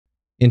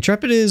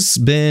Intrepid has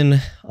been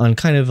on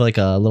kind of like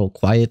a little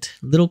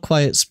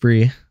quiet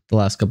spree the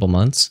last couple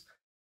months,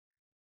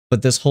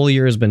 but this whole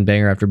year has been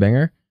banger after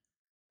banger,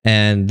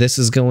 and this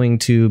is going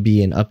to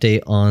be an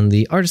update on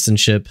the Artisan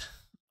ship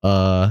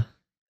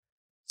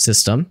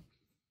system,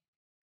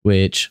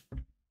 which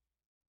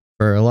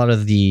for a lot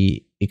of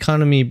the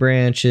economy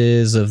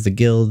branches of the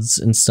guilds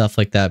and stuff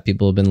like that,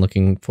 people have been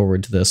looking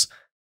forward to this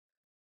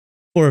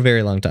for a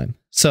very long time.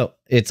 So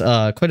it's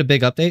quite a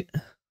big update.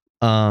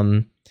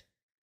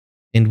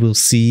 And we'll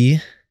see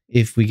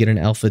if we get an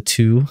Alpha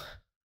 2,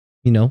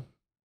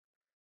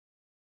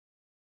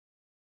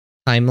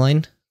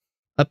 timeline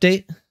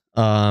update.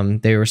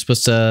 They were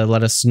supposed to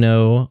let us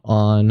know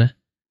on,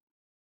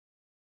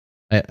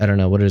 I don't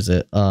know, what is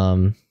it?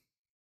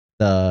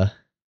 The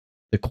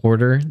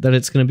quarter that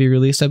it's going to be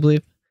released, I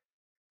believe.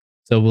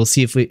 So we'll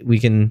see if we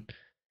can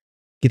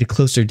get a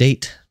closer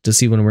date to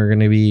see when we're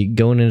going to be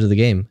going into the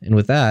game. And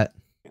with that,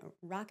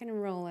 rocking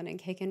and rolling and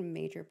kicking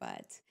major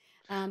butts.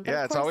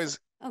 Yeah, it's always...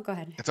 Oh, go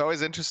ahead. It's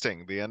always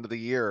interesting. The end of the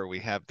year, we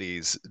have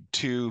these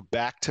 2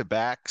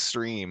 back-to-back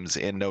streams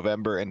in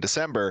November and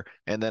December,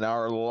 and then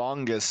our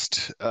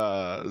longest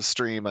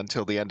stream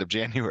until the end of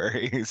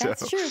January.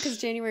 That's true, because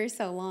January is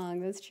so long.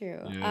 That's true.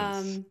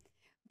 Yes.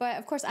 But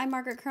of course, I'm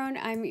Margaret Crone.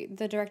 I'm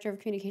the Director of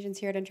Communications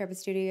here at Intrepid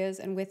Studios.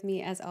 And with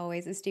me, as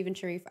always, is Stephen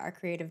Sharif, our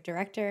Creative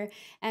Director.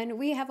 And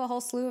we have a whole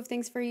slew of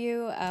things for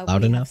you.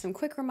 We have some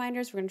quick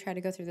reminders. We're going to try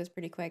to go through this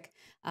pretty quick.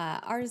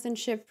 Artisan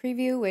ship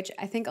preview, which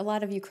I think a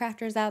lot of you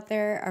crafters out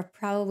there are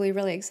probably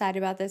really excited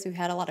about this. We've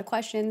had a lot of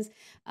questions.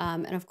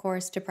 And of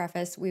course, to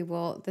preface,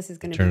 this is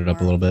going to turn it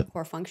up a little bit.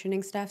 Core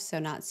functioning stuff, so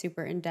not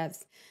super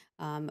in-depth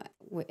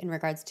in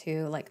regards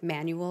to like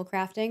manual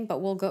crafting,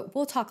 but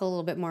we'll talk a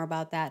little bit more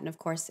about that. And of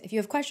course, if you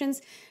have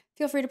questions,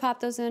 feel free to pop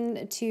those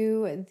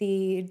into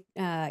the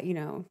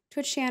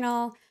Twitch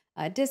channel,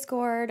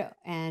 Discord,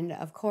 and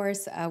of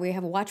course we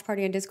have a watch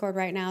party on Discord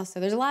right now, so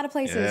there's a lot of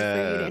places for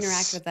you to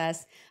interact with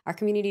us. Our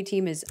community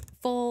team is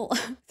full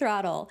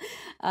throttle,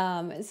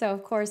 so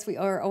of course we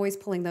are always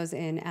pulling those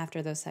in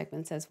after those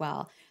segments as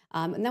well.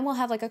 And then we'll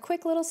have like a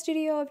quick little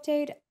studio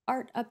update,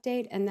 art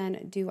update, and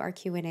then do our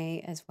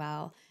Q&A as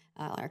well.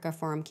 Like our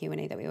forum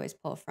Q&A that we always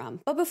pull from.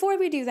 But before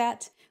we do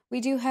that,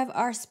 we do have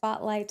our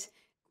spotlight.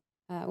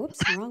 Whoops,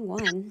 wrong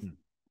one.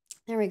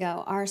 There we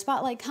go. Our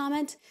spotlight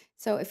comment.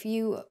 So if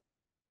you,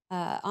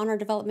 on our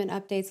development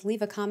updates,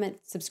 leave a comment,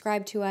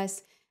 subscribe to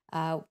us,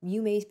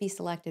 you may be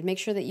selected. Make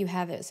sure that you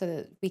have it so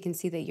that we can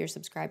see that you're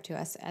subscribed to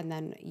us, and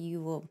then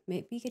you will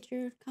maybe get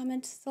your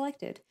comment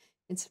selected.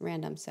 It's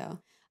random. So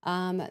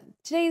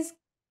today's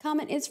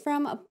comment is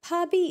from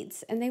Pa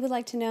Beats, and they would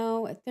like to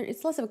know,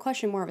 it's less of a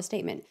question, more of a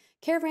statement.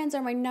 Caravans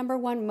are my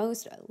 #1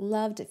 most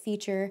loved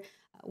feature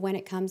when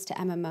it comes to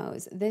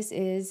MMOs. This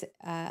is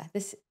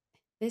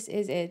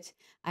it.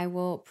 I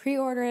will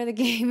pre-order the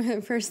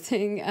game first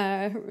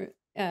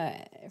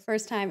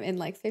time in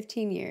like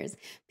 15 years.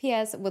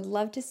 P.S. would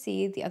love to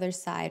see the other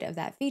side of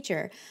that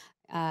feature.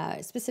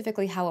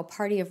 Specifically how a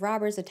party of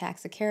robbers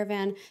attacks a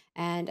caravan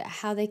and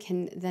how they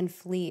can then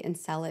flee and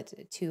sell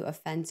it to a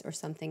fence or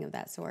something of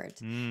that sort.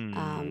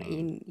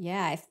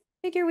 Yeah, I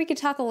figure we could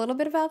talk a little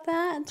bit about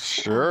that.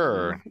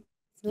 Sure.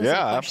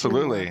 Yeah,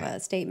 absolutely. More of a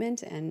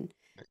statement. And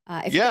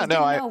if you guys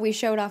didn't know, we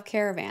showed off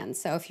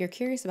caravans. So if you're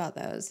curious about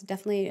those,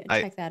 definitely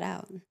check that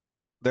out.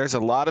 There's a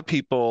lot of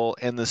people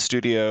in the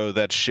studio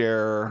that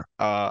share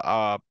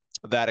that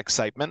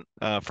excitement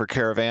for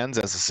caravans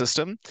as a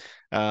system.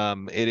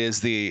 It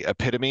is the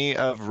epitome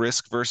of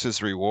risk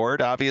versus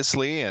reward,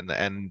 obviously,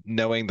 and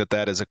knowing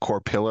that is a core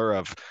pillar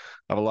of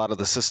a lot of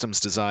the systems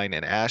design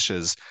in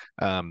Ashes.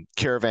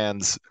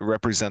 Caravans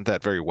represent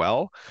that very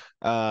well.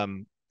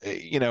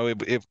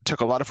 It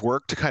took a lot of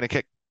work to kind of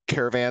get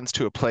caravans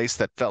to a place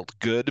that felt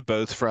good,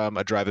 both from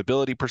a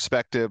drivability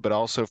perspective, but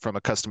also from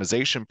a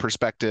customization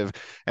perspective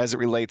as it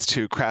relates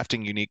to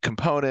crafting unique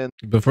components.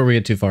 Before we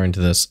get too far into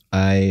this,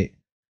 I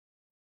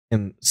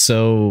am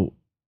so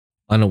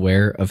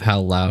unaware of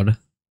how loud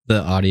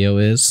the audio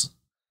is,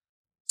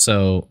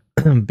 so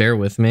bear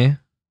with me.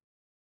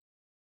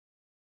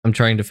 I'm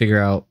trying to figure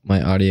out my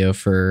audio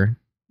for,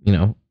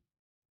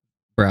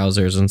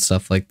 browsers and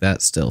stuff like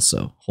that still,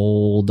 so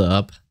hold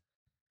up.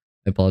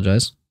 I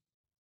apologize.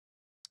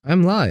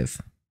 I'm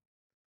live.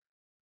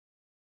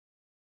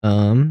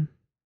 Okay,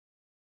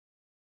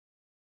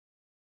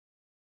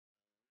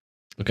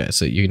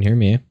 so you can hear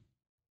me.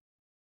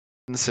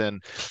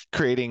 And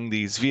creating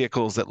these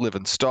vehicles that live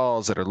in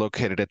stalls that are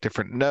located at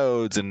different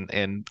nodes,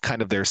 and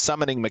kind of their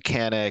summoning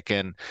mechanic,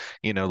 and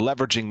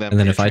leveraging them. And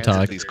then if I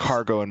talk, these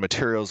cargo and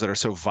materials that are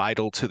so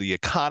vital to the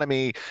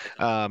economy,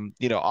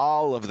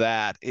 all of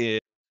that is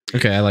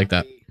okay. I like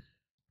that.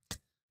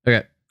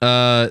 Okay,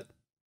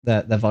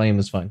 that volume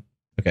is fine.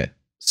 Okay,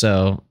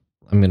 so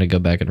I'm gonna go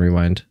back and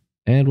rewind,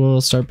 and we'll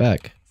start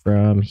back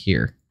from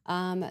here.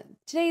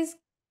 Today's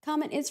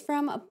comment is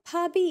from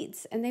Pa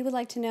Beats, and they would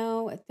like to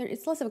know,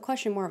 it's less of a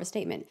question, more of a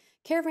statement.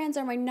 Caravans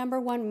are my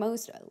 #1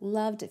 most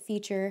loved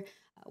feature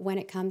when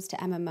it comes to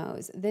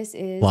MMOs. This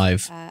is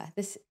Live.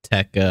 this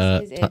Tech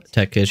is it.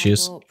 tech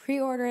issues. I will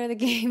pre-order the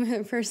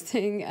game first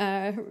thing,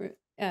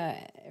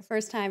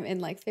 first time in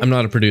like 50 I'm not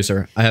a days.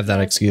 producer. I have that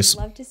But excuse.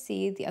 I'd love to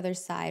see the other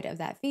side of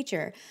that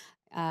feature,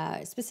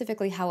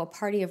 specifically how a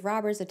party of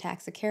robbers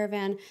attacks a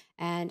caravan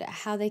and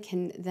how they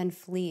can then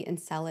flee and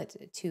sell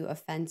it to a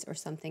fence or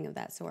something of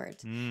that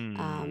sort.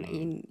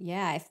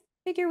 Yeah, I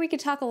figure we could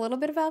talk a little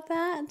bit about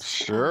that.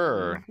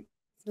 Sure.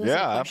 Was it a Yeah,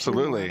 question or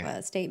more absolutely. of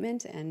a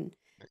statement? And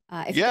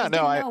if Yeah, you guys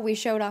no, didn't know, we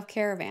showed off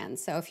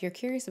caravans. So if you're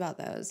curious about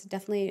those,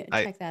 definitely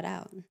check that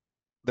out.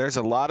 There's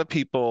a lot of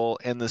people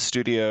in the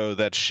studio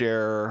that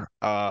share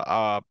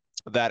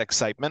that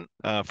excitement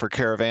for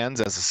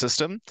caravans as a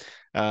system.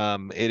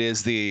 It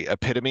is the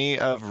epitome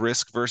of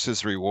risk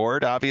versus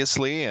reward,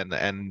 obviously,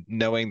 and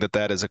knowing that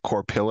that is a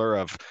core pillar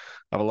of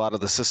a lot of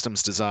the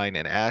systems design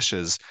in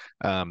Ashes.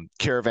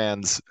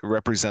 Caravans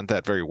represent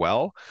that very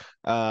well.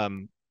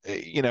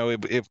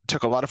 It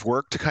took a lot of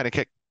work to kind of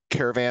get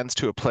caravans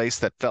to a place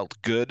that felt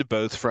good,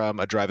 both from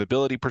a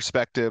drivability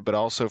perspective, but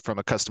also from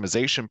a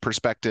customization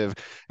perspective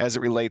as it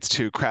relates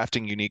to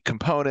crafting unique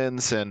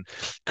components and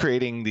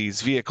creating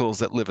these vehicles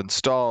that live in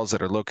stalls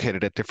that are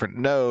located at different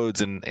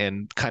nodes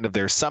and kind of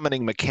their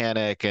summoning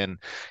mechanic and,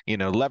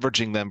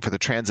 leveraging them for the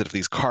transit of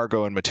these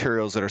cargo and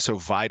materials that are so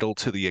vital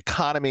to the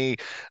economy.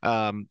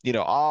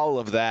 All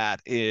of that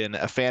in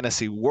a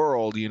fantasy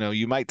world,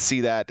 you might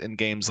see that in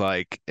games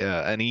like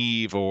an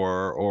Eve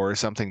or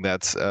something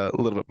that's a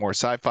little bit more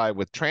sci-fi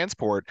with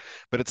transport,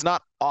 but it's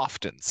not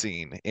often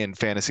seen in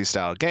fantasy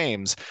style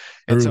games.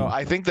 And so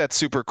I think that's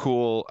super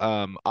cool.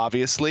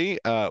 Obviously,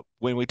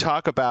 when we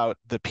talk about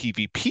the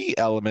PvP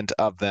element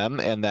of them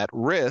and that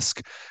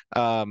risk,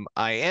 I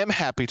am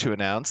happy to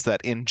announce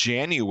that in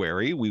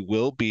January we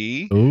will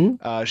be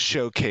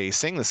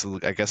showcasing this is,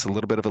 I guess, a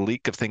little bit of a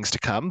leak of things to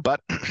come,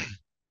 but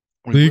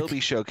we will be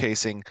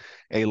showcasing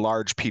a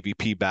large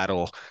PvP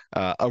battle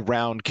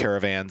around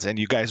caravans, and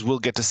you guys will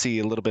get to see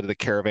a little bit of the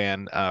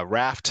caravan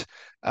raft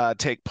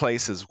take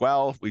place as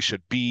well. We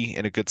should be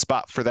in a good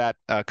spot for that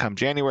come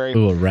January.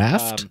 Ooh, a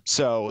raft?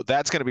 So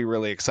that's going to be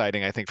really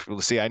exciting, I think, for people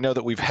to see. I know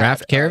that we've had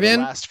Raft caravan?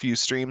 The last few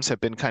streams have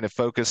been kind of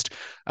focused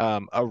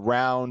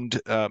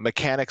around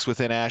mechanics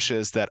within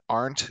Ashes that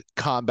aren't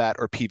combat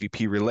or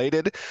PvP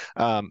related.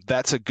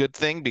 That's a good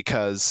thing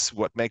because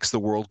what makes the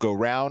world go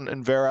round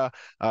in Vera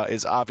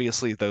is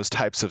obviously those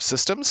types of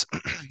systems,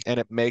 and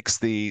it makes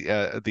the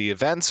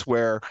events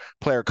where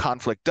player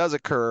conflict does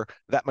occur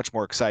that much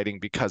more exciting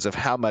because of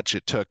how much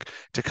it took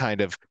to kind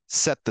of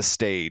set the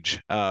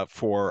stage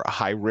for a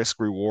high risk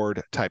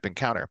reward type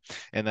encounter,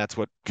 and that's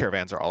what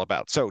caravans are all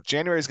about. So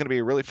January is going to be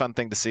a really fun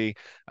thing to see,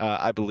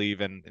 I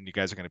believe, and you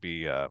guys are going to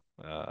be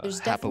there's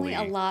definitely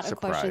a lot of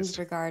questions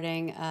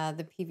regarding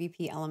the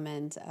PvP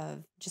element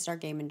of just our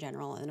game in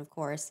general, and of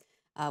course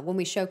when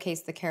we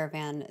showcased the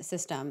caravan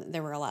system,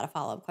 there were a lot of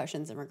follow-up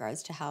questions in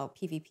regards to how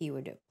PvP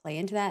would play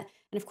into that.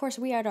 And of course,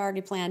 we had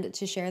already planned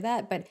to share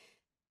that, but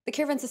the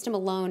caravan system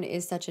alone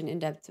is such an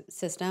in-depth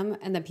system,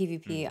 and the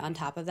PvP on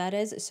top of that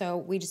is, so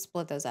we just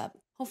split those up.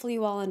 Hopefully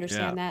you all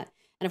understand that.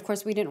 And of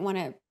course, we didn't want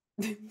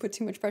to put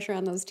too much pressure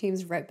on those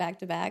teams right back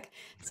to back.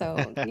 So,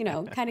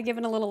 kind of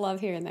giving a little love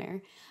here and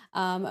there.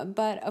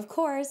 But of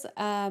course,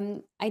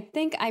 I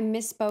think I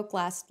misspoke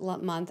last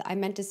month. I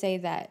meant to say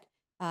that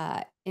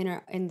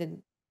in the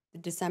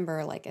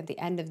December, like at the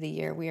end of the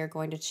year, we are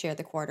going to share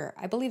the quarter.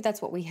 I believe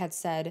that's what we had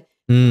said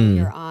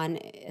earlier on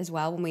as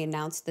well when we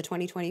announced the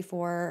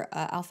 2024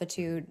 Alpha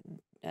 2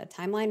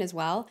 timeline as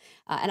well.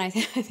 And I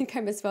think I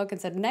misspoke and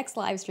said next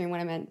live stream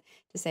when I meant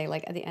to say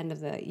like at the end of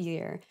the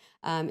year.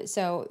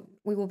 So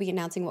we will be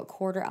announcing what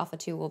quarter Alpha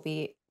 2 will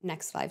be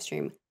next live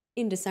stream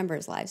in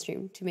December's live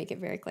stream, to make it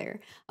very clear.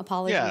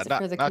 Apologies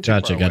for the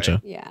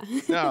gotcha. Yeah.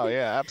 No,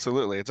 yeah,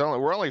 absolutely.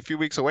 We're only a few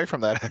weeks away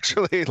from that,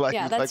 actually.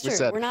 Yeah, that's like we true.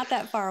 Said. We're not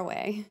that far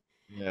away.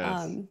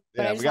 Yes.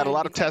 But we got a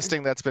lot of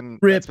testing that's been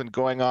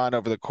going on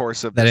over the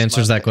course of that this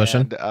answers month, that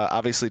question. And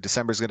obviously,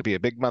 December is going to be a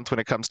big month when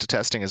it comes to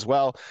testing as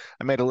well.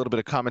 I made a little bit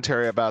of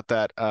commentary about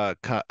that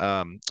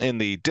in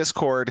the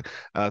Discord.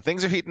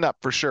 Things are heating up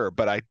for sure,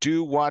 but I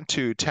do want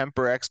to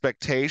temper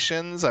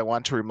expectations. I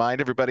want to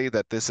remind everybody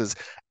that this is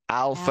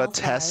alpha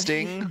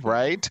testing,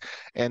 right?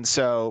 And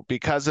so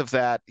because of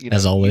that,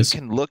 as always, you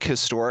can look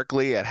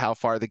historically at how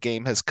far the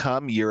game has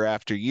come year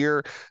after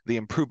year, the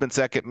improvements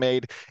that get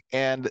made.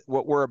 And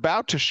what we're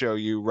about to show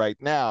you right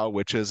now,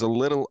 which is a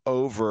little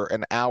over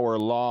an hour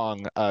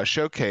long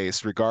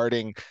showcase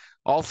regarding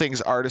all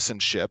things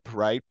artisanship,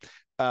 right?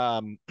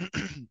 I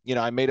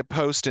made a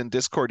post in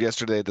Discord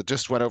yesterday that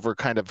just went over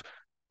kind of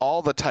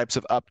all the types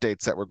of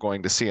updates that we're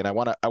going to see, and I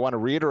want to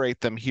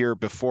reiterate them here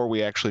before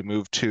we actually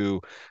move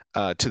to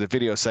the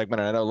video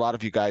segment. And I know a lot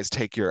of you guys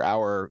take your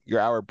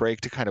hour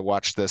break to kind of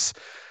watch this,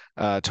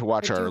 to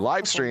watch our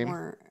live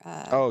stream.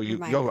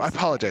 I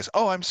apologize.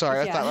 Oh, I'm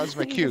sorry. I thought that was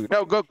my cue.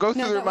 No, go through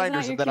the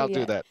reminders and then I'll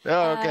do that.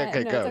 Oh,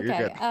 okay, go. Okay.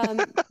 You're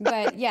good.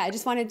 But yeah, I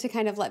just wanted to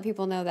kind of let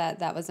people know that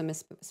that was a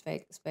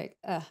misspoke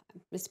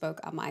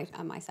on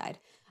my side.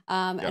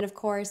 And of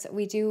course,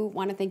 we do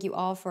want to thank you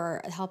all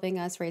for helping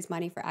us raise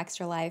money for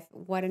Extra Life.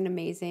 What an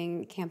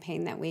amazing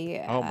campaign that we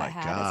Oh my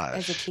had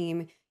as a gosh.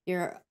 team.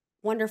 You're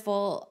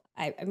wonderful.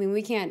 I mean,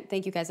 we can't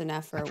thank you guys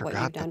enough I for what you've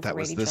forgot that done for that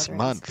was Rady this Children's.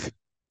 month.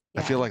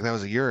 I feel Yeah. like that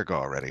was a year ago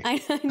already.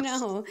 I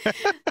know.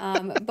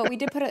 But we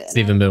did put an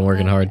Steven been article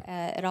working up.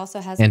 hard. It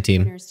also has And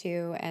team. winners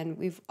too,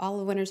 and all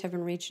the winners have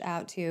been reached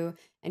out to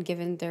and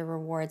given their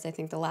rewards. I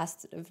think the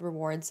last of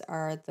rewards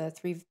are the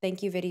 3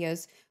 thank you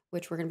videos,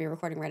 which we're going to be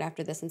recording right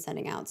after this and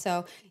sending out.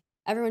 So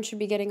everyone should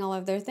be getting all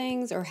of their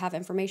things or have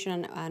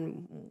information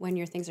on when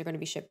your things are going to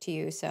be shipped to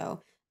you.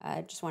 So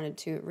I just wanted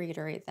to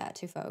reiterate that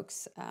to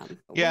folks. But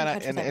we're in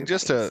touch with everybody,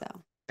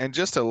 and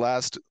just a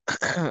last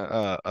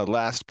a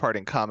last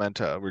parting comment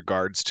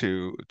regards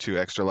to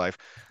Extra Life.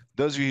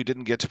 Those of you who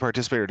didn't get to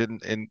participate or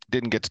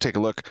didn't get to take a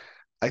look,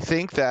 I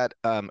think that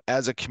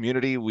as a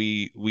community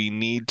we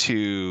need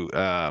to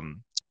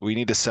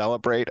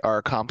celebrate our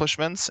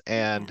accomplishments,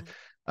 and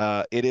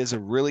it is a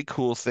really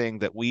cool thing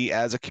that we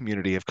as a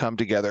community have come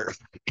together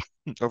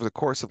over the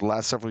course of the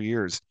last several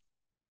years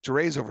to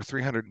raise over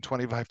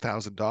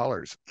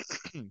 $325,000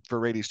 for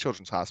Rady's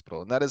Children's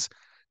Hospital, and that is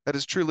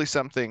truly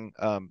something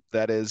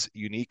that is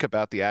unique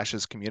about the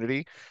Ashes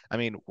community. I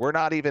mean, we're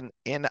not even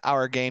in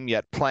our game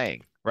yet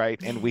playing, right?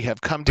 And we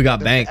have come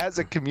together as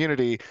a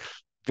community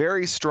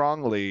very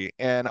strongly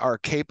and are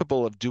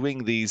capable of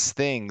doing these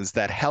things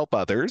that help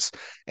others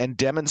and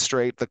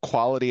demonstrate the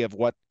quality of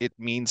what it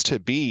means to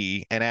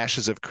be an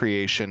Ashes of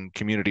Creation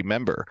community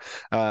member.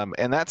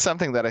 And that's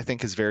something that I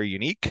think is very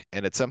unique,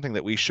 and it's something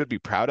that we should be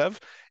proud of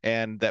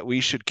and that we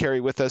should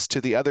carry with us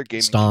to the other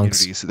gaming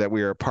communities that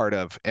we are a part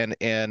of.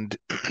 And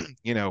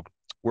you know,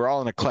 we're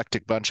all an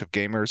eclectic bunch of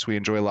gamers. We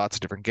enjoy lots of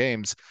different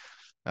games.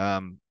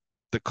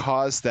 The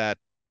cause that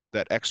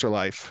Extra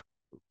Life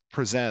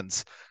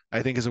presents,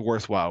 I think, is a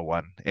worthwhile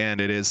one,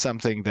 and it is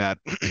something that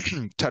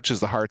touches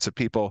the hearts of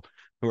people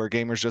who are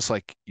gamers just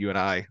like you and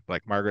I,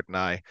 like Margaret and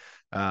I,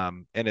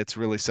 and it's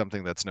really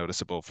something that's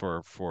noticeable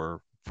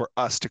for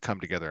us to come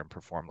together and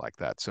perform like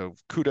that. So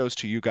kudos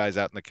to you guys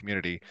out in the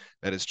community.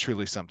 That is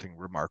truly something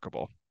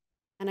remarkable.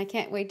 And I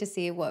can't wait to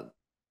see what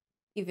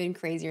even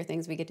crazier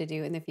things we get to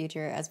do in the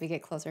future as we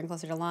get closer and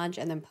closer to launch,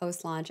 and then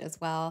post-launch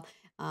as well,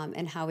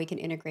 and how we can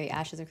integrate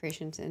Ashes of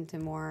Creation into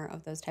more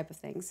of those type of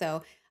things.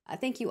 So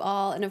thank you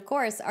all. And of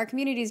course, our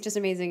community is just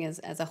amazing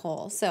as a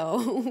whole.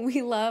 So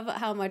we love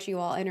how much you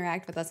all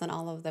interact with us on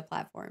all of the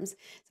platforms.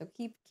 So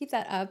keep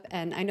that up.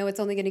 And I know it's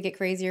only going to get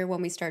crazier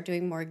when we start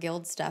doing more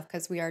guild stuff,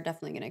 because we are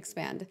definitely going to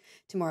expand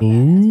to more of that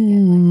as we get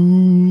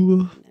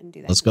and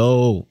do that. Let's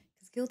go.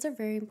 Because guilds are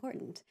very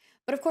important.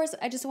 But of course,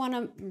 I just want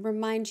to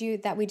remind you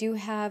that we do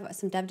have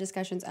some dev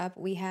discussions up.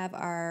 We have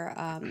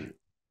our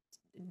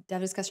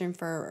dev discussion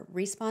for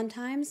respawn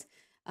times.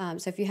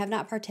 So if you have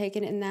not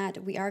partaken in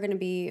that, we are going to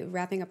be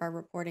wrapping up our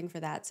reporting for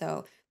that.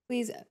 So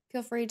please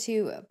feel free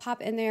to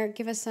pop in there,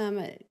 give us some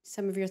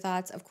of your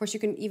thoughts. Of course, you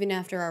can, even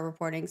after our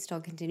reporting, still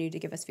continue to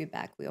give us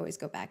feedback. We always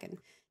go back and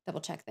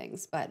double check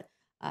things, but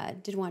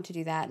did want to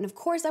do that. And of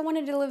course, I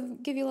wanted to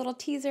give you a little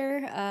teaser.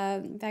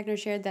 Wagner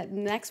shared that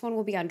the next one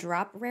will be on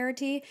drop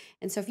rarity.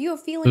 And so if you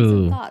have feelings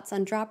and thoughts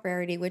on drop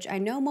rarity, which I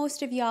know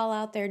most of y'all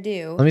out there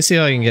do. Let me see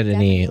if I can get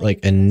any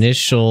like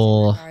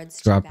initial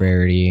drop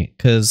rarity,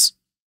 because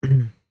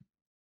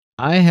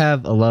I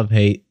have a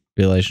love-hate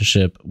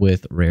relationship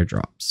with rare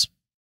drops.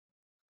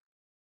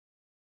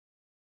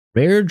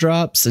 Rare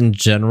drops in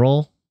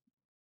general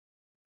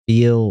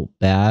feel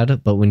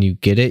bad, but when you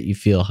get it, you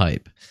feel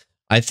hype.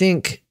 I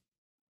think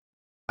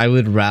I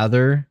would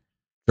rather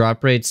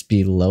drop rates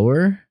be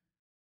lower,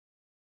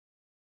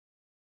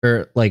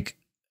 or like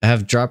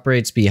have drop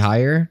rates be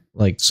higher,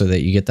 like so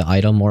that you get the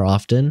item more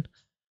often.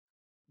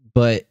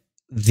 But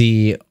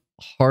the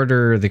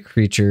harder the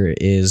creature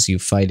is you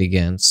fight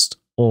against,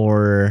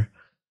 or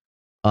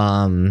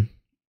the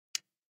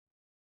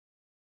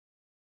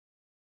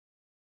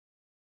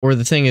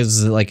thing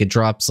is, like, it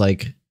drops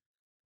like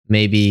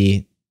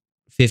maybe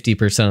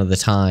 50% of the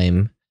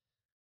time,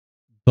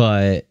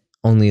 but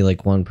only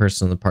like one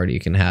person in the party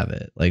can have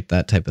it, like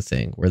that type of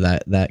thing, where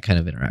that kind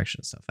of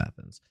interaction stuff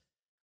happens.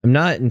 I'm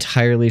not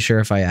entirely sure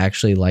if I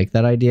actually like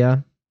that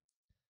idea,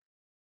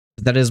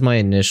 but that is my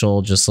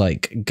initial just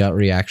like gut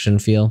reaction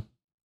feel.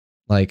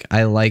 Like,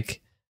 I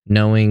like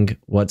knowing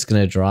what's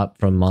going to drop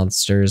from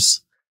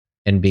monsters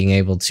and being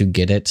able to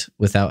get it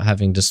without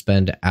having to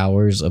spend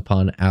hours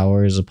upon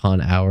hours upon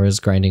hours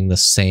grinding the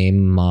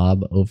same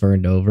mob over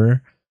and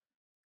over.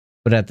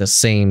 But at the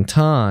same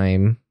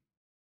time,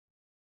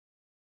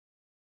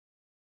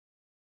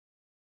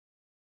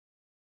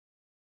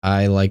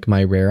 I like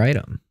my rare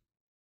item.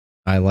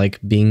 I like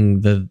being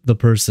the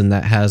person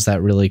that has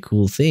that really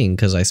cool thing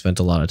because I spent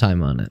a lot of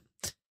time on it.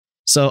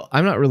 So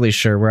I'm not really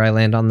sure where I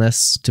land on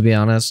this, to be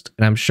honest.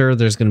 And I'm sure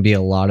there's going to be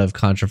a lot of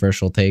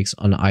controversial takes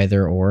on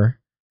either or.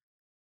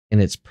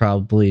 And it's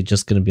probably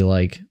just going to be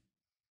like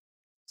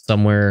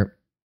somewhere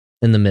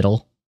in the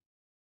middle.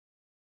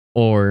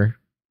 Or,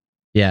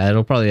 yeah,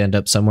 it'll probably end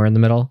up somewhere in the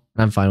middle.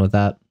 I'm fine with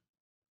that.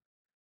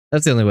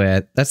 That's the only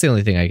way. That's the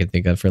only thing I can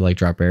think of for like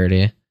drop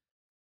rarity.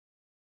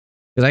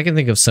 Because I can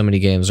think of so many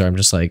games where I'm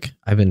just like,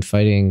 I've been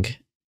fighting,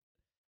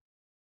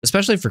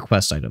 especially for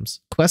quest items.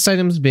 Quest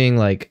items being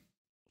like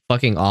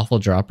fucking awful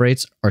drop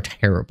rates are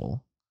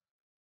terrible.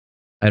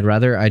 I'd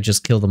rather I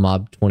just kill the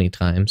mob 20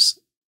 times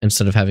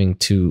instead of having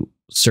to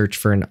search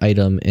for an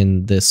item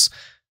in this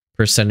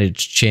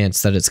percentage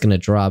chance that it's going to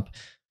drop,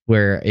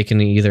 where it can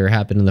either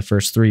happen in the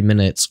first 3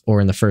 minutes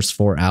or in the first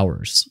 4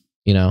 hours,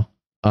 you know?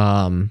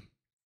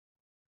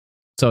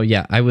 So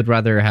yeah, I would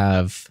rather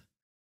have,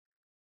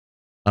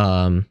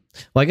 well,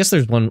 I guess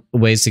there's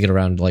ways to get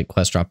around like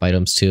quest drop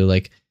items too,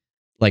 like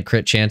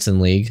crit chance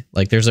in League.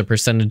 Like there's a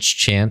percentage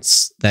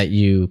chance that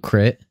you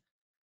crit,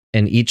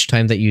 and each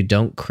time that you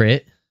don't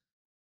crit,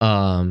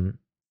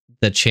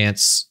 the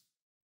chance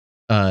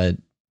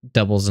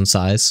doubles in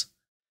size.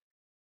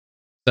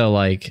 So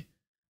like,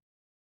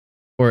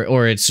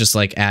 or it's just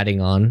like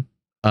adding on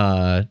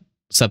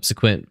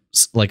subsequent,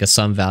 like a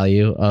sum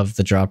value of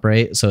the drop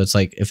rate. So it's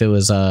like if it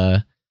was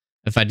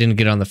if I didn't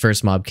get on the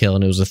first mob kill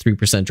and it was a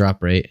 3%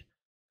 drop rate,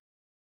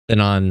 then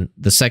on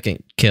the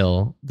second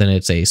kill, then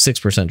it's a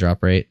 6%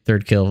 drop rate,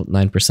 third kill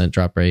 9%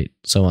 drop rate,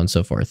 so on and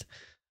so forth.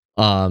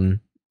 Until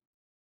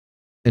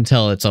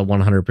it's a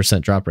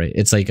 100% drop rate.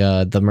 It's like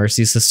the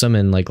mercy system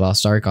in like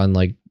Lost Ark on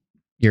like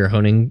your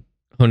honing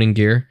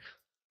gear.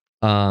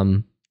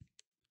 I'd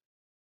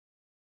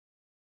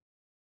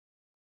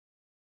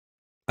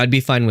be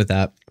fine with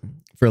that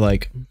for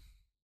like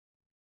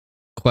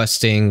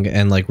questing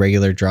and like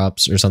regular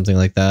drops or something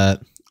like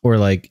that, or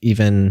like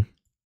even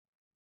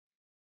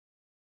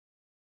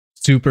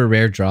super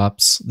rare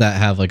drops that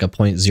have like a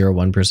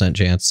 0.01%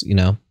 chance, you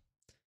know.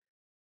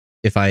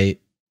 If I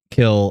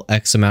kill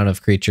X amount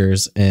of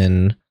creatures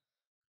in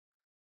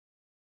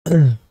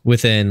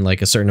within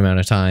like a certain amount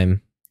of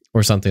time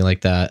or something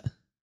like that,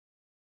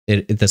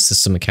 the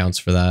system accounts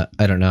for that.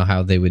 I don't know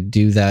how they would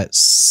do that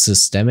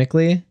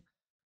systemically,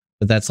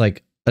 but that's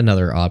like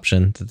another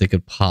option that they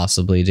could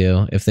possibly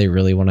do if they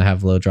really want to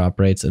have low drop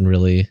rates and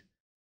really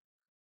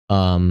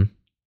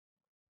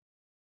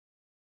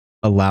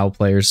allow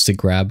players to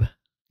grab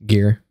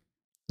gear.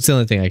 It's the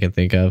only thing I can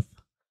think of.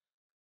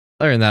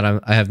 Other than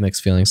that, I have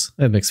mixed feelings.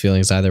 I have mixed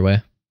feelings either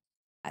way.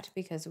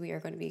 Because we are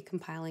going to be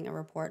compiling a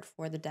report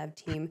for the dev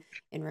team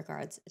in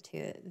regards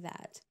to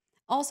that.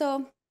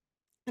 Also,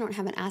 I don't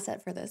have an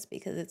asset for this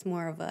because it's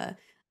more of a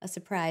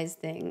surprise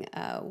thing.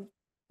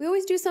 We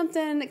always do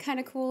something kind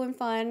of cool and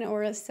fun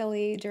or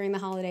silly during the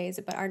holidays,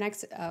 but our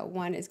next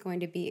one is going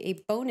to be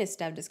a bonus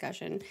dev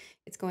discussion.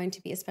 It's going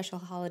to be a special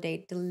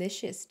holiday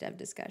delicious dev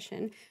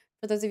discussion.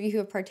 For those of you who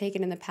have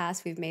partaken in the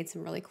past, we've made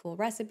some really cool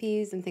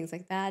recipes and things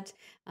like that,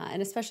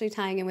 and especially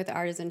tying in with the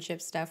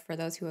artisanship stuff for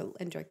those who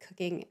enjoy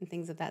cooking and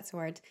things of that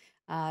sort.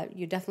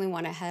 You definitely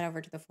want to head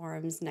over to the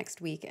forums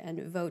next week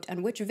and vote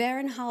on which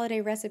Varen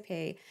holiday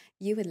recipe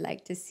you would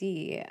like to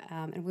see,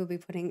 and we'll be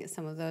putting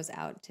some of those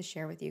out to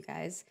share with you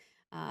guys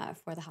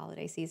for the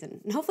holiday season.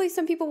 And hopefully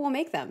some people will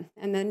make them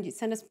and then you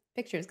send us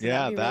pictures.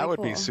 Yeah, be that really would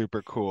cool. be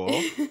super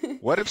cool.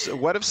 What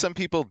if some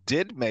people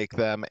did make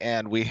them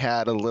and we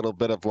had a little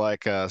bit of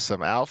like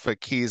some alpha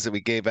keys that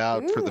we gave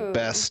out for the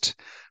best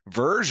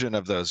version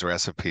of those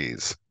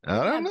recipes?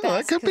 I don't know.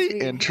 That could be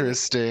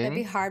interesting. That'd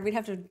be hard. We'd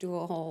have to do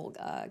a whole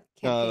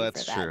campaign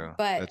that's for that. True.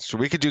 But that's true.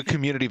 We could do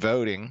community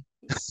voting.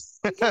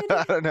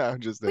 I don't know.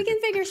 I'm just thinking. We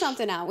can figure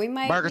something out.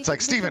 Margaret's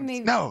like, Steven,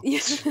 no,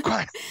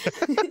 quiet.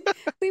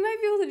 We might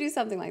be able to do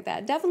something like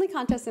that. Definitely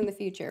contests in the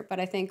future, but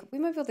I think we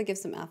might be able to give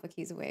some alpha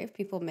keys away if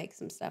people make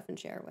some stuff and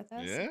share with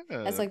us. Yeah,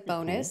 that's like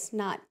bonus,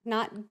 cool.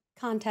 not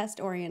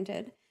contest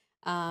oriented.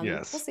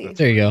 Yes, we'll see.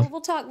 There you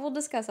go. We'll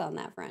discuss on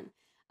that front.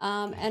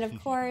 And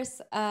of course,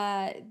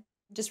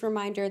 just a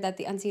reminder that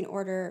the Unseen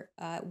Order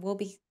will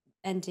be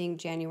ending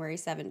January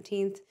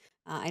 17th.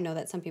 I know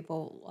that some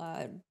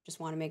people just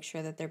want to make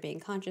sure that they're being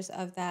conscious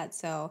of that.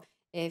 So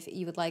if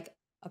you would like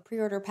a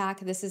pre-order pack,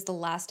 this is the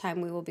last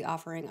time we will be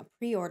offering a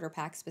pre-order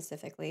pack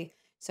specifically.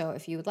 So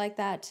if you would like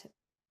that,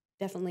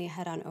 definitely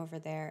head on over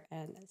there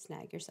and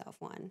snag yourself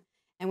one.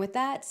 And with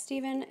that,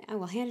 Steven, I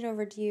will hand it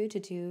over to you to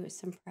do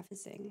some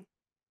prefacing.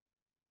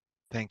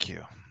 Thank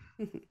you.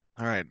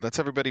 All right, let's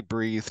everybody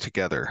breathe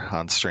together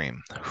on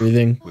stream.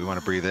 Breathing. We want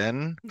to breathe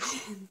in,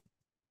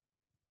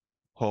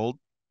 hold,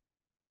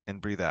 and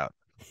breathe out.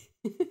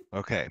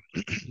 Okay,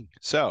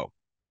 so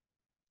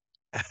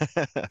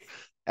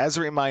as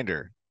a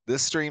reminder,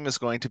 this stream is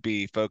going to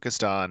be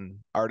focused on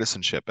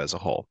artisanship as a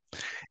whole.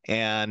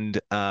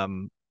 And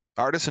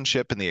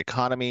artisanship in the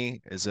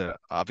economy is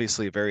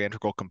obviously a very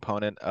integral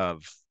component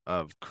of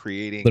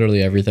creating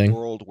literally everything. A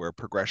world where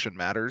progression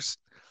matters,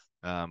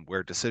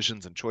 where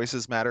decisions and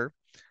choices matter.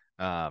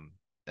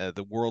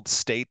 The world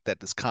state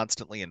that is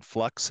constantly in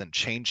flux and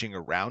changing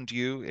around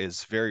you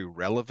is very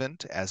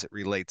relevant as it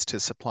relates to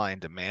supply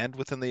and demand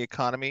within the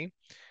economy.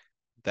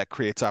 That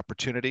creates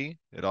opportunity.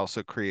 It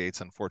also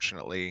creates,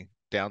 unfortunately,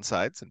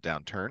 downsides and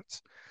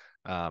downturns.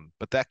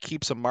 But that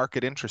keeps a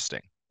market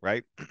interesting,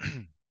 right?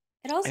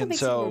 It also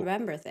makes you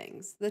remember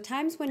things. The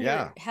times when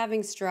you're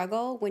having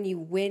struggle, when you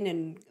win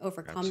and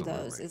overcome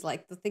those is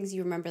like the things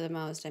you remember the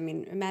most. I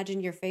mean, imagine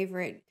your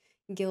favorite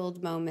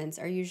guild moments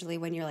are usually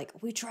when you're like,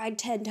 we tried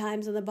 10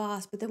 times on the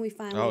boss, but then we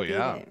finally Oh beat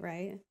yeah, it,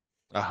 right?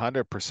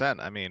 100%.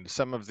 I mean,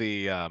 some of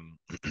the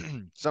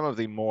some of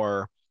the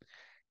more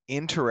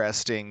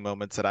interesting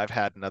moments that I've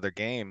had in other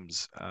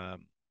games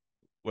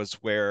was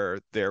where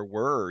there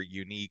were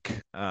unique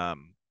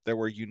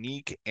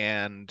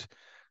and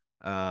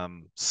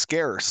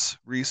scarce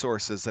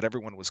resources that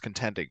everyone was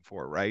contending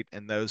for, right?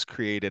 And those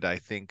created, I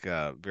think,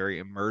 very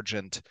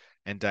emergent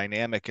and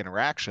dynamic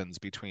interactions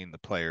between the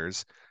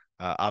players.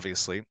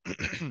 Obviously,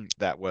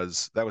 that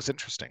was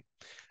interesting.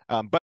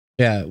 But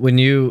Yeah, when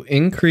you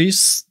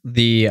increase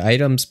the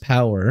item's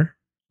power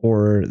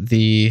or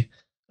the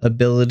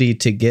ability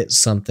to get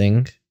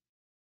something,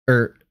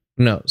 or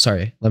no,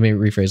 sorry, let me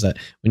rephrase that.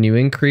 When you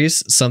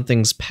increase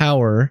something's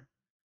power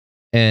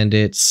and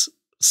its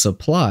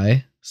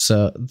supply,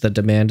 so the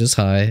demand is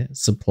high,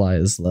 supply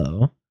is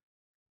low,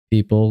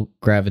 people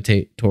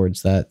gravitate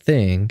towards that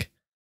thing,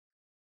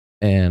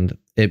 and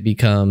it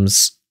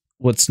becomes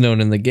what's known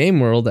in the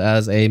game world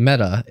as a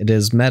meta. It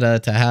is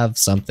meta to have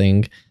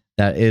something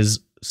that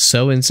is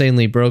so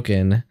insanely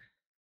broken,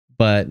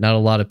 but not a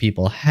lot of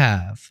people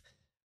have.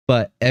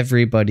 But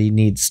everybody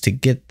needs to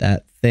get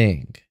that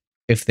thing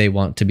if they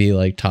want to be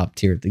like top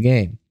tier at the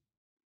game,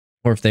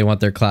 or if they want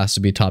their class to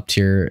be top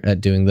tier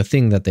at doing the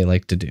thing that they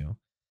like to do.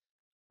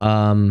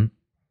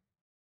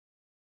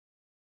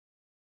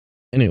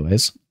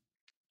 Anyways,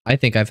 I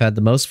think I've had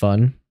the most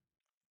fun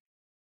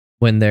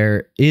when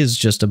there is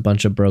just a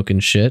bunch of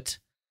broken shit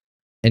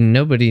and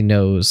nobody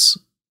knows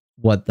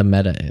what the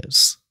meta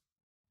is,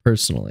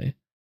 personally.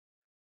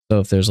 So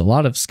if there's a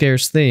lot of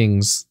scarce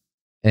things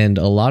and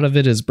a lot of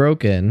it is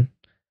broken,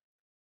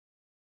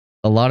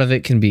 a lot of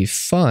it can be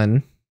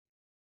fun,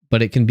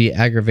 but it can be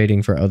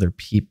aggravating for other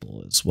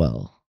people as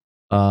well.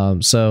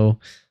 So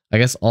I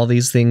guess all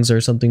these things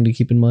are something to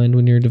keep in mind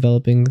when you're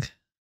developing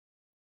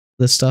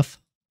this stuff.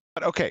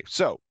 okay,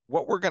 so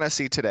what we're going to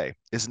see today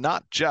is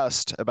not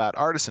just about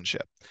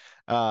artisanship.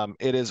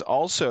 It is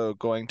also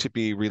going to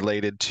be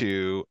related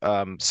to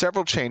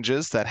several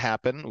changes that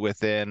happen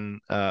within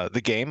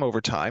the game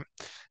over time.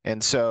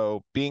 And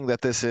so, being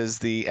that this is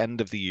the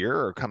end of the year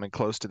or coming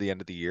close to the end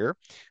of the year,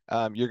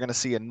 you're going to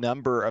see a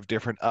number of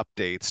different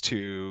updates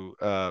to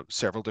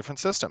several different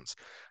systems.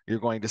 You're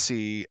going to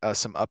see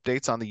some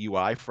updates on the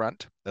UI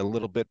front, a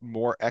little bit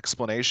more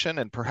explanation,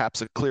 and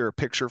perhaps a clearer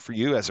picture for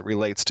you as it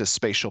relates to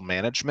spatial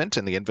management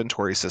and the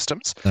inventory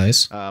systems.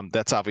 Nice.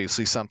 That's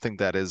obviously something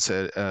that is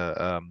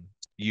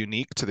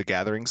unique to the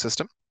gathering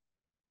system.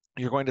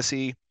 You're going to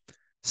see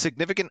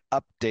significant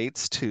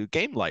updates to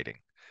game lighting.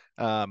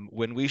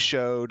 When we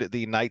showed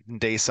the night and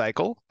day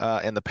cycle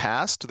in the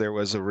past, there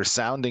was a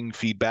resounding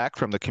feedback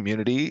from the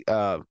community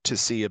to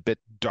see a bit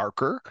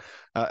darker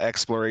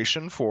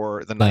exploration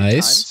for the night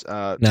times to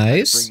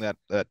kind of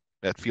bring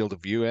that field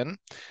of view in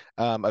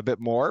a bit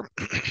more.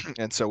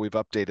 And so we've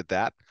updated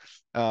that.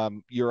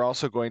 You're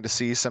also going to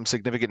see some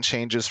significant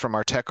changes from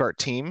our tech art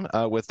team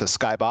with the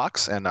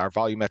skybox and our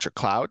volumetric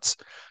clouds.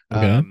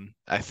 Okay.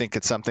 I think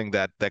it's something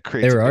that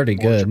creates a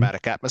bit more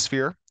dramatic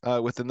atmosphere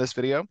within this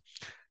video.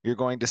 You're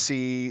going to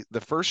see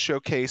the first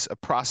showcase of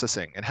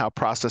processing and how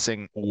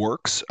processing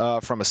works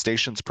from a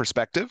station's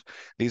perspective.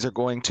 These are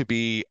going to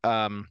be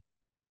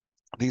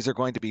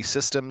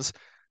systems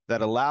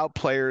that allow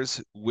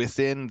players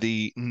within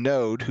the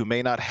node who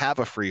may not have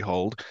a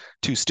freehold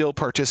to still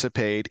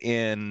participate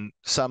in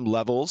some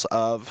levels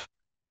of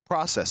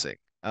processing.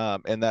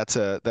 And that's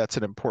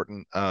an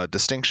important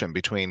distinction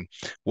between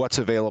what's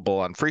available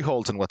on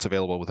freeholds and what's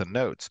available within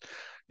nodes.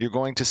 You're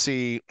going to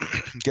see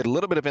get a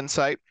little bit of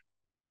insight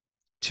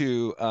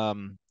to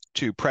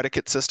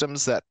predicate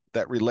systems that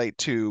relate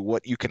to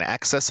what you can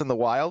access in the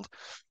wild.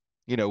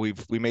 You know, we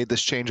made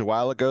this change a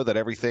while ago that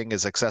everything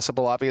is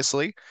accessible,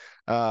 obviously,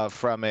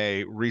 from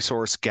a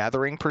resource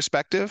gathering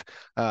perspective.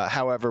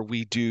 However,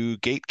 we do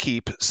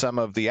gatekeep some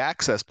of the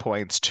access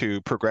points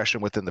to progression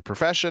within the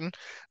profession,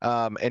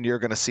 and you're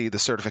going to see the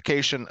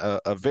certification,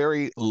 a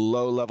very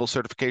low-level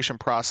certification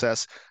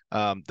process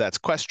that's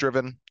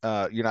quest-driven.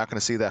 You're not going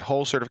to see that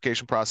whole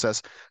certification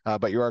process,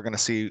 but you are going to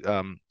see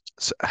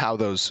how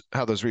those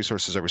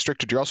resources are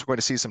restricted. You're also going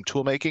to see some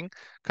tool making,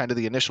 kind of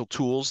the initial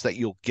tools that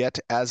you'll get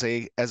as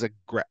a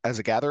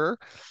gatherer,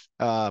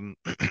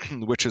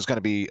 which is going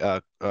to be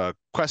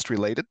quest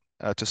related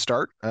to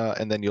start,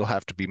 and then you'll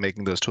have to be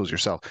making those tools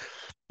yourself.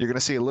 You're going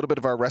to see a little bit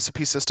of our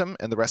recipe system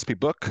and the recipe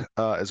book,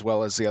 as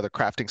well as the other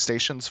crafting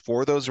stations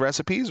for those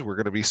recipes. We're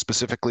going to be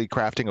specifically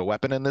crafting a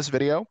weapon in this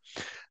video,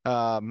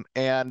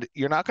 and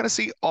you're not going to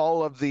see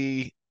all of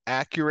the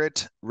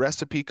accurate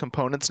recipe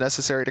components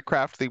necessary to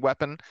craft the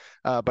weapon,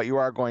 but you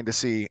are going to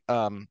see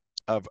a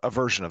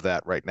version of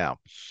that right now.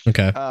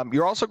 Okay.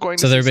 You're also going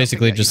to so they're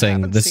basically just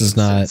saying this is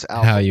not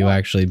how you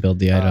actually build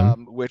the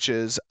item, which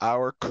is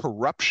our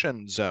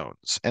corruption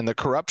zones, and the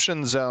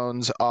corruption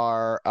zones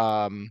are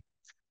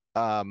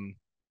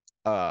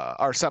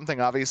are something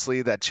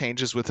obviously that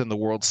changes within the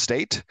world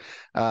state,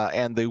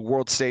 and the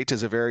world state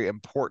is a very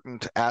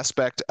important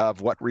aspect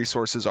of what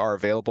resources are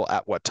available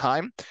at what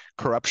time.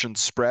 Corruption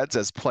spreads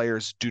as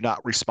players do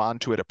not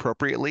respond to it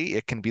appropriately.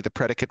 It can be the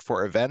predicate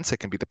for events. It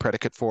can be the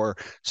predicate for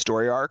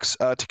story arcs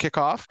to kick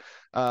off.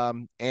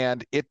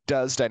 And it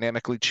does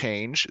dynamically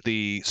change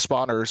the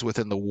spawners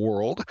within the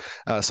world.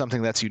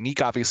 Something that's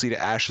unique, obviously,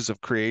 to Ashes of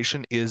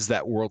Creation is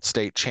that world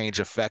state change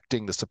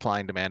affecting the supply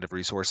and demand of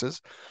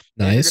resources.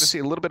 Nice. And you're going to see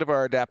a little bit of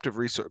our adaptive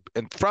resource,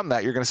 and from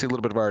that, you're going to see a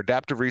little bit of our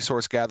adaptive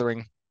resource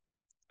gathering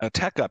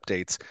tech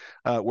updates,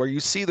 where you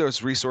see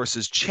those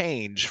resources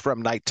change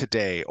from night to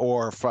day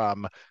or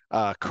from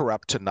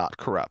corrupt to not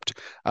corrupt.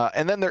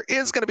 And then there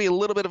is going to be a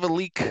little bit of a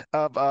leak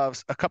of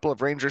a couple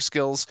of ranger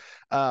skills.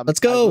 Let's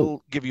go. I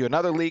will give you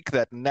another leak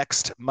that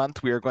next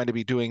month we are going to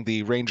be doing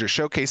the ranger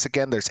showcase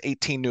again. There's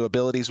 18 new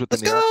abilities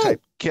within the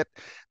archetype kit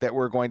that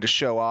we're going to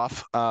show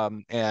off.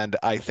 And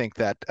I think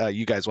that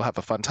you guys will have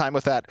a fun time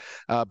with that.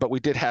 But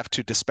we did have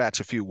to dispatch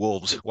a few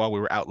wolves while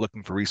we were out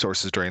looking for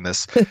resources during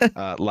this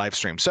live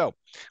stream. So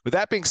with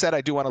that being said, I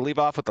do want to leave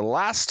off with the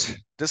last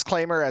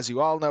disclaimer. As you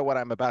all know what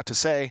I'm about to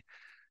say,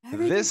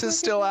 this is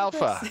still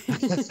alpha.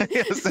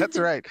 Yes, that's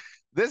right.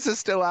 This is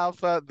still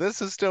alpha.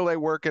 This is still a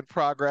work in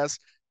progress.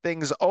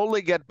 Things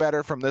only get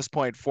better from this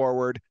point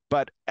forward,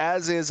 but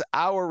as is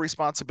our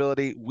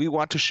responsibility, we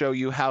want to show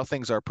you how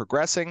things are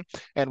progressing,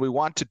 and we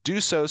want to do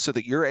so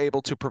that you're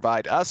able to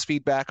provide us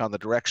feedback on the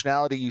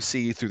directionality you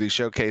see through these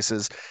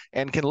showcases,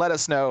 and can let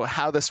us know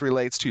how this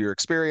relates to your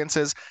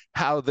experiences,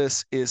 how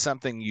this is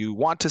something you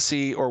want to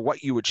see, or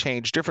what you would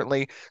change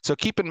differently. So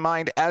keep in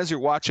mind, as you're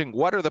watching,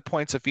 what are the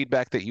points of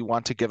feedback that you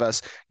want to give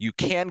us? You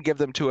can give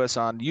them to us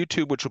on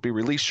YouTube, which will be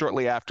released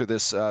shortly after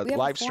this live stream. We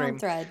have a forum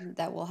thread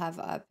that we'll have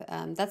up.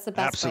 That's the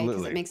best way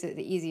because it makes it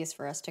the easiest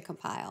for us to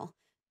compile.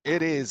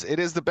 It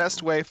is the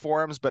best way,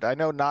 forums, but I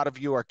know not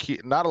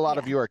a lot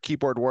of you are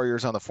keyboard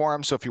warriors on the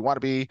forum. So if you want to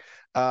be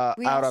out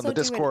on the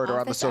Discord or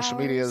on the social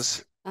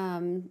medias,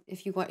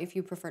 if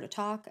you prefer to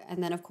talk,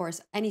 and then of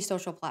course any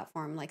social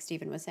platform, like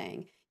Stephen was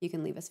saying, you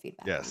can leave us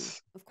feedback.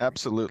 Yes,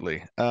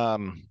 absolutely.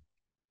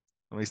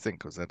 Let me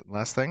think. Was that the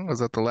last thing? Was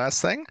that the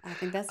last thing? I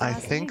think that's the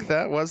last thing.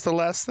 That was the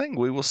last thing.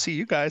 We will see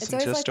you guys in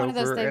just over an hour. It's always like one of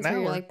those things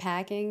where you're like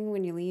packing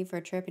when you leave for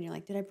a trip and you're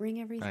like, did I bring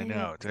everything? I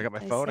know. Did I got my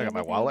phone? I got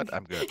my wallet.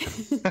 I'm good.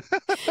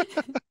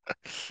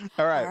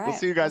 All right. We'll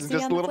see you guys in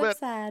just a little bit.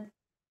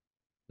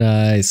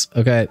 Nice.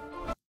 Okay.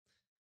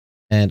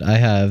 And I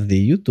have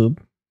the YouTube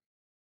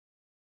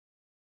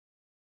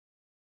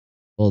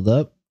pulled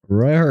up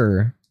right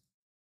here.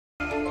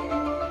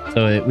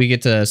 So we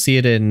get to see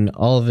it in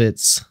all of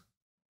its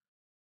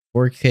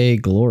 4K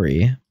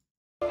glory.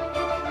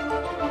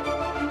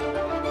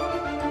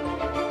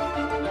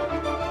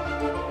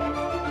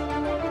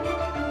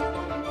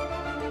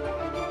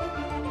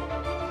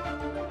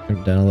 Turn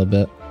it down a little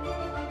bit.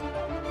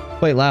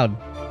 Quite loud.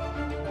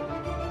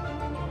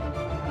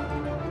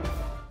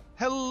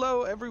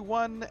 Hello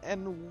everyone,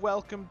 and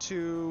welcome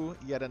to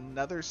yet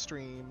another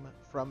stream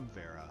from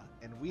Vera.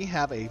 And we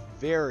have a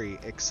very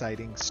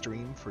exciting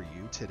stream for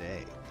you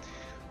today.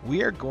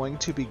 We are going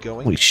to be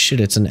going. Holy shit,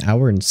 it's an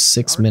hour and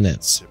 6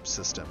 minutes.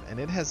 System, and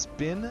it has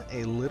been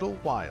a little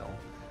while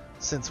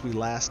since we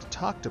last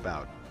talked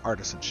about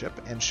artisanship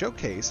and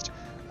showcased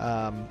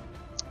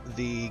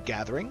the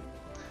gathering,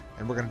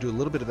 and we're going to do a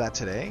little bit of that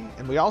today.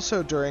 And we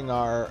also, during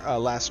our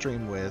last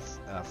stream with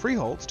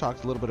Freeholds,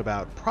 talked a little bit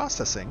about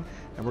processing,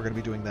 and we're going to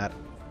be doing that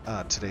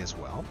today as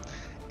well.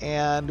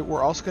 And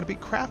we're also going to be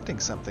crafting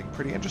something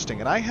pretty interesting.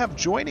 And I have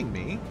joining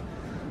me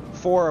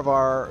 4 of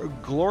our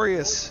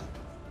glorious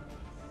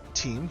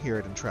team here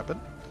at Intrepid.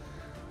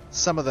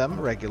 Some of them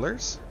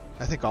regulars.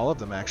 I think all of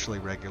them actually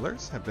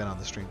regulars, have been on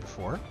the stream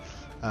before.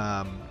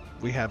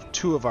 We have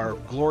 2 of our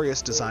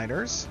glorious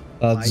designers.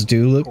 Odds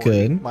do look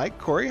good. Mike,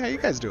 Corey, how you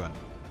guys doing?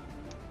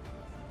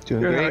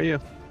 Doing great. How are you?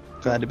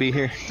 Glad to be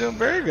here. Doing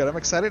very good. I'm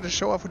excited to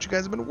show off what you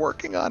guys have been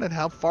working on and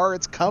how far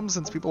it's come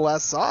since people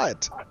last saw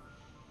it.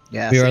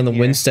 Yeah, we are on the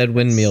Winstead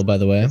windmill, by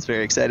the way. It's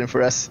very exciting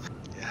for us.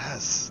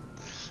 Yes.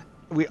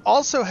 We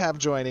also have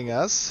joining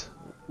us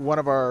one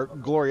of our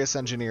glorious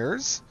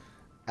engineers,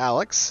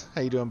 Alex. How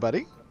you doing,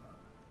 buddy?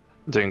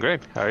 Doing great.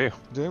 How are you?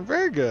 Doing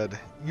very good.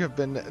 You have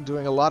been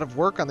doing a lot of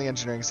work on the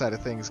engineering side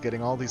of things,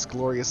 getting all these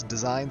glorious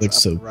designs looks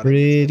up so and running.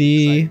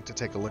 pretty. To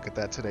take a look at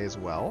that today as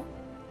well.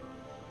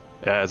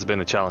 Yeah, it's been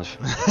a challenge.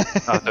 I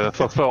have to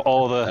fulfill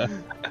all the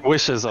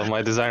wishes of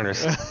my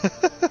designers.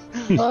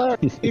 Not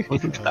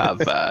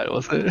bad,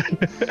 was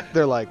it?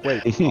 They're like,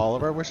 wait, all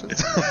of our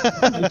wishes?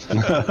 Nice.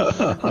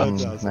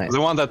 They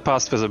want that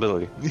past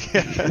visibility.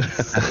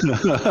 Yes.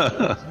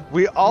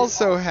 We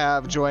also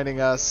have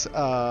joining us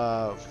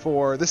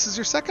for, this is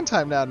your second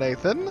time now,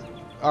 Nathan.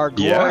 Our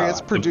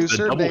glorious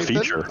producer, double Nathan.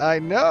 feature. I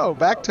know,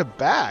 back to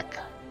back.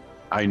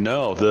 I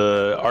know.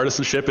 The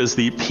artisanship is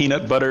the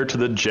peanut butter to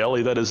the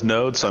jelly that is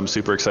Node, so I'm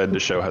super excited to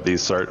show how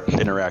these start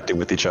interacting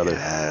with each other.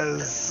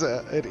 Yes,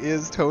 it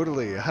is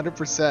totally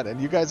 100%,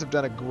 and you guys have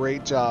done a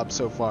great job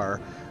so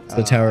far.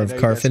 The Tower of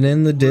Carfin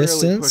in the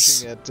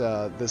distance. Really pushing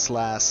it this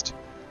last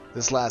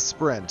this last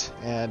sprint,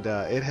 and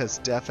it has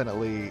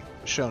definitely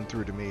shown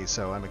through to me,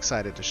 so I'm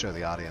excited to show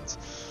the audience.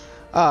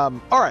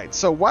 All right,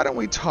 so why don't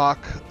we talk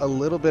a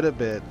little bit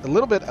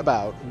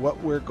about what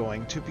we're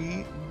going to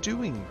be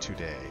doing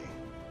today.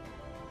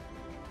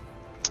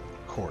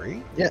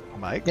 Corey? Yeah.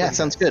 Mike? Yeah,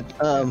 sounds good.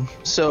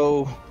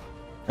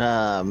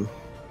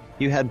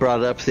 You had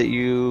brought up that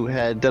you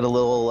had done a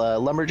little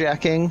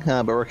lumberjacking,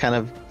 but we're kind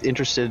of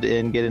interested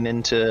in getting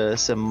into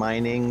some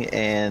mining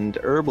and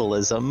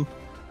herbalism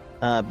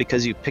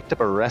because you picked up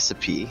a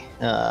recipe.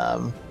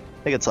 I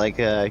think it's like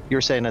you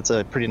were saying it's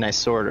a pretty nice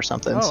sword or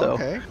something. Oh, so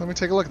okay. Let me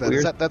take a look at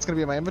that. That's going to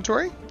be in my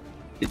inventory?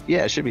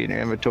 Yeah, it should be in your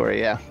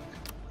inventory, yeah.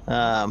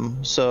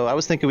 So I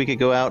was thinking we could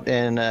go out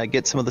and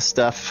get some of the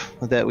stuff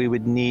that we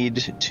would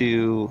need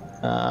to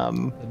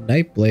The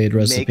Nightblade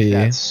recipe. make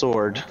that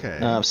sword.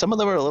 Okay. Some of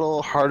them are a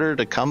little harder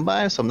to come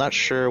by, so I'm not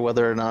sure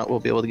whether or not we'll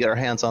be able to get our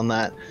hands on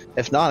that.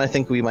 If not, I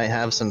think we might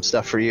have some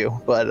stuff for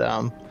you.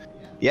 But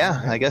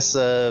yeah, I guess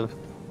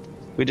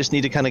we just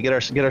need to kind of get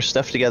our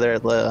stuff together.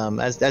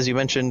 As you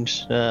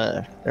mentioned,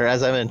 or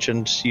as I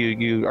mentioned,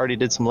 you already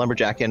did some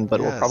lumberjacking,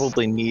 but we'll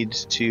probably need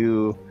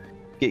to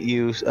get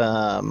you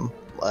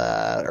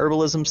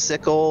herbalism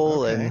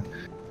sickle and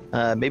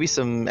maybe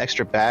some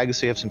extra bags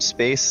so you have some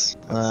space.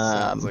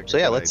 So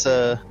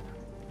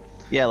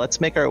yeah,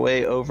 let's make our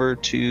way over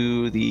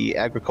to the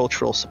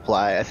agricultural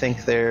supply. I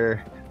think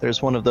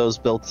there's one of those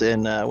built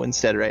in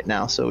Winstead right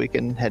now, so we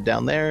can head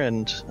down there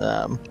and.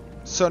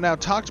 So now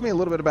talk to me a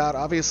little bit about,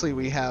 obviously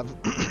we have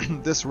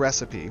this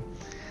recipe.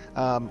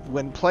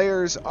 When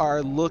players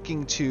are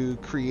looking to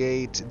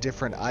create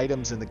different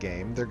items in the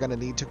game, they're going to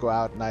need to go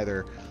out and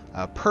either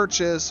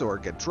purchase or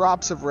get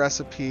drops of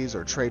recipes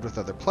or trade with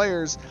other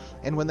players.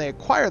 And when they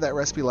acquire that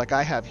recipe, like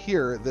I have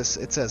here, it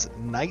says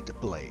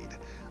Nightblade.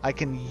 I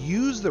can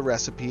use the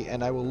recipe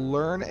and I will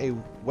learn a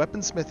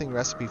weaponsmithing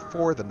recipe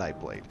for the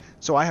Nightblade.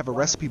 So I have a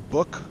recipe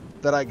book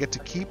that I get to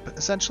keep,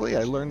 essentially.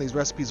 I learn these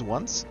recipes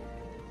once.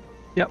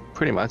 Yep,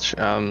 pretty much.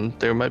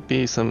 There might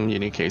be some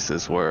unique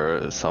cases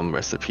where some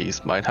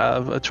recipes might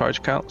have a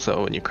charge count,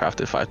 so when you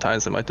craft it 5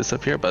 times, it might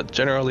disappear, but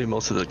generally,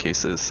 most of the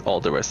cases, all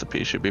the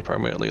recipes should be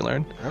permanently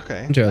learned.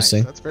 Okay. Interesting.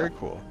 Nice. That's very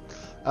cool.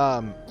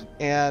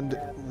 And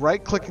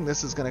right-clicking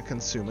this is going to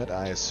consume it,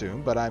 I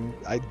assume, but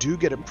I do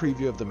get a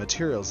preview of the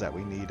materials that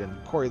we need,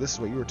 and Corey, this is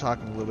what you were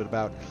talking a little bit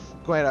about,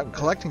 going out and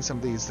collecting some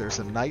of these. There's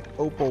a night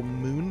opal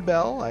moon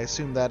bell. I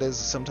assume that is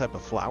some type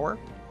of flower?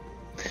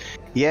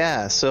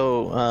 Yeah,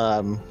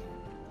 so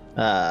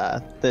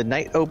the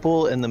night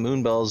opal and the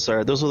moon bells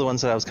those are the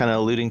ones that I was kind of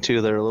alluding to.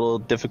 They're a little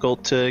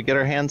difficult to get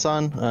our hands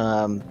on.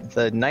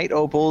 The night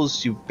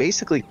opals, you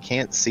basically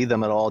can't see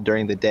them at all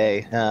during the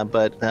day,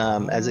 but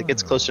as it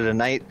gets closer to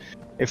night,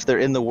 if they're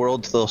in the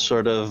world, they'll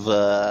sort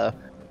of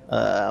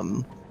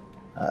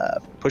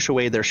push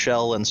away their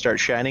shell and start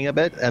shining a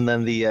bit, and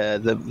then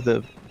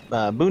the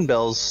moon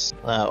bells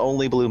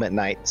only bloom at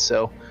night.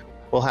 So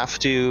we'll have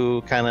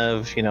to kind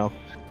of,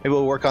 maybe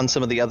we'll work on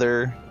some of the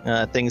other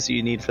things that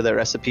you need for that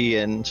recipe,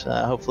 and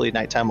hopefully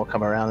nighttime will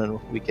come around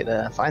and we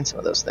can find some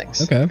of those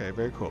things. Okay. Okay,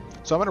 very cool.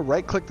 So I'm going to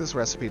right-click this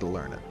recipe to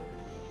learn it.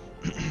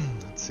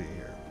 Let's see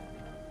here.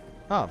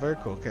 Oh, very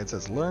cool. Okay, it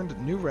says learned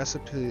new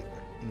recipe,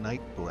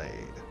 Nightblade.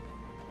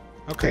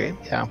 Okay.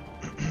 Yeah.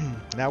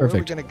 Now where are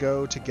we going to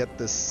go to get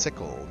this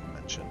sickle you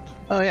mentioned?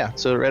 Oh yeah,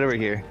 so right over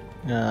here.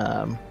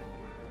 Oh,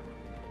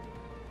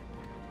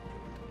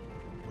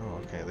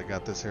 okay. They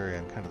got this area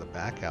in kind of the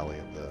back alley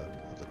of the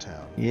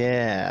town.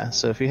 Yeah,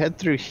 so if you head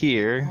through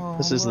here,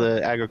 this is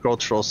the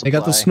agricultural supply. They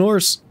got the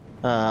snores.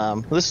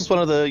 This is one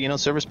of the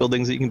service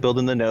buildings that you can build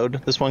in the node.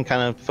 This one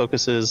kind of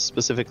focuses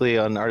specifically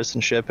on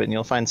artisanship, and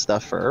you'll find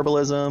stuff for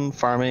herbalism,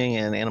 farming,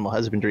 and animal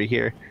husbandry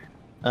here.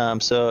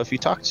 So if you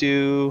talk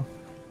to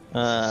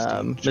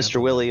Mr.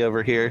 Willie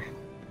over here,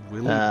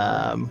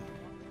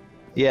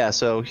 yeah,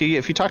 so if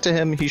you talk to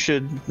him, he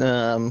should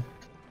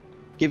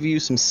give you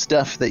some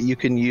stuff that you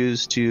can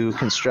use to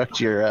construct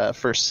your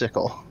first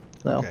sickle.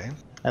 So. Okay.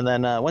 And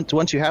then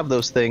once you have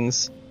those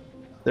things,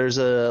 there's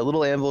a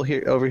little anvil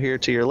here over here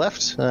to your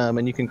left,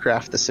 and you can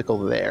craft the sickle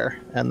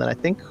there. And then I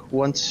think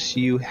once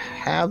you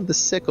have the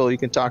sickle, you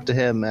can talk to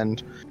him,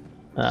 and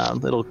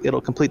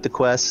it'll complete the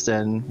quest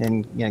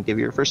and give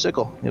you your first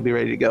sickle. You'll be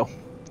ready to go.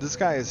 This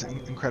guy is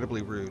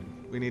incredibly rude.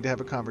 We need to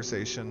have a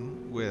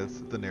conversation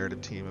with the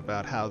narrative team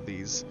about how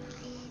these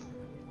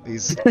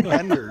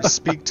vendors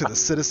speak to the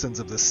citizens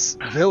of this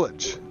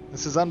village.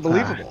 This is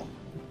unbelievable.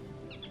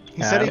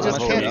 He said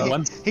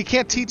he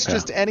can't teach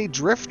just any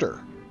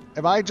drifter.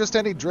 Am I just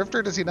any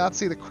drifter? Does he not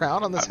see the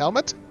crown on this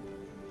helmet?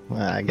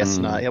 I guess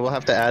not. Yeah, we'll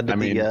have to add to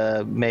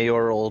the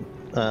mayoral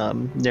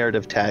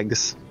narrative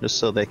tags just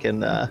so they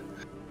can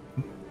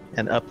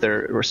and up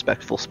their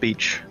respectful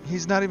speech.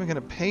 He's not even going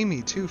to pay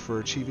me too for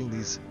achieving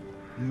these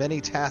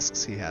many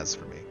tasks he has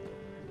for me.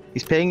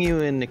 He's paying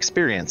you in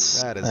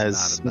experience. That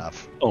is not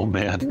enough. Oh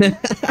man,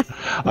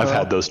 I've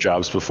had those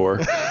jobs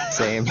before.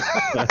 Same.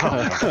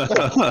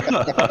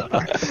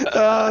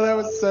 Oh, that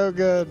was so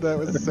good. That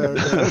was so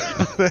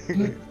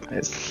good.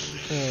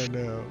 Nice. Oh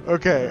no.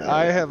 Okay,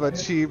 I have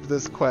achieved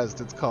this quest.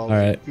 It's called All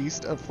right.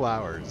 Feast of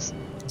Flowers.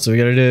 So we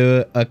gotta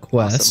do a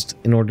quest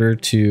in order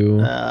to.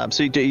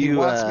 So do He you?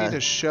 wants me to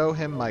show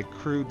him my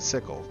crude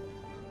sickle.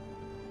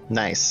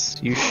 Nice.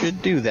 You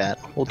should do that.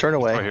 We'll turn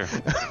away. Right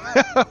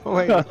here.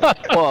 Wait,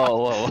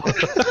 Whoa.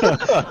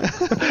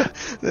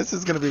 this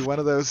is going to be one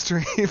of those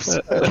streams.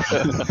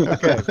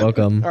 Okay.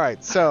 Welcome. All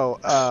right. So,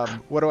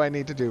 what do I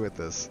need to do with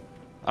this?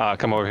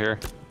 Come over here,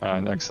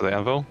 next to the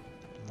anvil.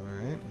 All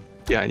right.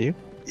 Yeah, you.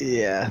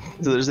 Yeah.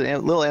 So there's a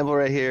little anvil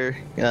right here.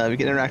 We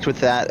can interact with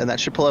that, and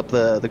that should pull up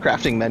the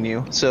crafting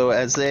menu. So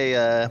as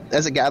a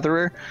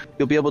gatherer,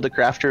 you'll be able to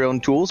craft your own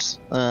tools.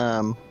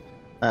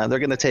 They're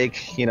going to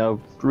take,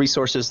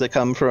 resources that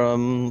come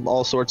from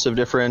all sorts of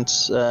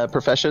different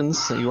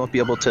professions. You won't be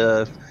able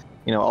to,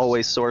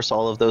 always source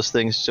all of those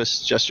things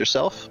just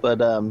yourself. But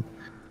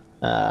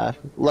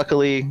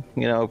luckily,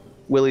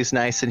 Willie's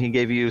nice, and he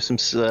gave you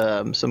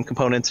some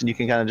components, and you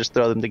can kind of just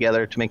throw them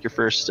together to make your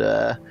first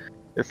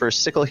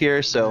sickle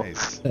here. So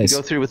Nice. you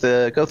go through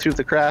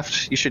the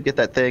craft. You should get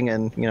that thing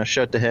and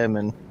show it to him,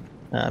 and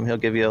he'll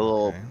give you a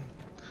little. Okay.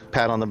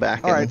 Pat on the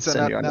back. All right, and so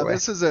send you on now your way.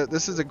 this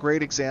is a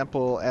great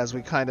example as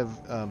we kind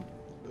of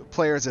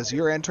players, as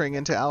you're entering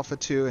into Alpha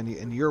 2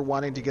 and you're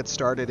wanting to get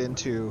started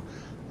into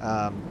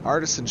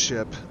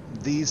artisanship.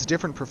 These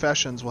different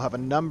professions will have a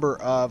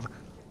number of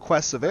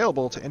quests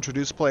available to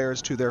introduce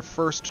players to their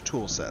first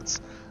tool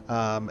sets,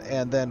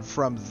 and then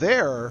from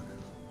there,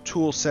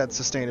 tool set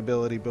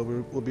sustainability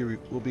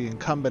will be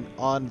incumbent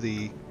on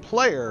the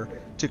player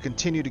to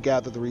continue to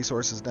gather the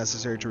resources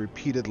necessary to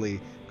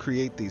repeatedly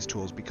create these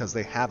tools, because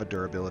they have a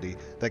durability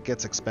that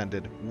gets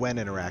expended when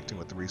interacting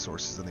with the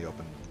resources in the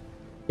open.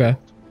 Okay.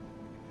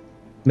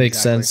 Makes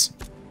Exactly. sense.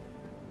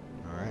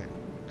 All right.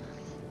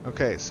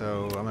 Okay,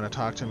 so I'm going to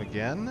talk to him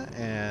again,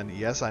 and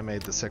yes, I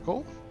made the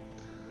sickle.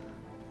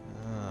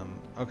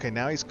 Okay,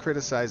 now he's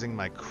criticizing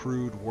my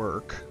crude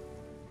work.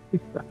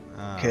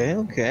 Okay.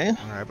 All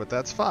right, but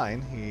that's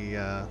fine. He.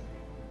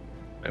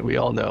 We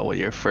all know what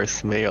your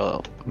first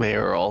mayoral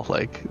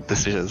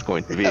decision is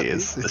going to be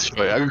is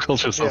destroy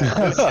agricultural supply.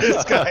 Yeah,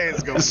 this guy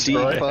is going to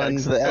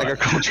Defund the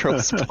agricultural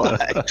supply.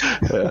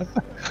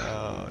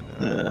 Oh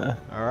no!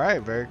 All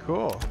right, very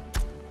cool.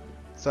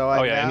 So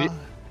I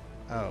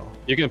now.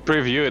 You can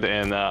preview it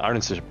in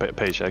Artisan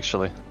page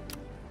actually.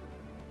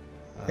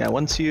 Yeah,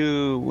 once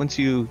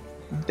you,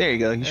 there you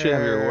go. You should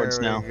have your rewards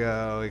now. There we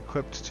go.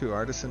 Equipped to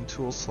Artisan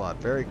tool slot.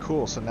 Very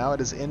cool. So now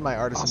it is in my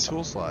Artisan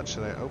tool slot.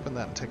 Should I open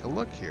that and take a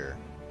look here?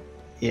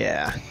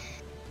 Yeah.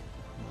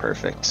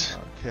 Perfect.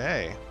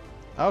 Okay.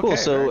 Cool.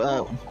 So, very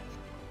cool.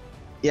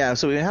 yeah.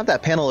 So we have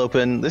that panel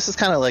open. This is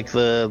kind of like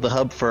the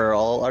hub for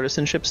all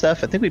artisanship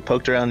stuff. I think we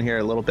poked around here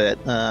a little bit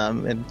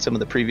in some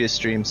of the previous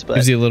streams, but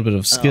Gives you a little bit of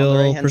on the skill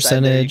right-hand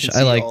side there, you percentage. can I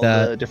see like all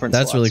that. the different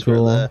That's really slots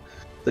for cool.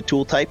 the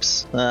tool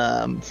types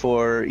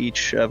for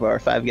each of our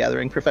 5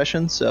 gathering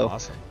professions. So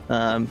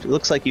Awesome. it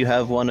looks like you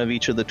have one of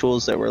each of the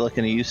tools that we're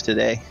looking to use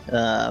today.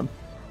 You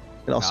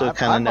can also Now,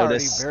 kind of I'm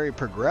notice. already very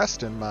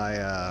progressed in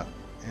my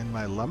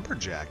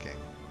lumberjacking.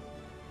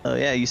 Oh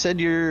yeah, you said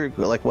you're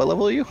like, what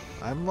level are you?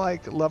 I'm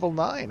like level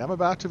 9. I'm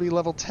about to be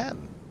level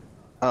 10.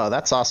 Oh,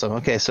 that's awesome.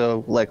 Okay,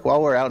 so like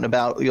while we're out and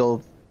about,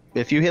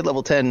 if you hit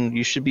level 10,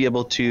 you should be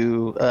able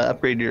to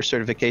upgrade your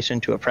certification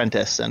to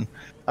apprentice, and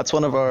that's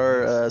one of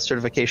our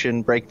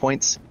certification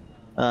breakpoints.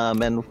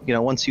 And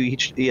once you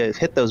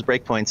hit those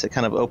breakpoints, it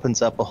kind of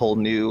opens up a whole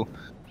new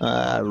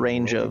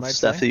range of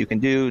stuff that you can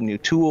do, new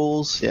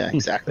tools. Yeah,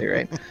 exactly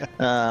right.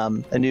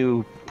 A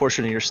new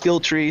portion of your skill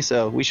tree.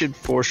 So we should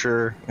for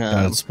sure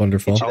That's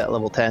wonderful. get you that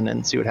level 10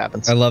 and see what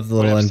happens. I love the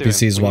little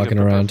NPCs walking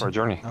around. For a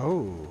journey.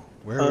 Oh,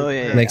 Oh,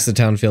 yeah. Makes the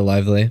town feel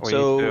lively. We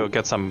So- need to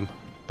get some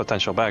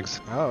potential bags.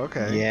 Oh,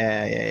 okay.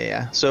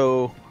 Yeah.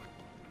 So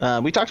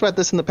we talked about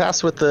this in the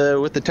past with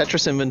the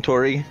Tetris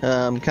inventory,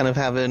 kind of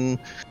having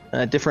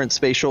different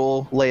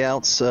spatial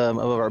layouts of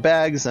our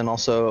bags and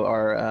also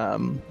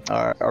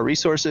our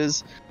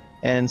resources.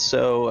 And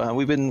so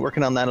we've been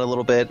working on that a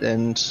little bit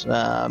and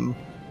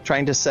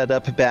trying to set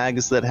up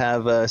bags that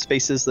have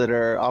spaces that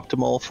are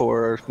optimal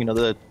for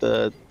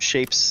the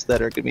shapes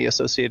that are going to be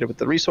associated with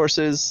the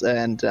resources,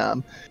 and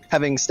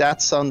having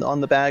stats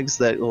on the bags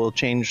that will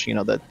change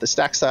the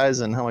stack size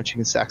and how much you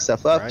can stack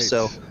stuff up. Right.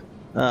 So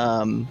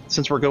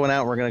since we're going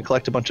out, we're going to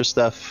collect a bunch of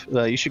stuff.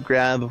 You should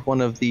grab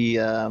one of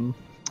the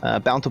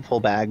bountiful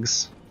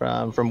bags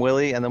from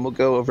Willie, and then we'll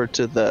go over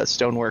to the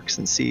stoneworks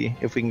and see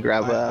if we can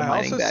grab a I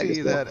mining also bag. see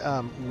as well.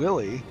 that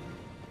Willie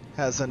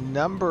has a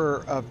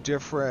number of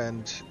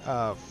different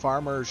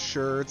farmer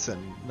shirts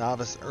and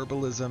novice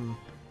herbalism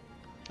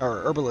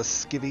or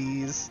herbalist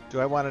skivvies. Do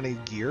I want any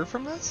gear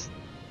from this?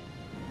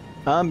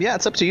 Yeah,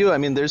 it's up to you. I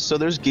mean,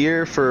 there's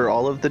gear for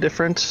all of the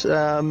different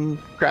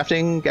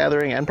crafting,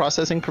 gathering, and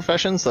processing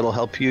professions that'll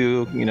help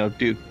you,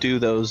 do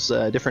those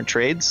different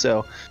trades.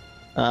 So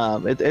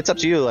It's up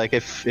to you. Like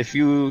if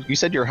you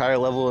said you're higher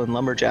level in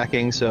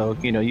lumberjacking, so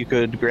you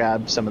could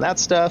grab some of that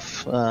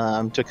stuff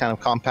to kind of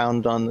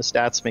compound on the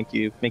stats, make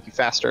you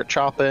faster at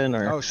chopping,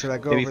 or should I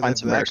go maybe over find to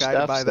some that rare guy to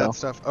stuff, buy so. that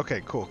stuff?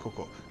 Okay,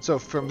 cool. So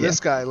from this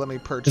guy, let me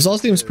purchase. This all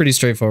seems pretty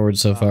straightforward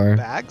so far.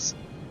 Bags.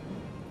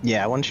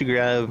 Yeah, why don't you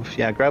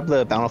grab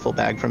the bountiful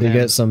bag from You him.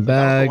 get some The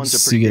bountiful ones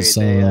bags, are pretty you get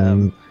great.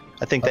 some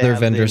I think they other have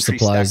the vendor increased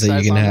supplies stack that you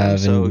size can on them, have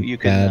so and you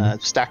can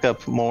add. stack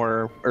up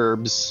more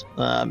herbs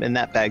in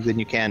that bag than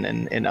you can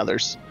in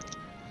others.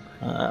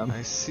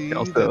 I see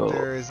also- that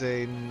there is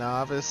a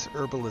novice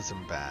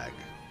herbalism bag.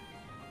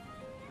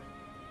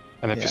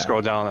 And if you Yeah.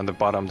 scroll down at the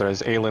bottom,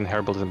 there's Alien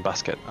Herbalism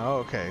Basket. Oh,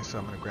 okay. So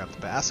I'm gonna grab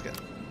the basket.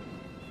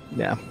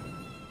 Yeah,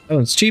 Oh,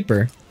 it's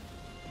cheaper.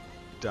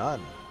 Done.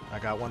 I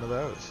got one of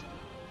those.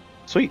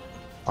 sweet, Do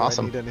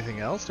awesome. I need anything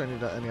else? Do I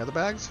need any other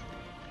bags?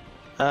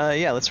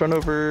 Yeah, let's run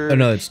over. Oh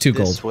no, it's 2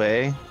 this gold.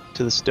 way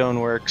to the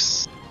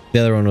stoneworks. The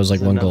other one was like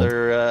There's 1 gold.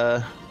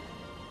 another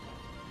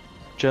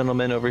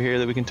gentleman over here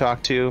that we can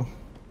talk to,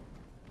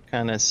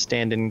 kind of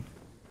standing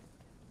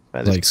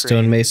by this Like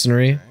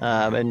stonemasonry.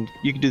 and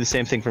you can do the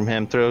same thing from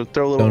him. Throw a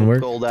little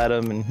Stonework? gold at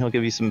him, and he'll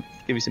give you some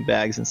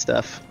bags and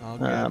stuff. I'll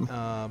get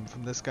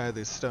from this guy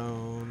the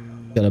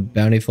stone Got a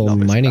bountiful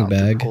Novice mining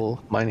bag.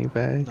 Bountiful Mining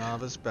bag.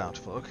 novice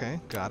bountiful. Okay,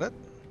 got it.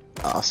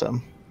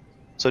 Awesome.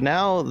 So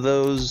now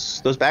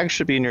those bags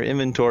should be in your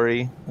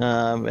inventory,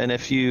 and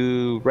if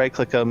you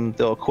right-click them,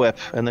 they'll equip.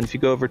 And then if you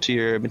go over to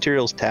your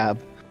materials tab,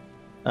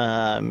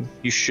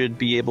 you should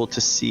be able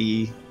to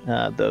see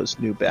those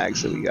new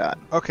bags that we got.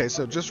 Okay,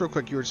 so just real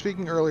quick, you were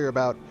speaking earlier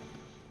about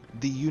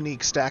the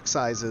unique stack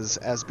sizes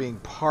as being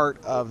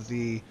part of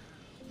the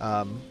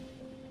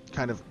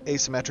kind of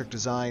asymmetric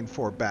design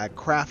for bag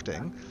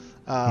crafting.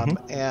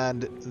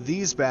 And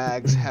these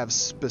bags have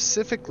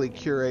specifically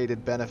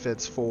curated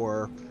benefits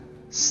for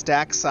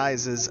stack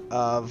sizes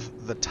of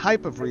the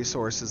type of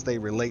resources they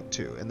relate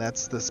to, and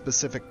that's the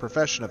specific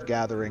profession of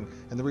gathering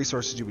and the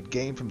resources you would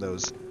gain from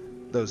those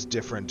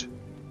different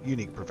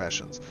unique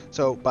professions.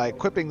 So by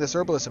equipping this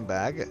herbalism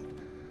bag,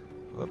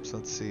 whoops,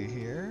 let's see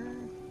here,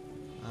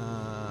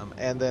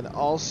 and then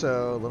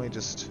also let me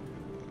just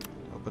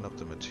open up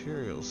the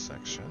materials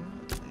section,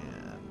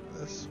 and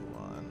this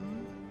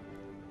one,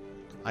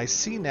 I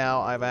see now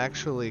I've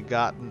actually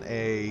gotten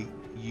a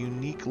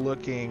unique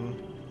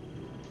looking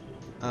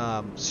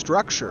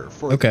structure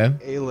for Okay.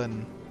 the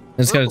Aelin.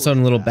 It's got its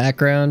own little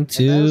background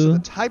And those are too. the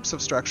types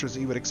of structures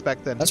that you would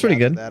expect them That's to pretty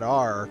gather good. that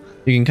are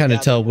You can kind of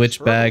gather tell this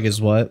which bag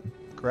is what.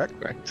 correct.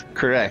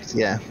 Correct.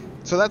 Yeah.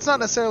 So that's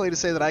not necessarily to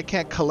say that I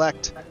can't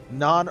collect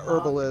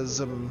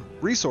non-herbalism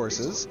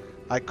resources.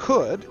 I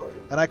could,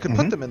 and I could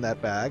put them in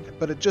that bag,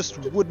 but it just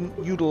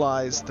wouldn't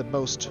utilize the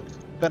most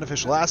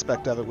beneficial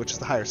aspect of it, which is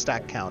the higher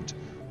stack count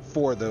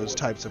for those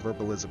types of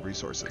herbalism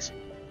resources.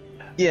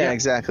 Yeah,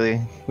 exactly.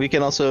 We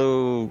can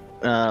also,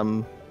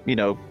 there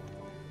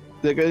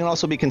can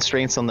also be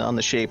constraints on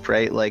the shape,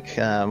 right? Like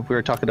we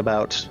were talking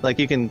about, like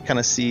you can kind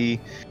of see.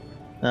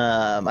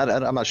 I'm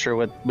not sure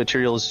what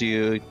materials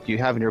you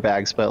have in your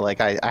bags, but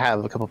like I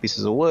have a couple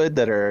pieces of wood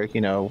that are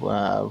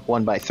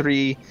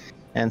 1x3,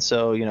 and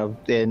so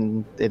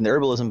in the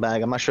herbalism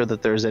bag, I'm not sure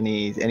that there's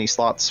any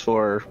slots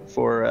for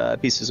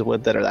pieces of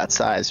wood that are that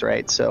size,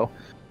 right? So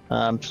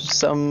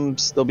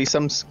there'll be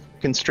some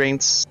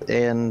constraints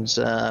and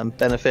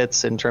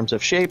benefits in terms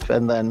of shape,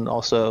 and then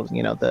also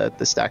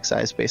the stack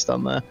size based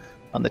on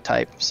the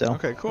type. So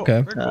Okay, cool.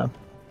 Okay. Very cool.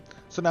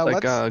 So now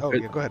Like, let's.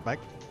 good- Yeah, go ahead, Mike.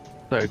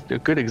 So a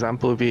good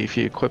example would be if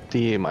you equip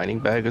the mining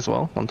bag as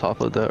well on top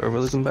of the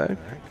herbalism bag.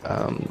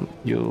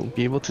 You'll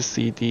be able to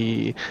see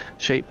the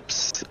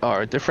shapes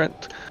are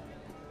different,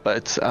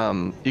 but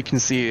you can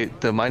see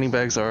the mining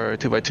bags are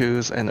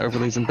 2x2s and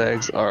herbalism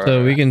bags are.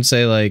 So we can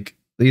say like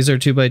these are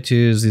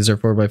 2x2s, these are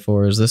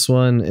 4x4s. This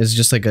one is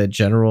just like a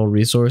general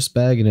resource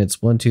bag, and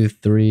it's 1, 2,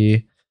 3,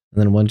 and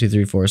then 1, 2,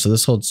 3, 4. So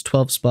this holds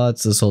 12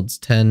 spots. This holds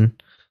 10.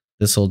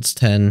 This holds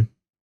 10.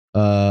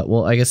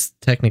 Well, I guess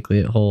technically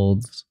it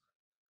holds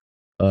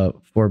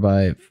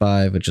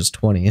 4x5, which is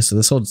 20. So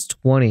this holds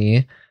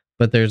 20,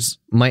 but there's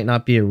might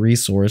not be a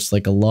resource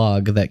like a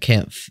log that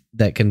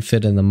can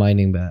fit in the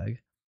mining bag.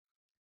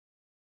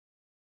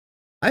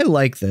 I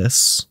like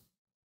this.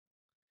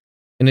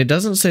 And it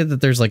doesn't say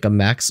that there's like a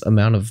max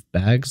amount of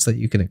bags that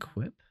you can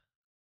equip.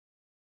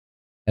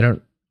 I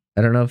don't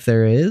know if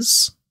there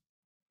is.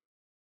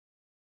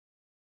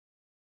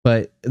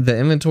 But the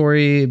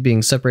inventory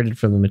being separated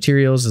from the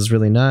materials is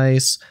really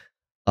nice.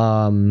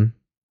 It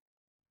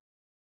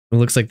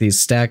looks like these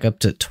stack up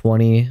to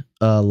 20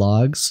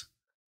 logs.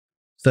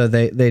 So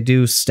they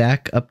do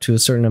stack up to a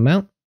certain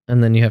amount,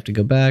 and then you have to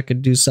go back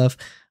and do stuff.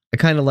 I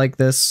kind of like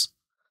this.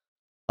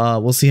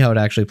 We'll see how it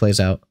actually plays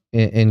out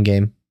in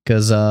game,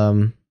 because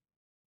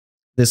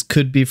this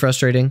could be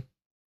frustrating,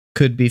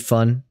 could be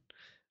fun,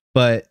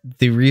 but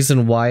the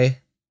reason why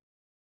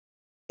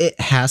it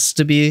has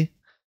to be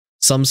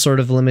some sort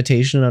of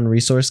limitation on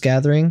resource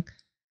gathering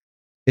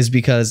is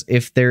because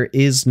if there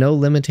is no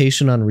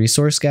limitation on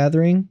resource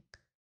gathering,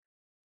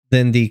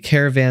 then the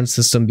caravan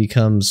system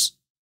becomes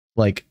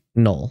like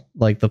null.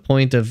 Like the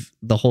point of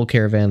the whole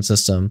caravan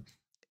system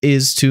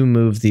is to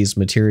move these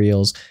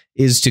materials,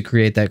 is to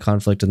create that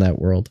conflict in that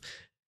world.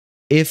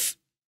 If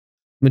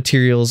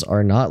materials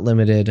are not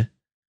limited,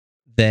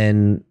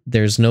 then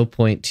there's no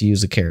point to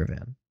use a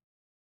caravan.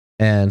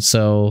 And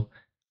so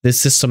this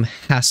system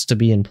has to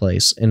be in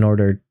place in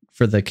order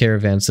for the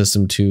caravan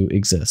system to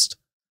exist.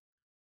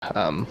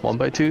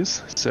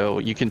 1x2s, so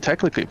you can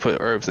technically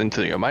put herbs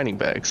into your mining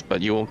bags, but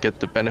you won't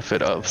get the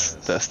benefit of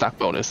the stack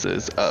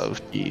bonuses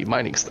of the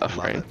mining stuff,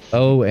 right?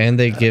 Oh, and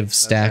they give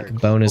stack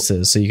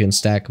bonuses, so you can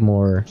stack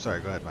more. Sorry,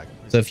 go ahead, Mike.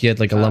 So if you had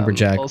like a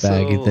lumberjack Also,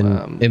 bag,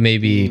 then it may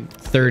be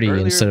 30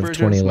 earlier instead of 20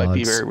 versions might be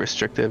logs. very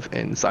restrictive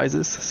in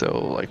sizes. So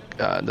like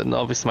the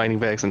novice mining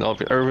bags and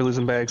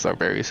herbalism bags are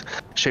very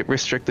shape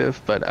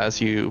restrictive, but as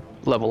you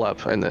level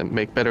up and then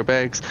make better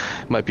bags,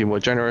 it might be more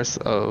generous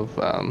of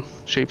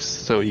shapes.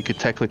 So you could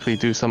technically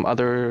do some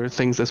other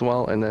things as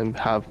well, and then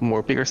have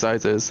more bigger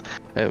sizes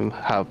and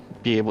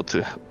be able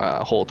to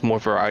hold more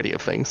variety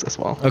of things as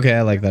well. Okay,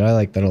 I like that. I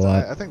like that a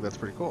lot. I think that's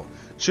pretty cool.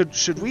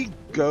 Should we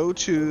go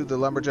to the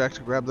lumberjack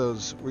to grab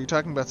those? Were you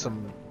talking about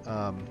some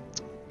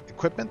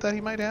equipment that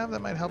he might have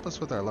that might help us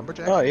with our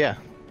lumberjack? Oh yeah,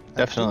 I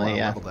definitely. do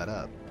Yeah. level that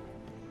up.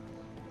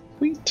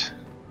 Sweet.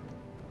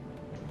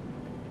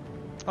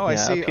 Oh, I Yeah,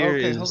 see. up here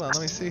Okay, is- hold on.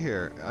 Let me see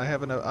here.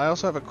 I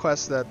also have a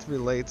quest that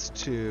relates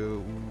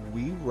to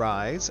we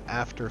rise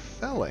after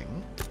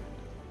felling.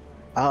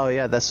 Oh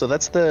yeah, that's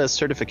the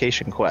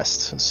certification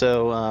quest.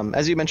 So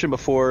as you mentioned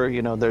before,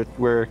 you know,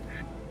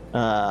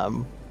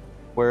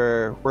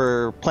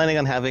 we're planning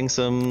on having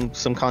some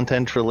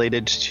content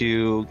related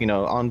to, you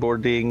know,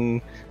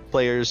 onboarding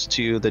players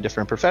to the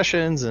different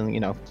professions, and you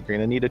know, you're going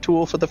to need a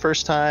tool for the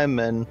first time,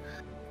 and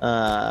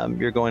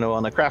you're going to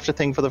want to craft a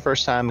thing for the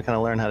first time and kind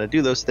of learn how to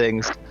do those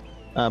things.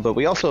 But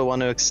we also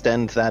want to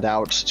extend that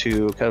out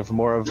to kind of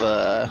more of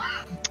a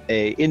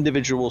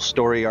individual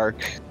story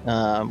arc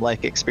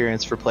like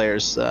experience for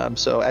players.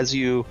 So as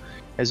you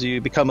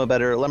become a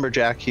better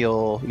lumberjack,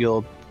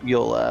 you'll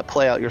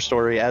play out your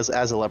story as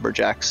a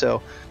lumberjack.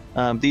 So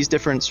these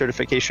different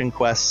certification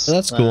quests, Oh,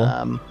 that's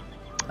cool.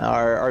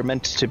 Are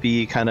meant to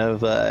be kind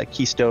of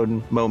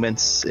keystone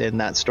moments in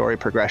that story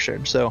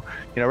progression. So,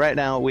 you know, right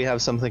now we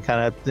have something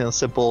kind of, you know,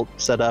 simple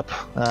set up.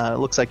 It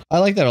looks like I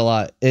like that a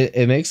lot.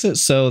 It makes it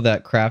so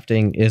that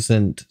crafting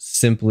isn't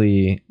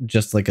simply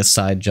just like a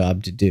side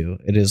job to do.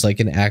 It is like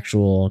an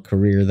actual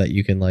career that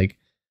you can like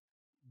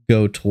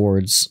go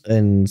towards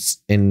in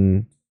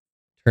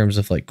terms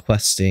of like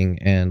questing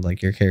and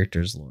like your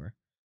character's lore.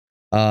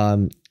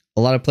 A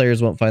lot of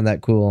players won't find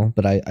that cool,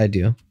 but I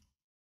do.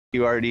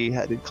 you already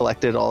had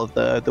collected all of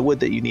the wood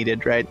that you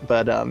needed, right?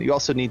 But you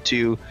also need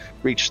to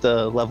reach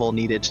the level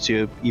needed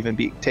to even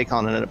take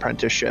on an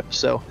apprenticeship.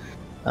 So,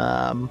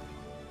 I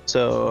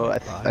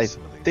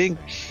think,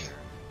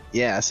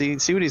 yeah. See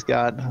what he's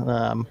got.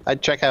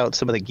 I'd check out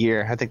some of the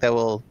gear. I think that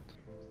will,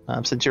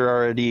 since you're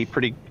already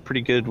pretty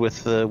good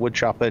with the wood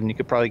chopping, you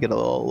could probably get a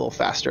little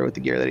faster with the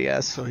gear that he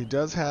has. So he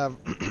does have,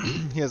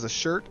 he has a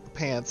shirt,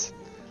 pants,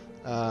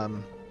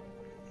 and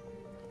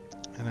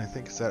I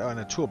think it's that, and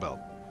a tool belt.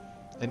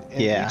 And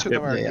Yeah. each of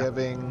them are Yeah.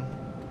 giving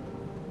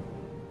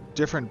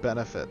different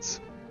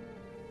benefits.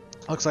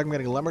 Looks like I'm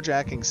getting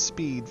lumberjacking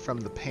speed from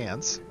the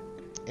pants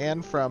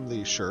and from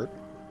the shirt.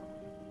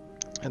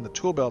 And the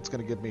tool belt's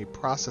going to give me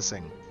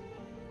processing.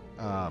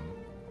 Oh,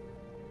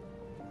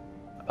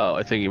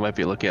 I think you might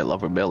be looking at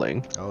lumber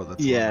milling. Oh,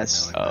 that's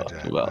Yes. lumber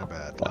milling, Oh, my well.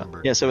 bad.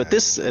 Yeah. So at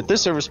this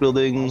service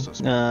building,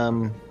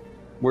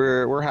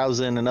 we're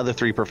housing another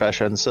 3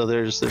 professions. So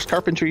there's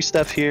carpentry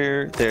stuff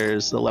here,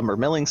 there's the lumber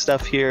milling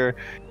stuff here,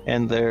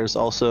 and there's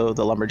also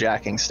the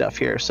lumberjacking stuff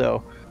here.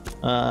 So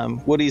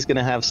Woody's going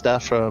to have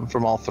stuff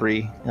from all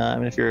 3.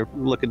 And if you're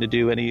looking to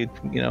do any,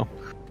 you know,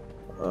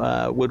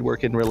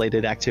 woodworking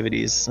related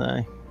activities,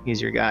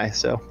 he's your guy.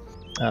 So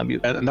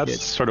And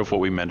that's sort of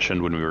what we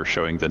mentioned when we were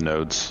showing the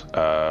nodes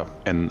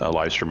in a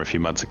live stream a few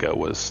months ago,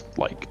 was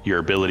like your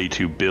ability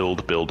to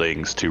build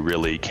buildings to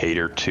really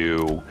cater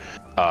to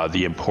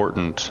the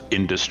important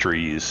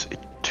industries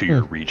to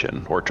your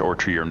region or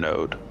to your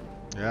node.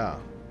 Yeah.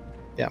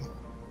 Yeah.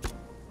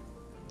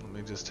 Let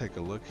me just take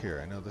a look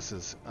here. I know this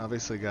is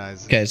obviously,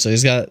 guys. Okay, so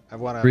he's got I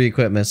want 3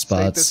 equipment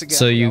state this spots. again.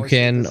 So We you always state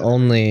can this in every-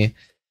 only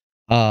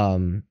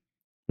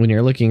when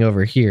you're looking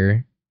over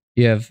here,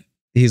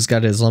 he's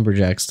got his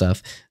lumberjack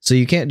stuff. So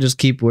you can't just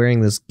keep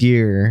wearing this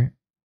gear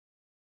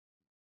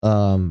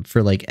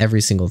for like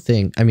every single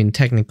thing. I mean,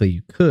 technically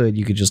you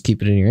could just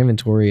keep it in your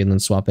inventory and then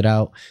swap it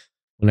out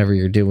whenever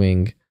you're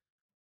doing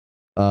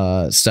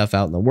stuff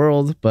out in the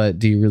world, but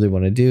do you really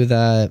want to do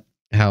that?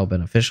 How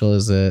beneficial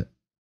is it?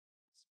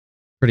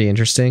 Pretty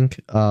interesting.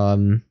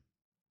 But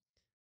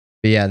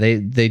yeah,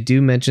 they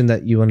do mention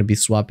that you want to be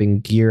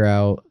swapping gear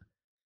out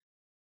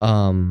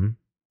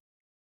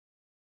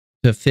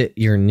to fit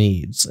your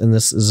needs, and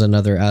this is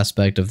another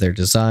aspect of their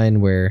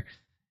design where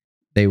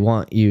they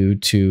want you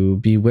to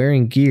be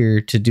wearing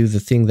gear to do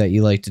the thing that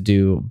you like to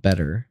do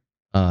better.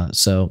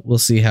 So we'll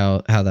see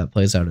how that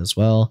plays out as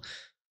well.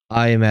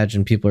 I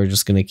imagine people are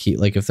just going to keep,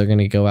 like, if they're going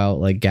to go out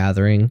like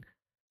gathering,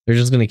 they're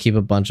just gonna keep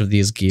a bunch of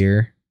these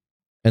gear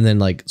and then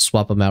like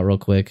swap them out real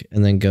quick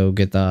and then go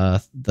get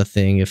the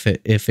thing if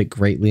it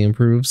greatly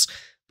improves.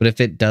 But if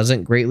it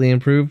doesn't greatly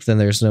improve, then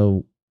there's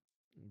no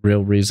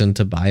real reason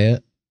to buy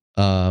it.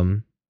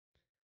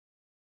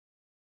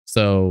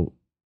 So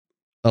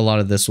a lot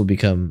of this will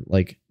become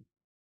like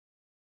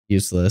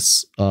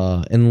useless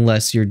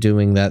unless you're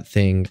doing that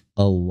thing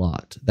a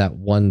lot, that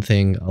one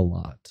thing a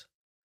lot.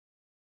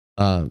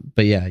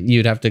 But yeah,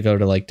 you'd have to go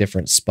to like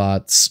different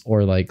spots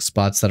or like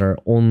spots that are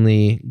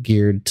only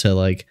geared to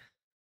like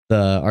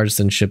the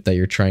artisan ship that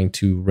you're trying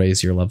to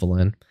raise your level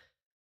in.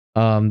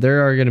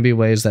 There are going to be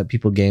ways that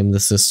people game the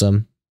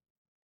system,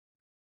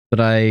 but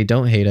I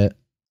don't hate it.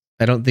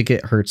 I don't think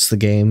it hurts the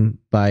game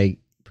by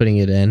putting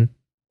it in.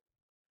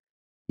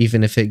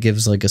 Even if it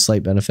gives like a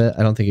slight benefit,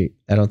 I don't think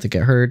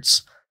it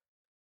hurts.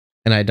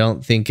 And I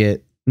don't think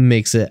it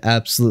makes it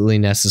absolutely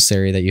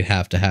necessary that you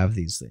have to have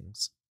these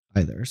things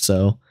either.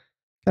 So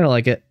kind of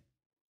like it.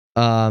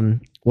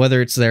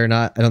 Whether it's there or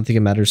not, I don't think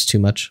it matters too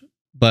much,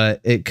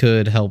 but it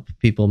could help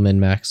people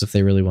min-max if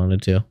they really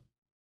wanted to.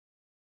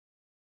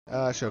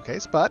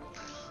 Showcase, but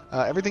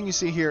everything you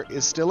see here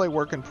is still a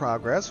work in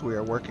progress. We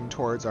are working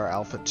towards our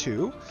Alpha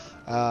 2.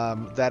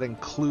 That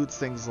includes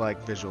things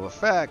like visual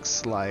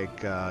effects,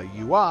 like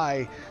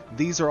UI.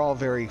 These are all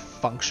very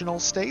functional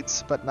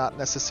states, but not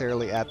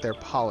necessarily at their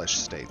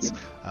polished states.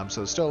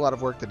 So still a lot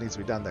of work that needs to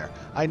be done there.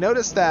 I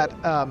noticed that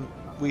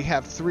we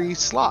have 3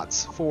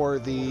 slots for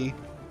the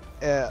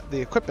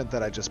equipment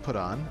that I just put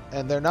on,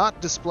 and they're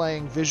not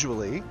displaying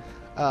visually,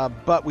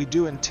 but we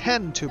do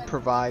intend to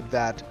provide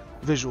that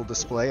visual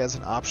display as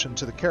an option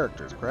to the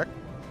characters, correct?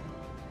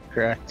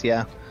 Correct,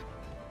 yeah.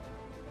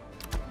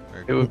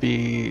 It would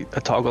be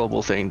a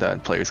toggleable thing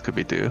that players could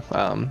do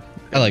in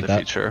the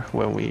future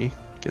when we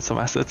get some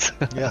assets.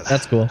 Yes,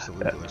 that's cool.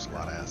 Absolutely, there's a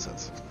lot of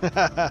assets.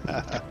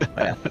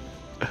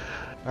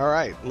 All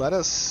right,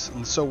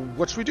 so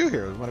what should we do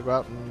here? We want to go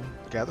out and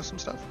gather some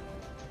stuff?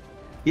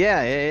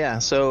 Yeah.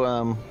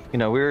 So,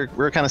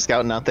 we're kind of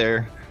scouting out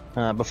there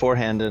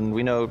beforehand, and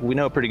we know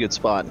a pretty good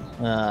spot.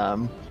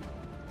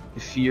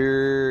 If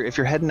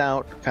you're heading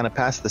out kind of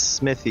past the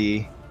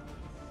smithy,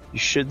 you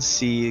should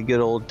see a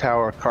good old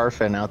Tower of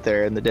Carfen out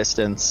there in the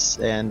distance.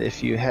 And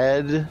if you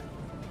head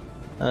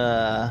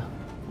a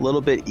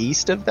little bit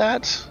east of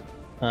that,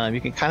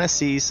 you can kind of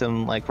see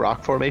some like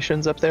rock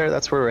formations up there.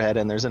 That's where we're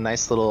heading. There's a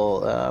nice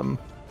little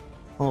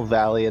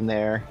valley in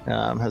there.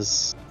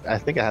 I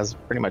think it has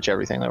pretty much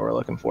everything that we're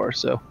looking for.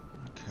 So.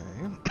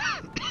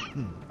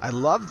 Okay. I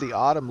love the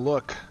autumn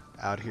look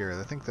out here.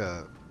 I think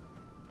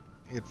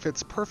it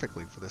fits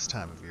perfectly for this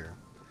time of year.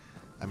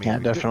 I mean, yeah,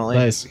 definitely.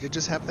 Nice. We could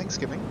just have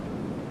Thanksgiving.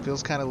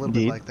 Feels kind of a little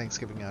bit like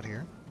Thanksgiving out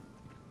here.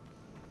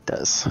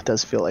 It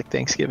does feel like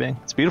Thanksgiving.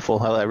 It's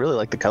beautiful. I really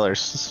like the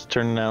colors. It's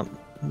turning out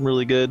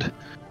really good.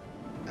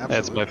 Absolutely.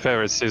 It's my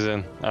favorite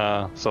season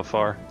so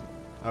far.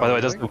 Oh, By the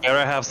way, does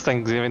Vera have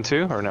Thanksgiving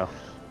too, or no?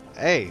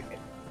 Hey,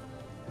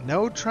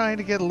 no trying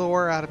to get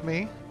lore out of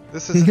me.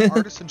 This is an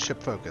artisan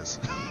ship focus.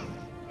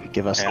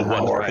 Give us the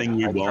one thing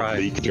we won't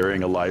leak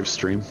during a live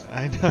stream.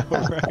 I know,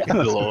 right?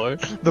 Lord.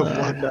 The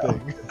one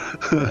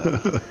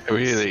thing. I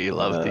really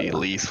love the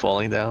leaves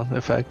falling down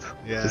effect.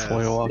 Yes. Just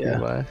when you're walking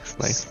by. It's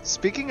nice.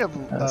 Speaking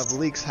of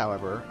leaks,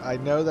 however, I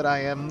know that I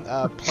am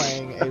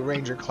playing a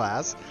Ranger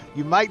class.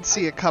 You might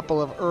see a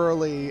couple of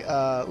early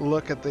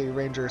look at the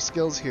Ranger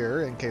skills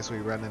here in case we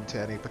run into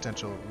any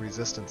potential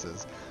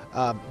resistances.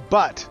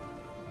 But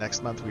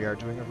next month we are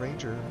doing a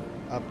Ranger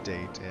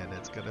update, and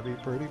it's going to be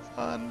pretty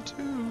fun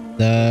too.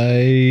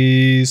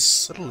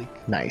 Nice. Little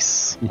leak.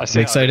 Nice. I'm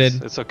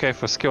excited. It's okay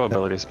for skill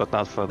abilities, but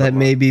not for That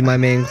may be my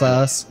main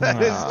class.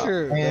 That is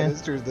true. That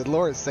is true. The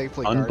lore is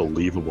safely guarded.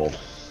 Unbelievable.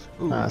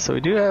 So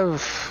we do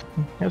have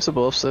some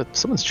wolves.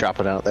 Someone's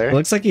chopping out there. It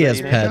looks like he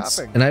has pets,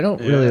 and I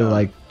don't really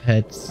like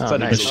pets. Oh,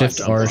 But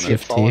shift R,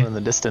 shift T. In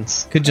the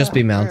distance. Could just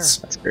be mounts.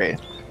 That's great.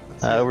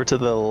 Over to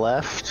the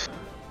left.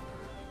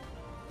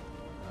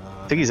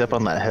 I think he's up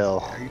on that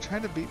hill. Are you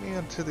trying to beat me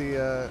onto the?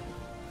 Here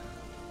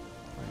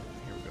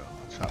we go.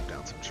 I'll chop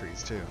down some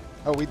trees too.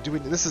 Oh,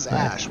 this is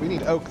ash. We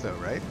need oak though,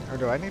 right? Or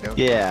do I need oak?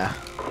 Yeah.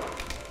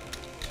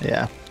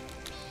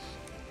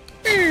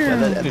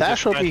 That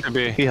ash will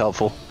be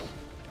helpful.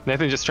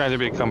 Nathan just trying to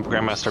become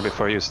Grandmaster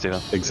before you, Steven.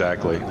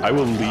 Exactly. I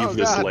will leave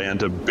this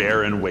land a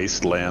barren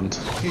wasteland.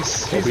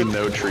 There'll be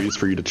no trees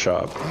for you to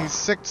chop. He's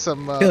sicked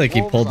some. I feel like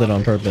he pulled it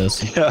on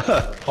purpose.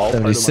 Yeah.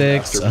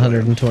 76,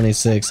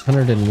 126,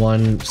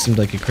 101 seemed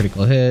like a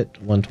critical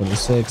hit.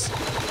 126.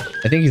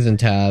 I think he's in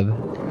tab.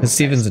 Because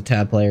Steven's a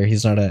tab player.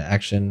 He's not an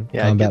action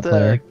combat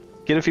player.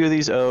 Get a few of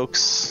these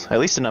oaks,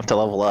 at least enough to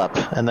level up,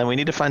 and then we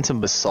need to find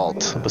some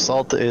basalt.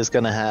 Basalt is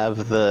going to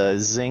have the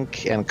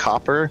zinc and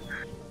copper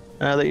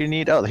that you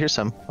need. Oh, here's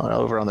some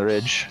over on the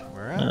ridge.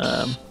 Where at?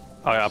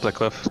 Up the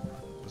cliff.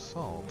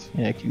 Basalt.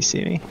 Yeah, can you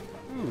see me?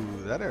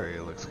 Ooh, that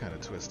area looks kind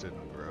of twisted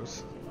and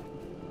gross.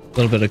 A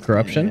little bit of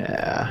corruption.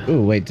 Yeah.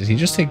 Ooh, wait, did he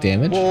just take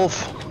damage?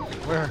 Wolf.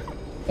 Where?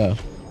 Oh.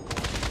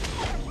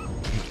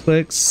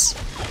 Clicks.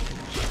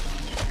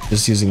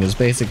 Just using his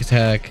basic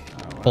attack.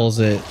 pulls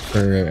it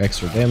for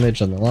extra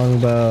damage on the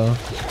longbow.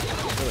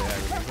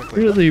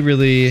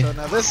 Really So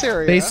now this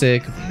area,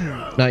 basic,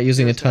 not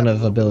using a appears to ton have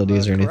of a little bit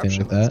abilities or anything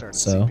corruption like that, started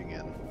so seeping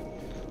in.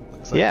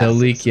 Looks like Yeah. the no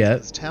leak citizens yet.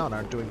 of this town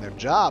aren't doing their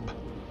job.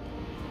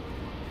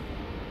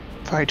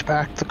 Fight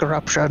back the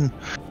corruption.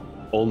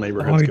 Whole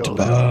neighborhood's Fight going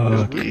back. down.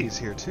 There's rubies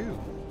here too.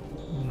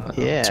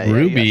 Yeah, It's yeah,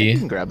 Ruby. I think you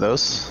can grab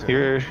those.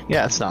 Yeah,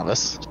 it's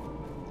novice.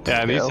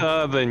 Yeah, these Go.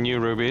 are the new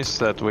rubies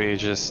that we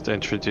just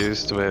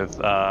introduced with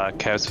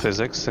chaos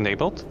physics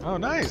enabled. Oh,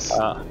 nice.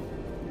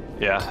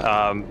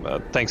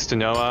 Thanks to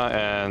Noah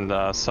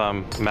and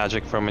some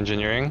magic from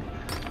engineering.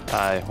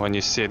 When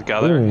you see it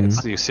gather, Boom.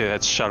 you see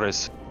that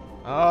shudders.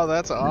 Oh,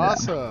 that's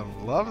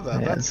awesome. Love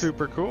that. Yeah, That's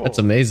super cool. That's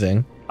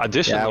amazing.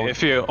 Additionally, Yeah,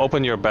 if you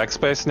open your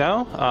backspace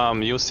now,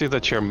 you'll see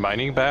that your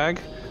mining bag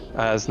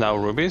has now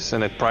rubies,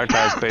 and it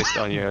prioritizes based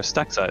on your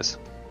stack size.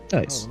 Oh,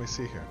 Nice. let me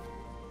see here.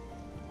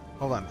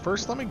 Hold on.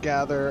 First, let me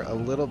gather a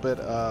little bit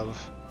of.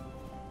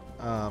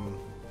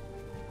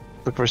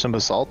 Look for some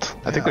basalt.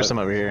 I think there's some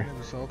over here.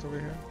 Result over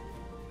here.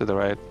 To the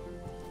right.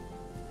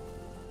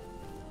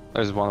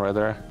 There's one right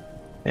there.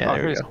 Yeah, Oh, there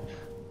we here's- go.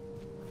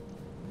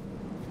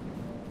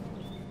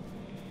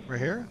 Right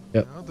here?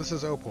 Yep. No, this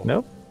is opal.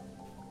 Nope.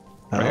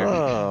 Right here.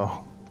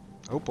 Oh,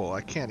 Opal.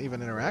 I can't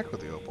even interact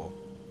with the opal.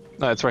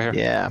 No, it's right here.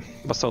 yeah.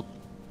 Basalt.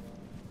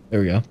 There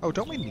we go. Oh,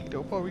 don't we need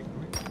opal?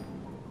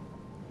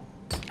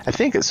 I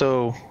think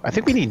so. I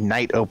think we need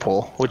night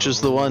opal, which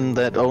is the one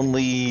that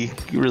only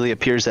really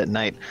appears at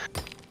night.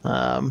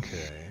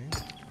 Okay.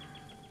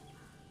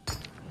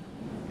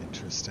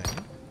 Interesting.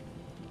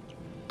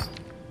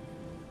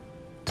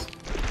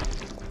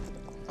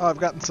 Oh, I've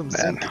gotten some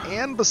zinc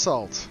and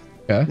basalt.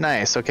 Okay.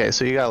 Nice. Okay,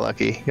 so you got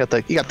lucky. You got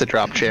the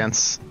drop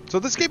chance. So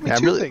this gave me Yeah,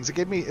 two really- things. It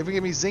gave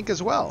me zinc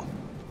as well.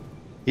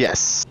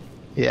 Yes.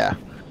 Yeah.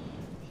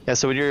 Yeah.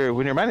 So when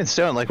you're mining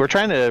stone, like we're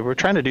trying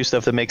to do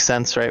stuff that makes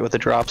sense, right, with the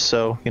drops.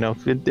 So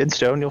in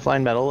stone you'll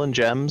find metal and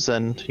gems,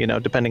 and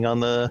depending on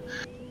the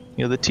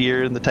the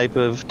tier and the type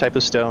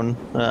of stone,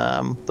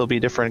 there'll be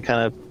different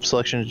kind of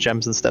selection of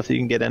gems and stuff that you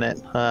can get in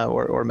it,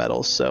 or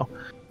metals. So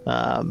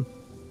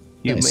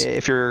you Nice. may,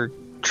 if you're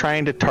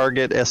trying to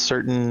target a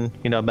certain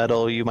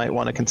metal, you might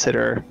want to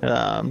consider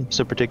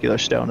some particular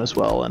stone as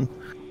well. And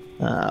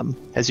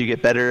as you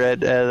get better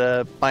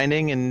at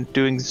mining and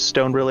doing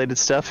stone related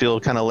stuff, you'll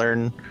kind of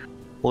learn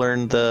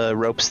the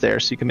ropes there,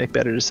 so you can make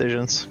better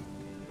decisions.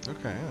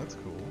 Okay, that's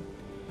cool.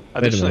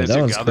 Additionally, minute, as that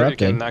you one's gather, you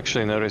can corrupted.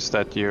 actually notice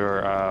that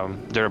your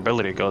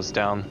durability goes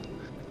down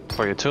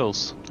for your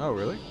tools. Oh,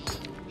 really?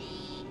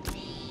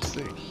 Let's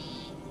see.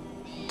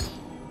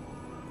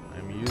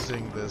 I'm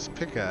using this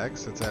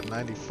pickaxe. It's at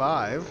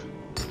 95.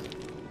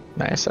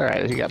 Nice. All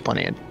right, you got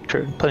plenty of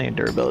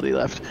durability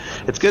left.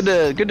 It's good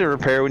to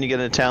repair when you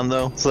get into town,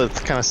 though. So it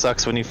kind of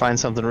sucks when you find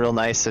something real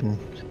nice and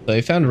So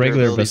I found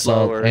regular durability's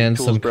low basalt or and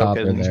tools some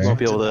broken, copper you there. won't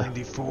be able to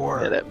 94.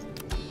 hit it.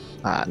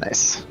 Ah,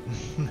 nice.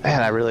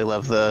 Man, I really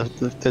love the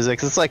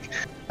physics. It's like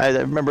I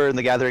remember in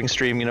the gathering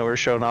stream, we were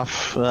showing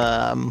off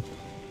the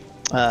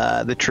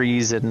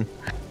trees, and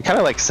kind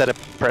of like set a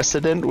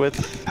precedent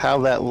with how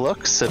that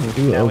looks, and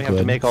Ooh, now we have to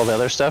Oakwood. make all the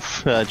other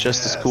stuff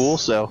just as cool.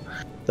 So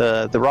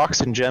the rocks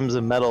and gems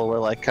and metal were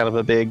like kind of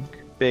a big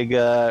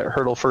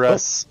hurdle for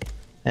us.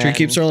 Tree And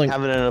keeps rolling.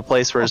 Having it in a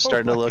place where it's Oh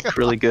starting to my look God.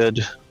 really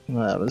good.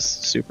 That was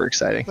super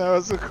exciting. That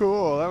was so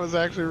cool. That was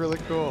actually really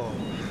cool.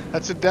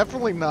 That should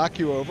definitely knock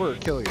you over or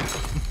kill you.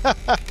 Oh,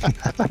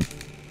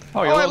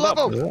 Oh, you're I leveled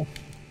up. leveled!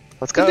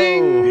 Let's go.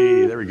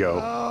 Hey, there we go.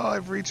 Oh,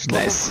 I've reached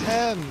Nice.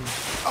 level 10.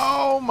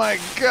 Oh my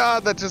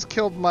god, that just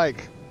killed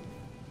Mike.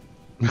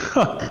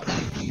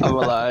 I'm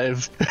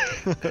alive.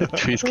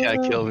 Trees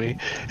can't kill me.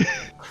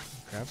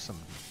 Grab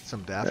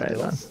some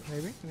daffodils,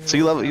 maybe? So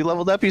you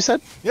leveled up, you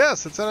said?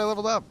 Yes, it said I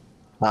leveled up.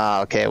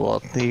 Ah, okay.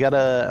 Well, you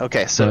gotta.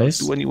 Okay, so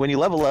Nice. when you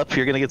level up,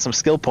 you're gonna get some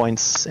skill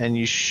points, and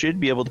you should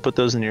be able to put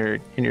those in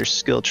your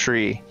skill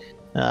tree.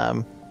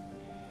 You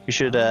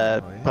should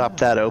pop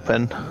that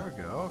open. There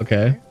we go.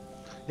 Okay.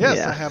 Yes,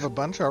 Yeah. I have a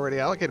bunch already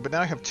allocated, but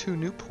now I have 2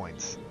 new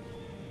points.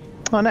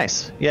 Oh,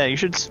 nice. Yeah, you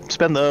should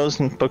spend those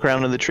and poke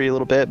around in the tree a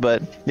little bit.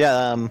 But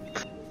yeah,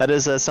 that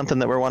is something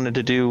that we're wanting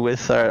to do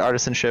with our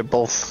artisanship.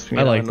 Both,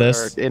 I like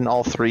this. in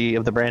all 3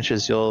 of the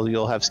branches,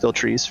 you'll have skill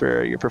trees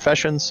for your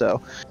profession.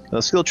 So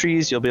those skill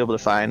trees, you'll be able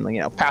to find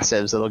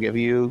passives that'll give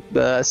you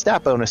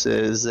stat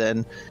bonuses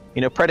and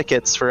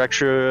predicates for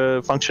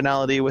extra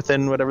functionality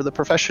within whatever the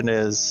profession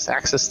is.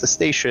 Access to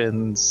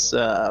stations.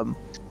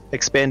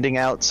 Expanding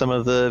out some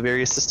of the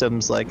various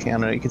systems, like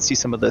you can see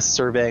some of the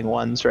surveying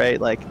ones, right?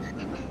 Like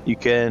you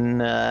can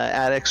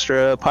add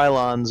extra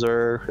pylons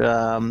or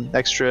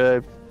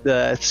extra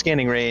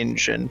scanning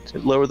range and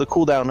lower the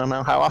cooldown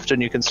on how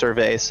often you can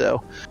survey.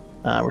 So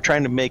we're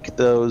trying to make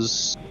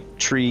those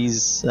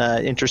trees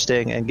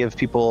interesting and give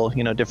people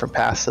different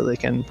paths so they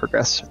can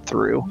progress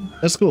through.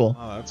 That's cool.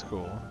 Oh, that's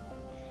cool.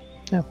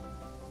 Yeah.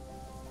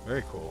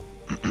 Very cool.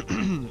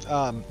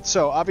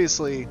 So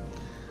obviously,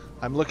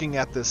 I'm looking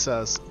at this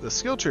the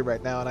skill tree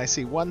right now, and I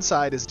see one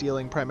side is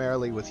dealing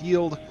primarily with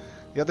yield,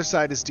 the other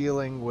side is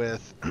dealing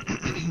with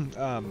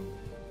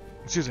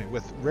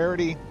with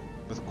rarity,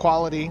 with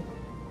quality.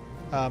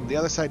 The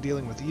other side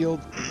dealing with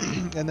yield,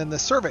 and then the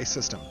survey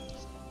system.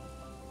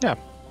 Yeah.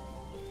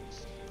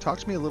 Talk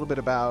to me a little bit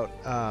about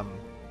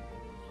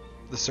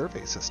the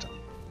survey system.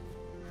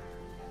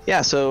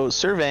 Yeah, so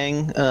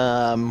surveying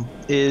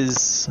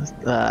is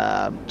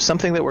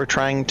something that we're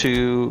trying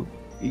to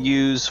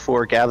use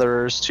for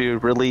gatherers to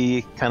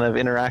really kind of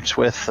interact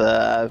with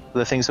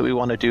the things that we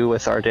want to do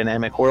with our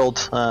dynamic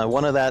world.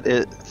 One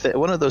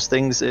of those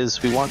things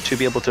is we want to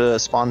be able to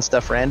spawn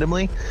stuff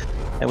randomly,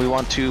 and we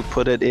want to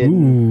put it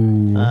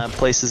in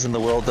places in the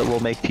world that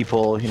will make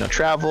people,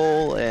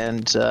 travel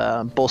and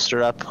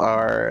bolster up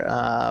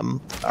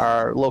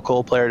our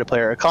local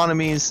player-to-player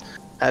economies.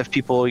 Have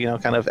people,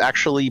 kind of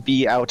actually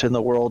be out in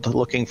the world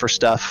looking for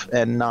stuff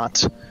and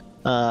not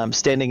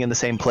standing in the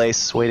same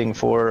place waiting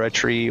for a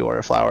tree or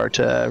a flower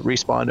to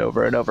respawn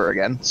over and over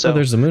again. So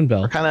there's the moon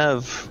bell. We're kind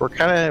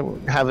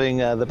of having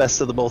the best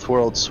of the both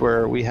worlds,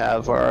 where we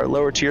have our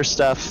lower tier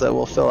stuff that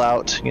will fill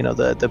out,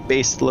 the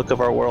base look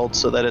of our world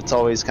so that it's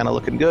always kind of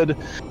looking good.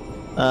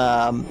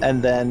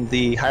 And then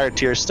the higher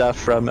tier stuff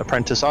from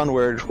Apprentice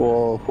onward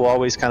will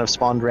always kind of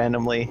spawn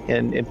randomly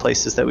in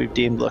places that we've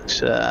deemed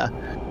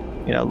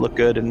look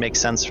good and make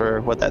sense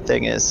for what that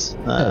thing is.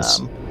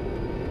 Yes.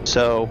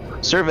 So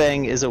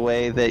surveying is a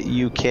way that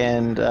you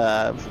can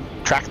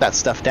track that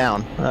stuff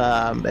down.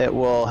 It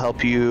will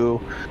help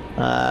you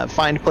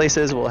find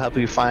places, will help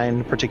you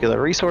find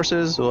particular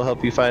resources, will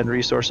help you find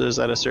resources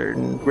at a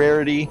certain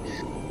rarity.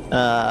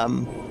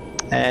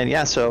 And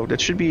yeah, so it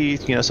should be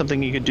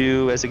something you could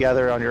do as a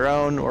gatherer on your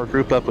own, or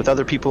group up with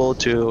other people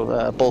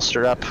to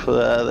bolster up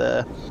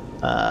the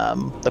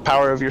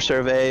power of your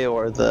survey,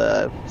 or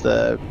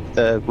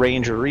the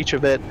range or reach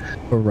of it.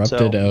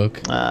 Corrupted oak.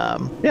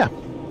 Yeah.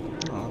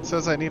 It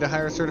says I need a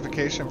higher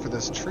certification for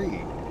this tree.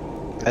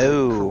 It's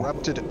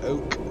corrupted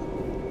oak.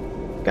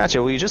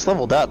 Gotcha. Well, you just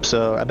leveled up,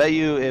 so I bet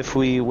you if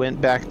we went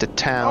back to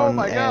town. Oh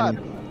my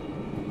god!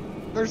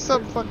 There's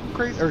some fucking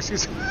crazy. Or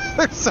excuse me.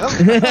 There's some.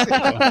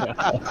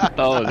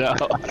 Oh no!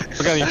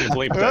 Forgot you can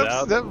bleep that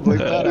out. Bleep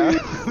that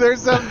out.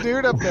 There's some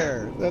dude up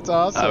there. That's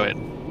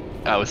awesome.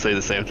 I would say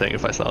the same thing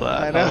if I saw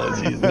that. I know.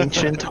 Oh,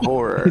 ancient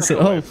horror.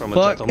 From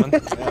fuck. a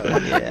gentleman.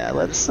 Yeah,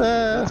 let's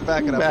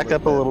back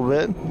up a little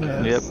bit.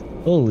 Yes. Yep.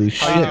 Holy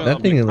shit,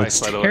 that thing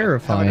looks by the way?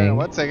 terrifying.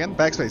 1 second.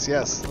 Backspace.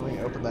 Yes. Let me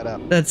open that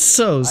up. That's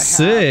so I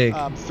sick.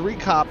 have, 3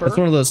 copper. That's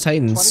one of those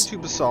titans.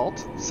 22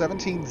 basalt,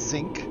 17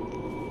 zinc,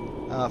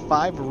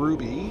 5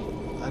 ruby,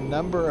 a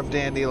number of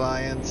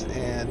dandelions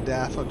and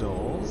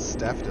daffodils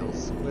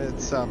with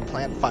some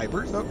plant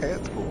fibers. Okay,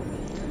 that's cool.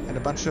 And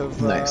a bunch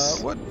of Nice.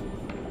 wood.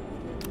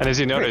 And as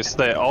you notice,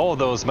 all of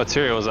those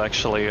materials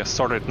actually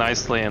sorted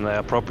nicely in the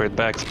appropriate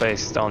bags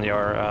based on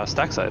your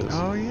stack sizes.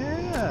 Oh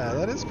yeah,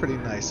 that is pretty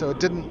nice. So it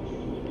didn't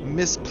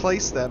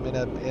misplace them in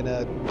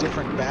a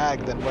different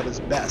bag than what is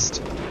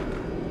best.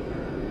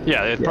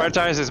 Yeah, it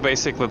prioritizes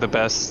basically the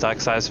best stack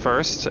size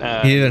first.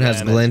 He even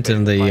has glint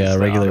in the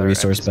regular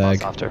resource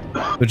bag,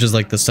 which is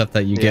like the stuff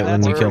that you get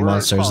when you kill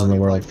monsters in the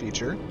world.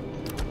 Feature.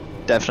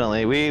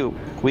 Definitely.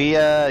 We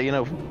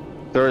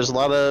there was a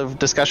lot of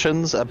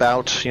discussions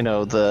about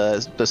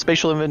the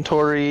spatial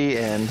inventory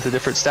and the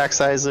different stack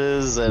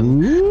sizes,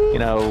 and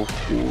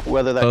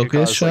whether that could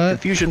cause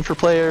confusion for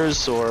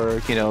players,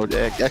 or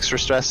extra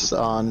stress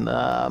on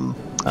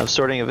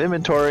sorting of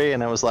inventory.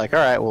 And I was like, all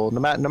right, well, no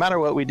matter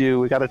what we do,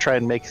 we got to try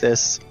and make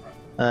this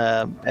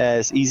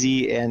as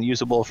easy and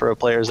usable for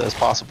players as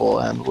possible.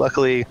 And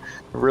luckily,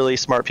 really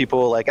smart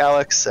people like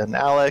Alex and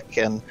Alec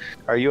and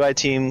our UI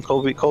team,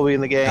 Colby in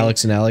the gang,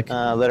 Alex and Alec,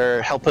 that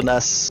are helping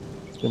us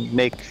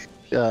make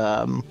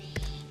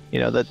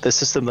that the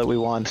system that we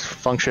want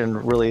function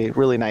really,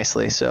 really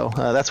nicely. So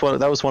that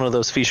was one of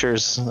those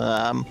features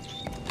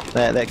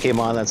that came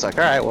on. That's like,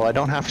 all right, well, I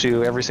don't have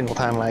to every single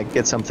time I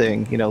get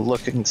something,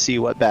 look and see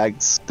what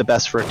bag's the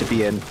best for it to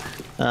be in.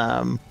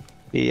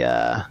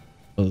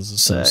 This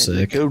is so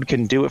sick. The code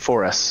can do it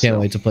for us. Can't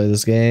wait to play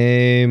this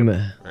game.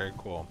 Very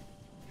cool.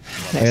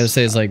 I gotta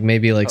say, it's like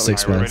maybe 6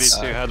 months.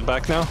 Ready to head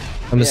back now?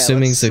 I'm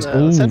assuming 6.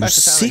 let's head Ooh, back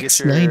to town and get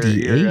your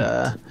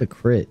 698. The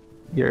crit.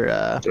 Your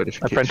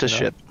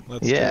apprenticeship.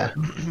 Yeah.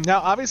 Now,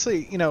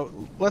 obviously,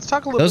 let's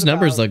talk a little Those bit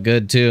numbers about look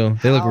good too.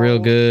 They look real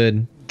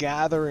good.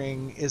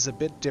 Gathering is a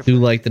bit different.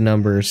 Do like the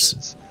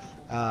numbers.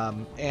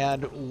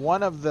 And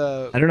one of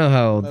the I don't know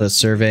how the most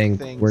surveying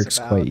things works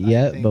about, quite I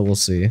yet, think, but we'll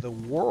see. The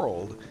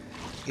world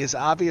is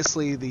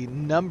obviously the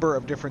number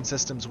of different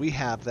systems we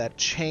have that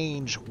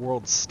change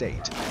world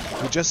state.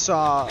 We just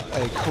saw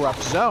a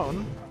corrupt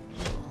zone.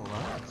 Hold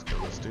on, let's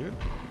get this dude.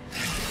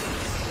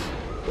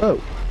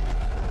 Whoa.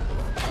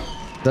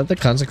 Is that the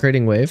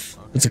consecrating wave?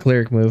 Okay. It's a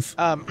cleric move.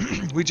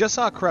 We just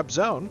saw a corrupt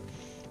zone,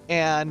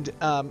 and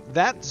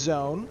that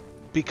zone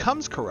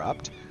becomes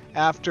corrupt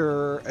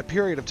after a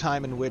period of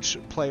time in which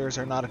players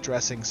are not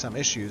addressing some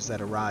issues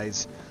that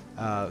arise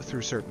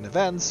through certain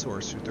events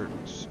or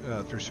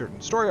through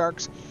certain story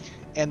arcs,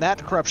 and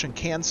that corruption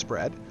can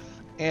spread,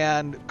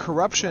 and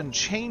corruption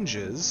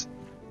changes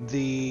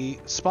the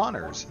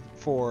spawners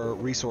for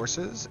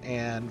resources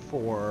and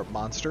for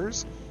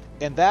monsters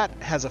And that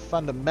has a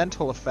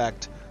fundamental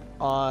effect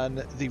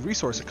on the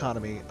resource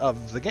economy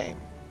of the game.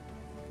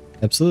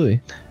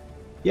 Absolutely.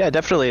 Yeah,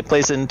 definitely. It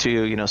plays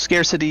into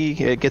scarcity.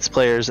 It gets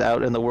players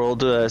out in the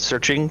world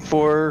searching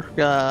for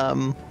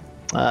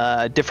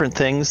different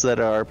things that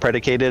are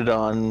predicated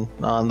on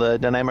the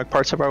dynamic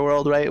parts of our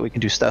world. Right? We can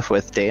do stuff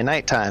with day and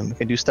night time. We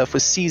can do stuff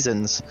with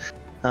seasons.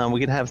 We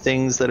can have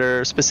things that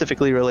are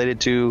specifically related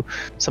to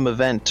some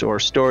event or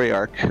story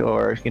arc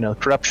or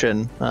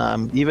corruption.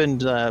 Even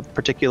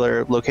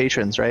particular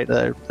locations. Right?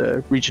 The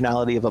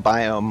regionality of a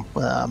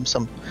biome.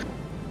 Some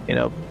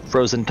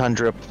frozen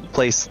tundra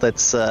place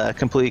that's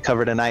completely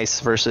covered in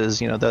ice versus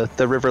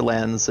the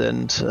riverlands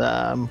and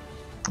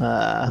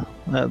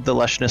the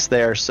lushness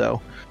there.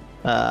 So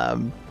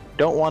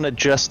don't want to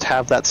just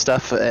have that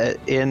stuff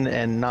in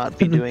and not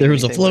be doing there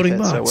was a anything floating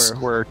with it. box. So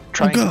we're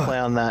trying to play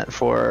on that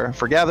for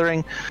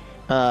gathering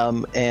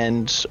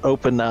and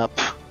open up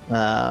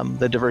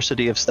the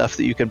diversity of stuff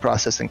that you can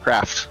process and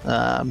craft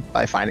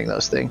by finding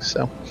those things.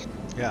 So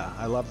yeah,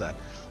 I love that.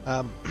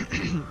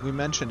 We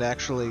mentioned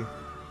actually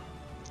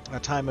a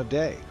time of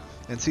day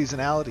and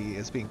seasonality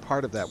as being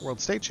part of that world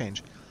state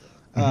change.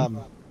 And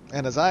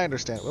as I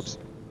understand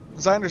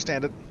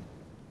it,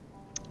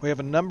 we have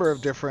a number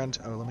of different,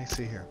 let me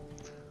see here.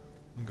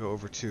 I'll go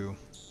over to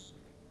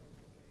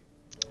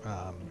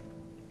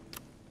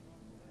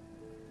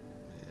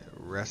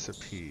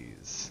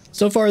recipes.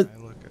 So far,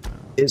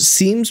 it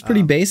seems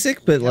pretty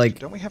basic, but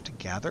don't we have to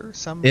gather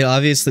some? Yeah,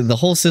 obviously the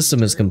whole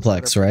system is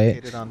complex,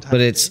 right?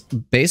 But it's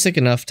basic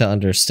enough to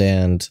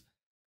understand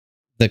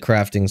the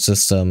crafting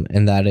system,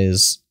 and that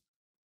is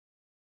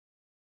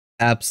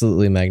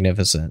absolutely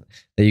magnificent.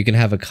 That you can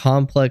have a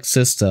complex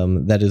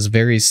system that is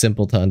very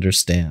simple to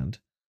understand.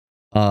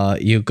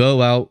 You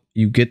go out,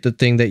 you get the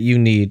thing that you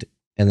need,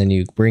 and then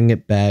you bring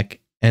it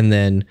back, and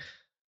then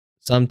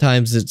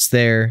sometimes it's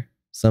there,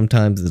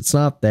 sometimes it's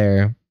not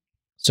there.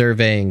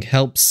 Surveying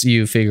helps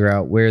you figure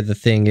out where the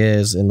thing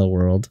is in the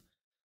world,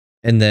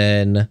 and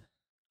then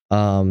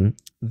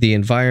the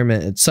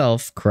environment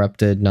itself,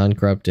 corrupted,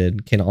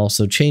 non-corrupted, can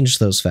also change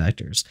those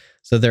factors.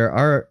 So there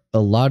are a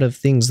lot of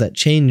things that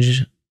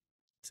change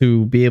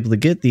to be able to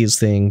get these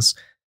things,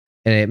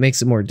 and it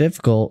makes it more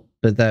difficult,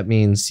 but that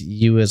means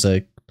you as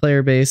a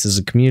player base, as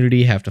a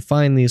community, have to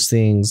find these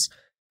things,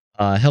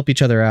 help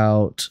each other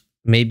out,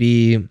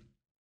 maybe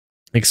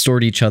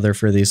extort each other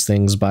for these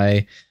things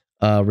by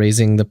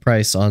raising the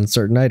price on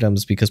certain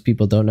items because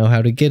people don't know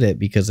how to get it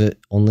because it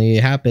only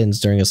happens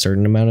during a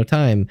certain amount of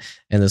time,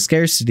 and the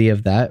scarcity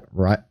of that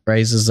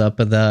rises up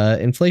the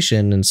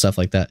inflation and stuff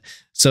like that.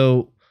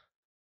 So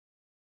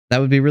that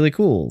would be really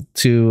cool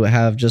to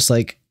have just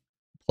like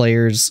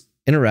players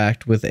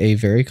interact with a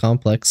very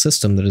complex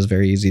system that is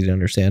very easy to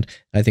understand.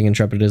 I think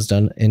Intrepid has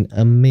done an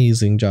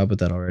amazing job with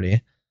that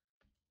already.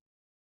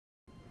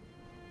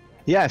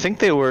 yeah, I think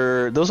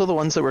those are the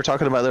ones that we're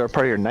talking about that were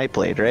part of your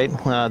Nightblade, right?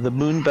 The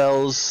Moon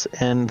Bells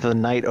and the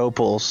Night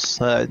Opals.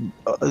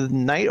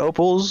 Night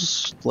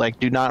Opals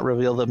do not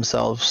reveal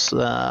themselves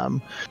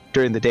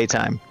during the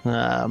daytime.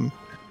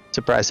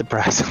 Surprise,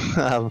 surprise.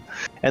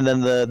 And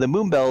then the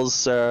Moon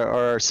Bells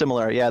are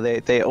similar. Yeah,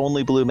 they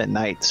only bloom at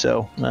night.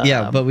 So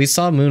yeah, but we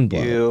saw Moon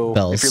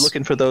Bells. If you're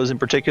looking for those in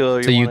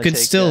particular, you could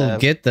still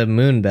get the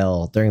Moon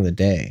Bell during the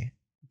day,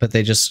 but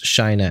they just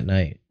shine at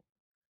night.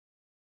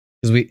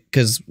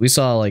 Because we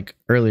saw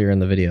earlier in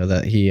the video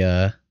that he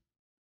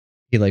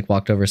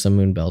walked over some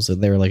Moon Bells.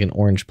 They were like an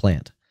orange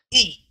plant.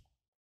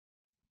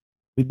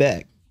 We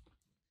back.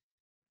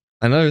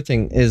 Another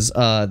thing is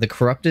the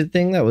corrupted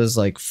thing that was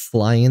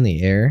flying in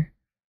the air.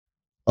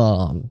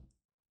 I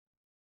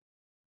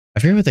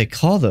forget what they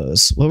call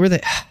those. What were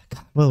they?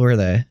 What were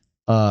they?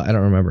 I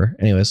don't remember.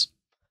 Anyways,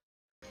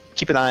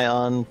 keep an eye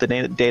on the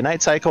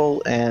day-night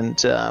cycle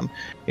and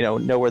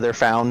know where they're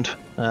found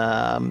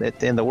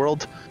in the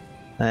world.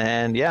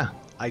 And yeah,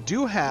 I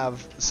do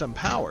have some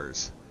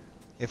powers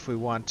if we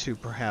want to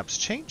perhaps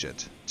change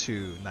it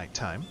to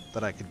nighttime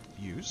that I could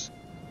use.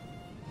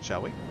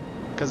 Shall we?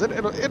 Because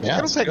it'll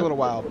take a little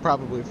while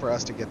probably for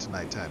us to get to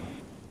nighttime.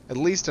 At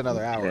least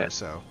another hour or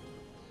so.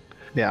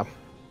 Yeah.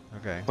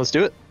 Okay. Let's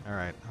do it. All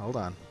right. Hold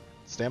on.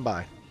 Stand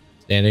by.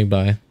 Standing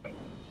by.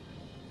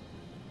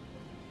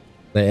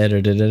 They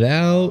edited it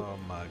out. Oh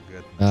my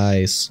goodness.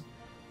 Nice.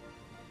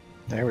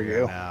 There we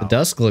go. The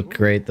dusk looked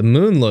great. The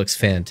moon looks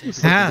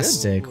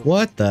fantastic.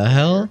 What the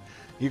hell?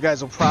 You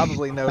guys will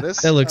probably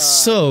notice that looks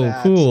so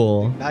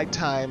cool.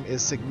 Nighttime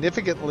is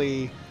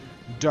significantly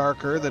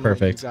darker than what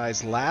you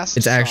guys last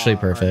It's actually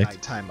saw perfect. Our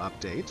nighttime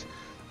update.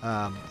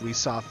 We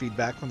saw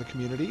feedback from the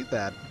community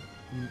that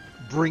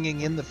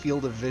bringing in the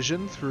field of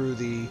vision through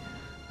the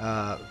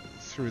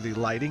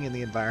lighting in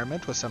the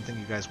environment was something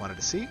you guys wanted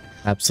to see.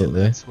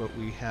 Absolutely. And that's what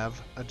we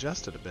have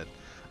adjusted a bit.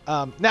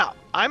 Now,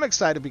 I'm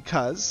excited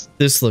because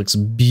this looks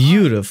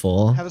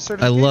beautiful.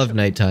 I love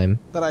nighttime.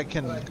 That I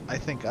can, I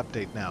think,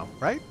 update now,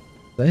 right?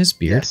 Is that his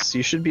beard? Yes,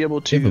 you should be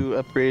able to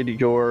upgrade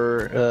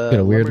your got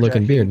a weird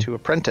looking beard to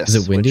apprentice.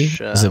 Is it windy?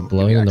 Which, Is it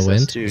blowing in the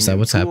wind? Is that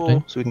what's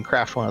happening? So we can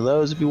craft one of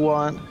those if you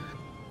want.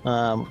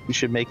 We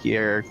should make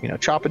your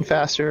chopping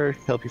faster,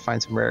 help you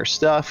find some rare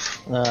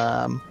stuff.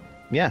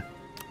 Yeah.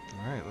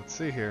 All right, let's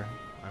see here.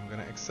 I'm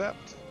gonna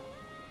accept.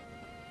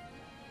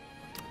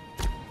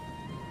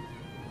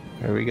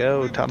 There we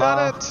go.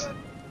 Ta-da. Done it.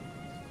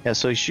 Yeah,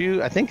 so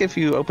I think if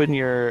you open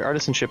your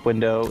artisanship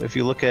window, if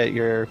you look at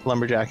your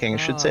lumberjacking, it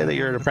should say that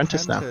you're an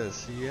apprentice now.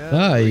 Yeah.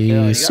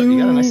 Nice. You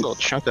got a nice little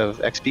chunk of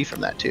XP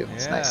from that too.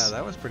 It's Yeah, nice.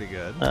 that was pretty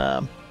good.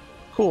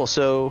 Cool.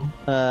 So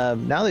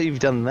now that you've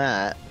done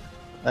that,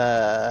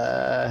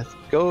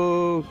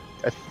 go.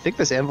 I think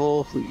this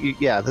anvil.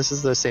 Yeah, this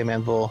is the same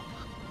anvil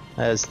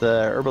as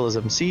the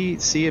herbalism.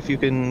 See if you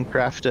can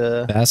craft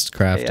Fast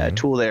crafting. a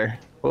tool there.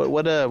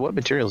 What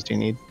materials do you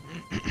need?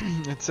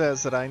 It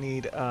says that I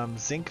need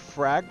zinc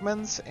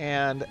fragments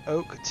and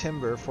oak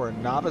timber for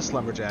novice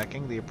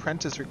lumberjacking. The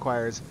apprentice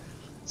requires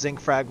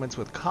zinc fragments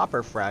with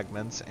copper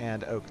fragments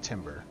and oak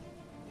timber.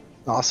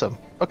 Awesome.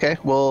 Okay.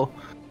 Well,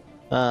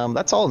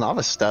 that's all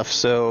novice stuff.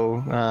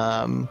 So,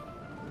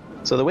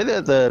 so the way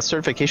that the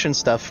certification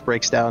stuff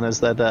breaks down is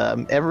that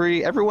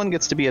everyone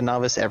gets to be a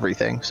novice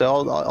everything.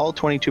 So all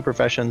 22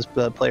 professions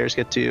the players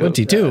get to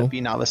 22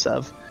 be novice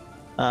of.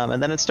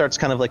 And then it starts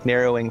kind of like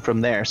narrowing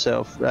from there.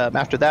 So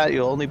after that,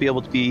 you'll only be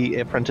able to be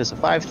an apprentice of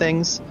 5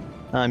 things.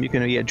 You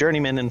can be a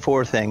journeyman in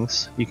 4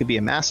 things. You can be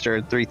a master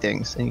in 3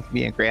 things, and you can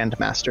be a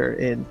grandmaster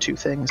in 2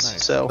 things.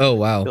 Nice. So Oh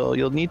wow.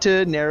 you'll need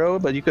to narrow,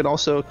 but you can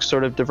also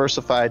sort of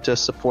diversify to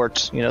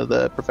support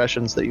the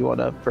professions that you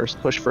want to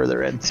first push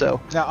further in. So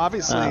Now,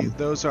 obviously,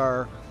 those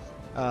are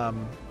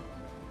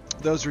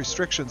those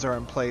restrictions are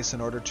in place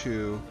in order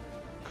to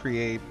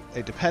create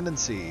a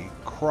dependency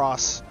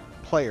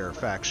cross-player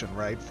faction,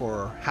 right?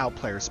 For how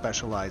players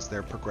specialize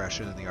their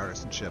progression in the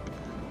artisanship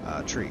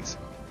trees.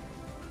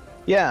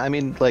 yeah, I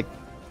mean, like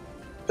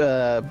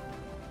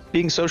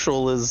being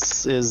social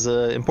is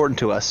important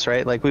to us,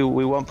 right? Like we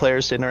want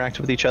players to interact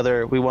with each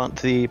other. We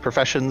want the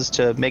professions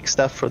to make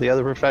stuff for the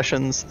other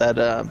professions that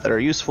are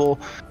useful.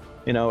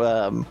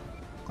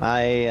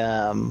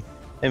 I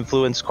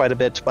influenced quite a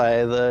bit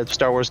by the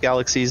Star Wars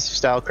Galaxies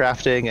style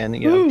crafting,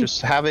 and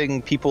just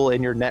having people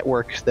in your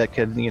network that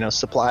can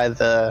supply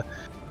the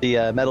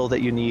metal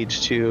that you need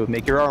to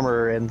make your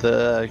armor, and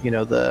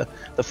the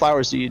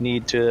flowers that you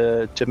need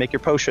to make your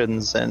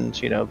potions,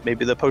 and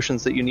maybe the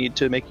potions that you need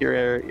to make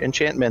your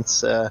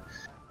enchantments.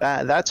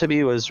 That to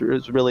me was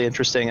really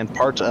interesting, and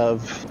part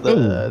of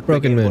the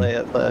Broken Moon. gameplay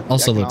of the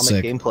Also economic looks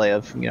sick. gameplay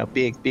of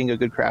being a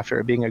good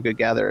crafter, being a good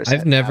gatherer.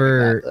 I've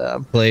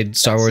never played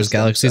Star Wars system,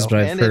 Galaxies, so- but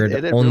I've and heard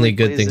it only really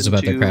good plays things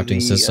about the into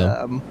crafting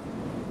system.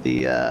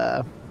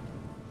 The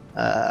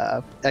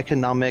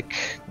economic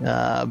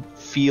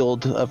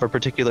field of a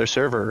particular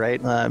server, right?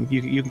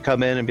 You can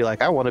come in and be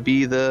like, I want to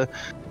be the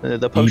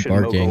potion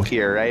mogul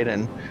here, right?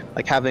 And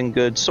like having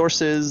good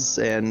sources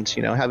and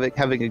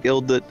having a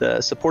guild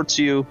that supports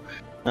you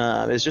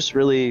is just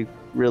really,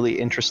 really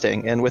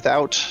interesting. And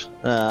without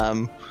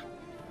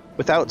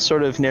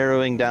sort of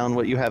narrowing down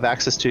what you have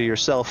access to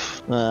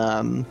yourself,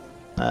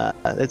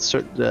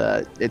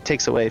 it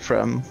takes away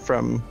from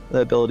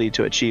the ability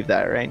to achieve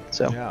that, right?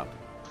 So Yeah.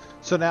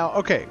 So now,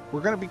 okay,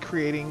 we're going to be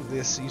creating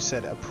this, you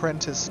said,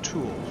 apprentice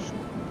tools.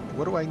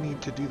 What do I need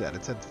to do that?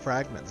 It said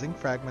fragments, zinc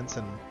fragments,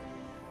 and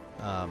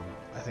I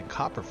think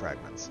copper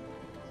fragments.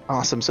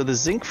 awesome. So the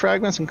zinc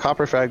fragments and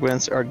copper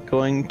fragments are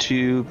going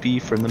to be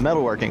from the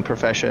metalworking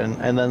profession,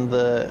 and then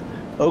the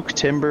oak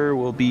timber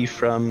will be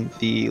from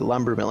the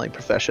lumber milling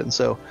profession.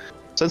 So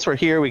since we're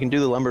here, we can do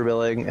the lumber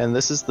milling, and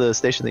this is the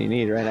station that you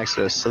need right next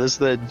to us. So this is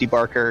the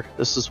debarker.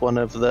 This is one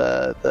of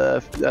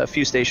the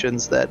few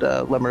stations that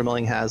lumber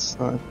milling has.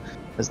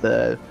 Is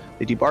the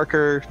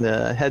debarker,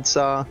 the head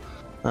saw,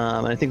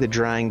 and I think the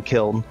drying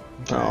kiln,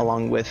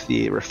 along with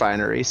the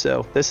refinery.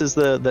 So this is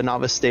the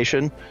novice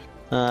station.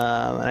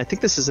 And I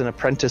think this is an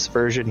apprentice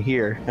version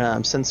here.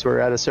 Since we're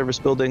at a service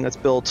building that's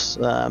built,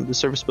 the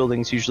service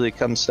buildings usually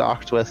come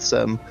stocked with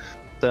some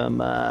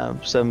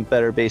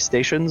better base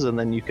stations, and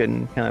then you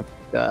can kind of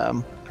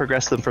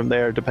progress them from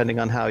there depending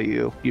on how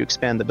you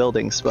expand the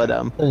buildings. But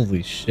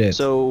Holy shit!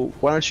 so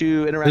why don't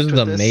you interact This is with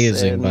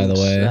amazing, by the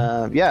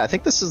way. Yeah, I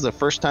think this is the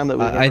first time that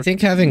we I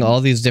think having all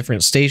these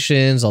different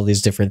stations, all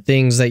these different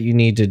things that you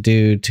need to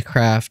do to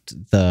craft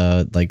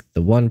the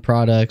one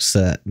products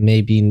that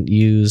may be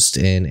used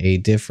in a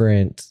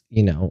different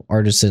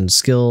artisan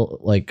skill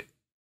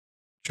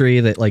tree,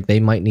 that they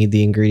might need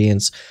the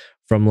ingredients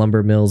from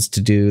lumber mills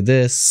to do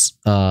this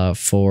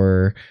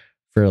for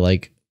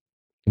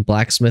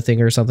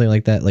blacksmithing or something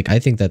like that. I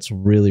think that's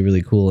really,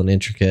 really cool and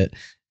intricate,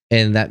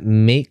 and that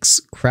makes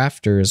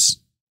crafters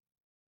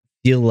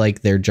feel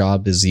like their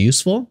job is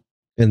useful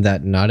and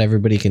that not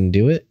everybody can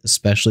do it,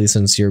 especially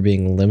since you're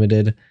being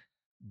limited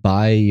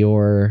by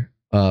your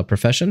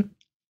profession.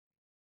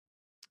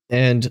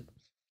 And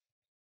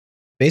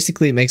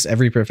basically it makes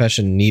every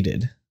profession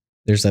needed.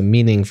 There's a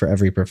meaning for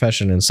every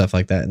profession and stuff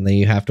like that, and then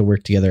you have to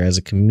work together as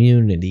a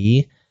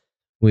community,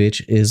 which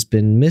has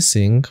been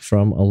missing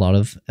from a lot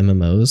of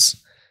MMOs.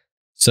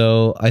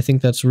 So I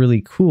think that's really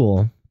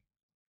cool.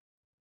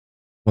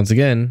 Once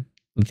again,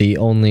 the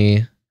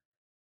only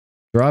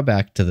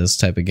drawback to this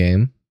type of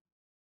game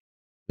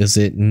is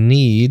it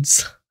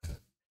needs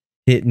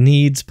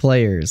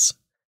players.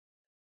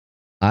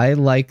 I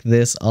like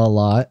this a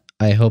lot.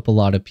 I hope a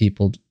lot of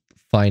people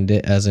find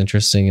it as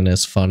interesting and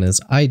as fun as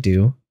I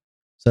do,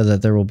 so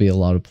that there will be a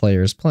lot of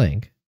players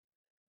playing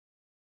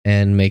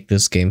and make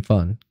this game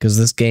fun, because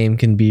this game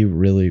can be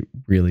really,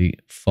 really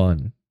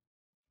fun.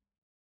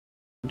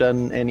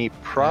 Done any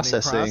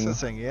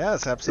processing?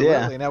 Yes, absolutely.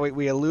 Yeah. Now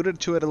we alluded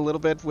to it a little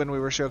bit when we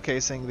were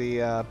showcasing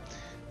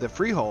the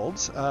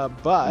freeholds,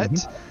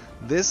 but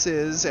this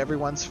is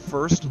everyone's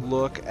first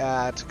look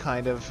at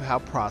kind of how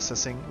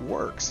processing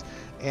works.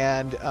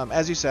 And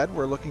as you said,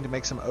 we're looking to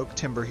make some oak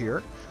timber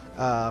here.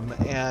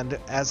 And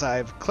as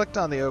I've clicked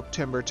on the oak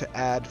timber to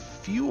add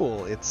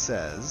fuel, it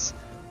says,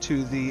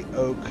 to the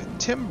oak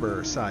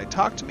timber side.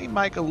 Talk to me,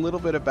 Mike, a little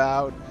bit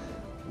about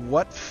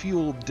what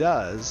fuel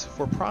does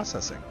for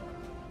processing.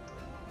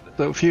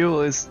 So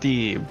fuel is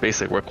the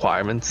basic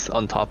requirements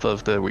on top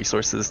of the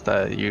resources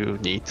that you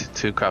need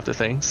to craft a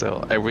thing.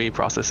 So every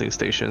processing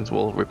station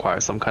will require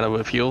some kind of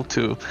a fuel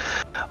to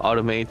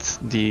automate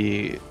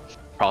the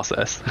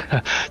process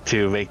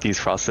to make these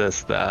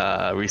processed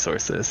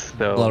resources.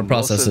 So a lot of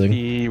processing. Most of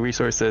the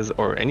resources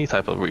or any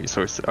type of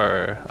resource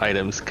or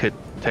items could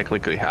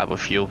technically have a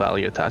fuel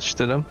value attached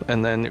to them,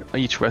 and then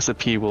each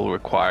recipe will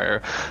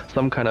require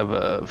some kind of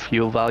a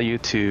fuel value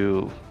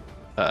to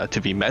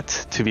be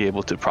met to be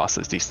able to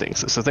process these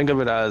things. So think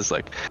of it as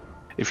like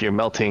if you're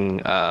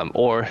melting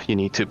ore, you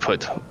need to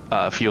put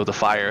fuel to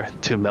fire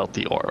to melt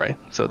the ore, right?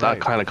 So that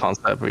kind of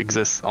concept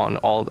exists on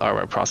all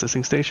our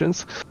processing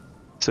stations.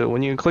 So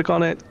when you click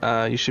on it,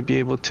 you should be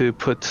able to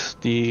put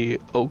the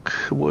oak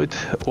wood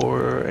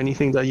or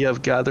anything that you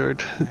have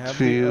gathered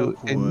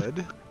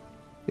wood.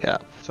 Yeah.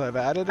 So I've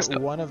added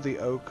one of the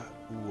oak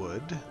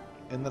wood,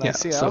 and then I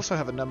see I also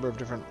have a number of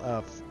different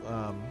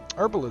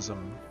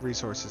herbalism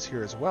resources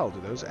here as well.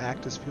 Do those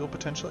act as fuel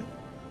potentially?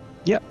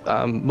 Yeah,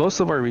 most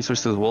of our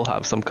resources will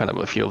have some kind of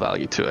a fuel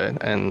value to it,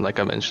 and like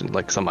I mentioned,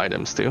 like some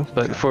items too.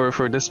 But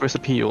for this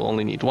recipe, you'll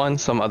only need one.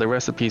 Some other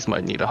recipes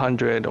might need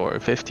 100 or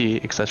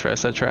 50, etc.,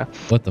 etc.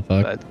 What the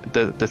fuck?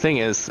 But the thing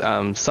is,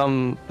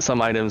 some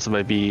items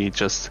might be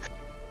just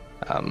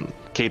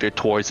catered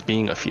towards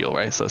being a fuel,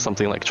 right? So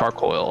something like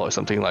charcoal or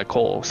something like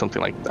coal,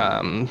 something like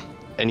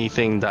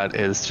anything that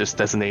is just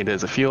designated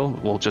as a fuel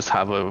will just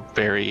have a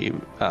very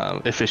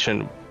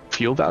efficient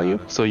fuel value.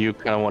 So you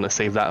kind of want to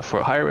save that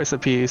for higher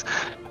recipes,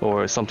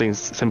 or something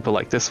simple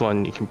like this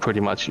one. You can pretty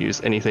much use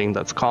anything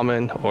that's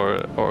common or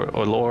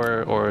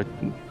lower or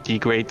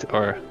degrade,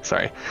 or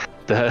sorry,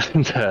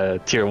 the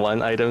tier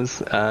 1 items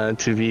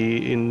to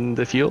be in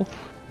the fuel.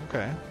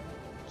 Okay.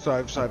 So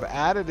I've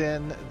added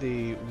in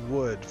the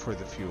wood for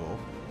the fuel,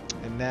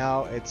 and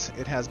now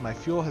it has my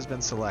fuel has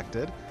been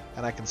selected,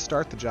 and I can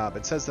start the job.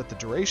 It says that the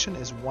duration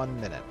is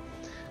 1 minute.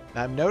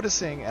 Now I'm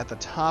noticing at the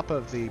top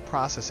of the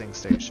processing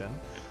station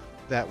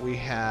that we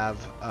have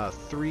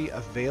 3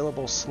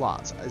 available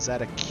slots. Is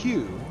that a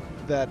queue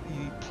that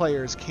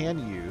players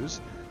can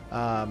use?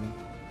 And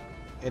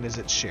is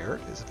it shared?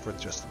 Is it for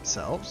just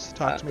themselves?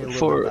 Talk to me a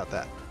little bit about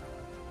that.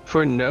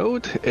 For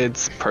Node,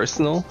 it's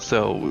personal,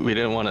 so we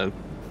didn't want to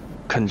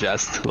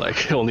congest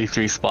like only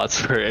 3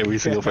 spots for every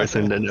single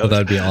person in the node.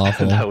 That'd be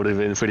awful. That would have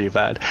been pretty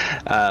bad.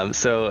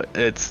 So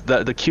it's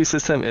the queue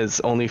system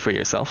is only for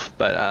yourself,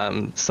 but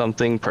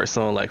something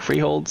personal like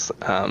freeholds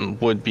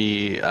would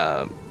be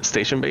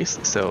station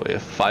based. So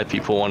if 5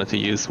 people wanted to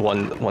use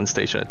one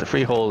station at the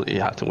freehold, you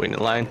have to wait in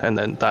line, and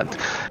then that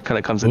kind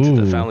of comes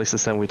into the family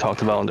system we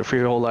talked about on the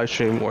freehold live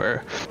stream,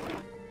 where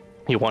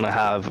you want to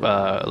have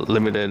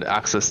limited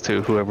access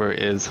to whoever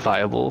is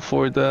viable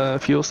for the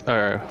fuels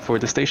or for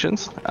the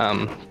stations.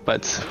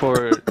 But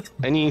for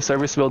any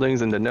service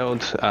buildings in the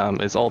node,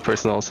 it's all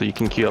personal, so you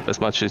can queue up as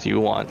much as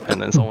you want,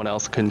 and then someone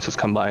else can just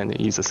come by and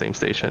use the same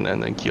station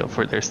and then queue up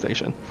for their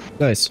station.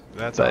 Nice.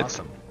 That's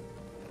awesome.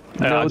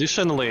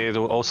 Additionally, it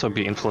will also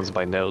be influenced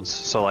by nodes.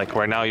 So like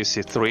right now you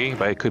see 3,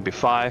 but it could be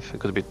 5, it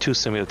could be 2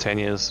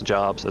 simultaneous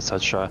jobs,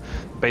 etc.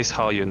 based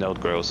how your node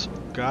grows.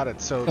 Got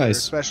it. So there are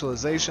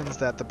specializations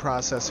that the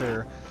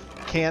processor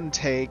can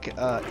take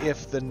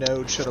if the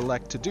node should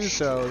elect to do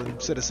so,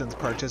 and citizens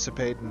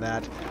participate in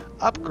that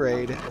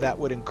upgrade that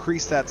would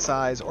increase that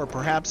size, or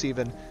perhaps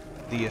even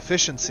the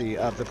efficiency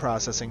of the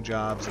processing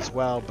jobs as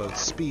well, both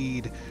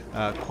speed,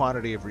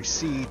 quantity of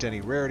receipt,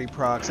 any rarity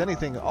procs,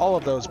 anything, all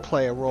of those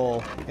play a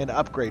role in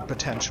upgrade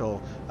potential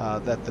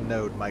that the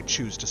node might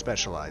choose to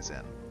specialize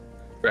in.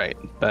 Right,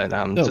 but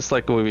just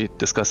like we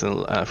discussed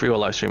in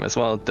Freehold live stream as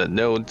well, the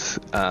node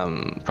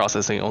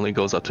processing only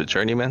goes up to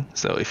journeyman.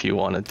 So if you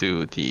want to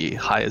do the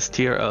highest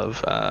tier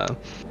of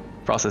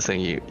processing,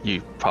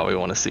 you probably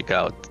want to seek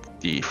out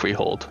the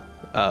freehold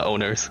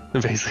owners,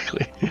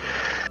 basically.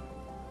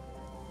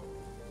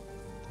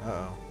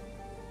 Uh-oh.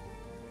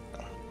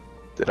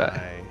 Did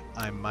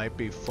I might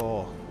be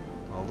full.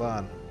 Hold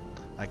on.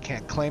 I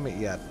can't claim it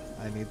yet.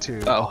 I need to.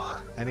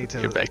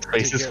 Your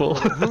backspace is full.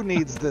 Who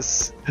needs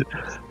this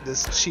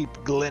cheap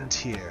glint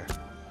here?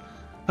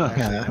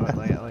 Actually, let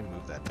me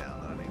move that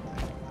down.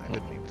 I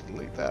didn't mean to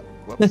delete that.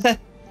 Whoops.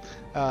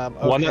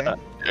 Okay.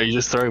 Are you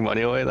just throwing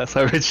money away? That's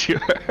how rich you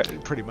are.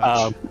 Pretty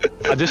much.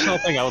 Additional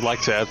thing I would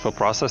like to add for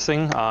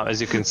processing, as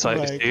you can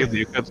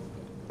see,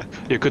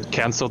 you could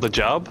cancel the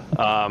job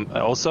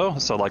also.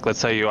 So like, let's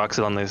say you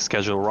accidentally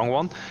schedule the wrong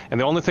one, and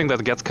the only thing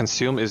that gets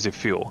consumed is the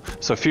fuel.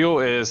 So fuel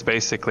is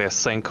basically a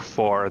sink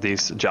for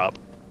this job.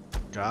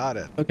 Got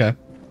it. Okay.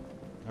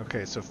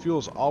 Okay, so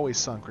fuel's always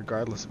sunk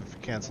regardless of if you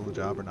cancel the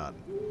job or not.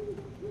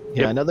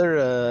 Yeah,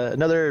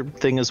 another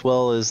thing as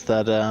well is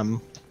that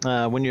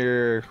when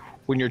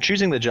you're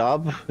choosing the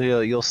job,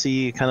 you'll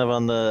see kind of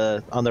on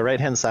the right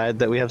hand side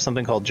that we have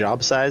something called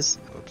job size.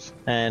 Oops.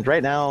 And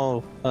right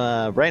now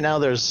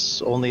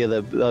there's only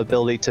the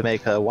ability to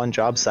make one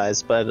job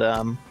size,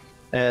 but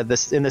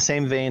this in the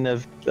same vein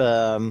of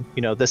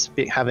this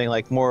having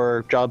like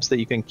more jobs that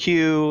you can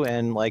queue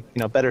and like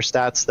better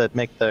stats that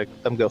make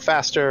them go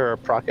faster or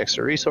proc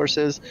extra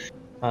resources.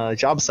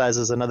 Job size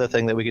is another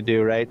thing that we could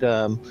do, right?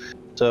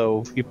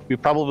 So you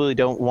probably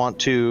don't want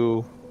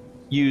to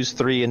use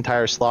 3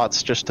 entire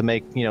slots just to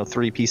make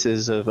 3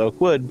 pieces of oak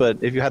wood, but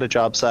if you had a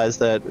job size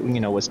that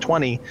was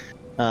 20,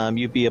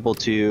 you'd be able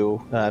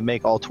to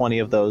make all 20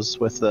 of those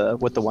with the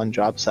one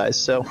job size.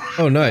 So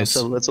Oh, nice.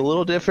 so that's a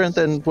little different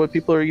than what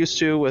people are used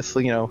to with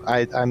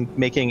I'm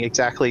making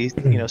exactly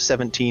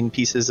 17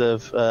 pieces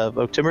of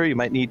oak timber. You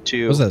might need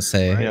to What does that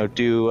say?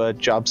 do a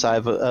job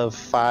size of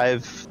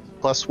 5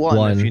 plus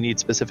 1 if you need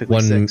specifically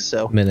 1 6.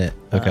 So minute.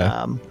 Okay.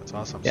 That's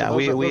awesome. Yeah, so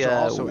those are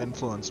also we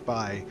influenced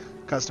by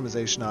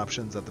customization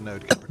options that the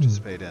node can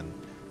participate in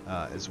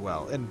as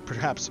well, and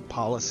perhaps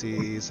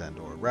policies and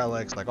or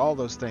relics, like all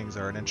those things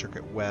are an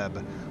intricate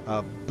web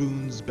of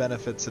boons,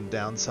 benefits, and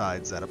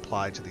downsides that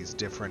apply to these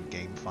different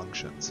game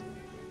functions.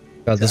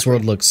 God, this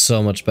world looks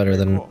so much better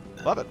than Cool.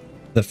 Love it.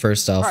 the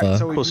first All alpha. right,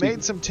 so we've Cool, so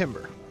made some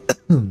timber.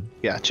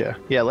 Gotcha.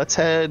 Yeah, let's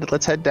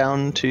head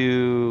down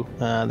to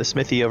the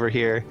smithy over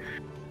here.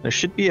 There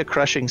should be a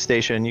crushing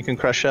station. You can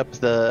crush up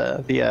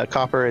the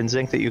copper and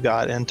zinc that you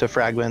got into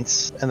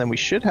fragments, and then we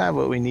should have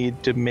what we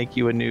need to make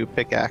you a new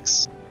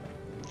pickaxe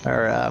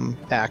or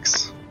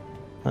axe.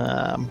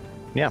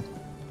 Yeah.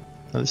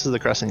 This is the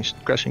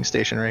crushing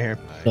station right here.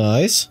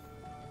 Nice.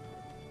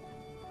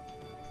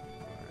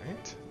 All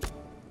right.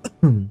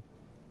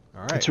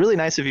 All right. It's really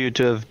nice of you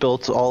to have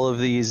built all of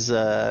these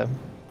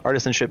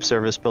artisanship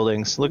service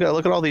buildings. Look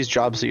at all these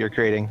jobs that you're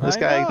creating. This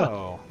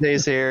guy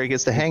stays here. He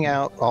gets to hang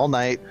out all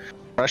night,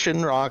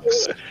 crushing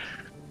rocks,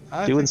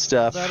 doing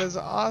stuff. That is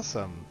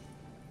awesome.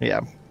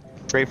 Yeah,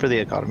 great for the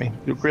economy.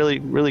 Really,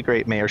 really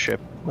great mayorship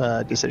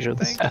decisions.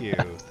 Thank you.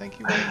 Thank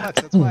you very much.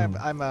 That's why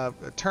I'm a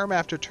term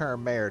after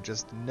term mayor,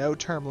 just no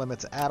term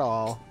limits at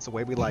all. It's the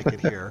way we like it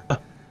here.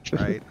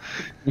 Right?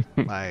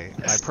 My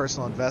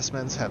personal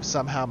investments have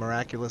somehow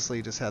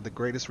miraculously just had the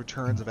greatest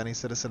returns of any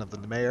citizen of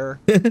the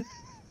mayor.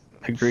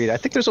 Agreed. I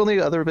think there's only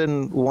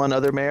been one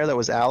other mayor that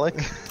was Alec,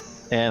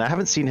 and I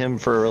haven't seen him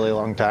for a really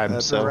long time.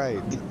 That's so.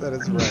 right. That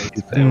is right.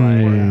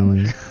 Hmm. Poor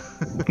Alec.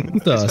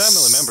 His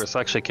family members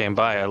actually came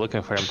by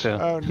looking for him too.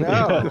 Oh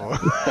no.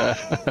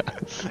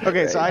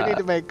 Okay, so I need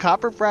to make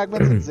copper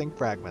fragments and zinc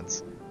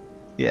fragments.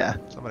 Yeah.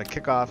 So I'm gonna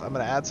kick off. I'm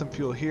gonna add some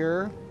fuel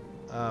here.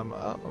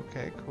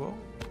 Okay, cool.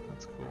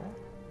 That's cool.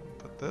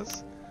 Put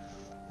this,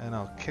 and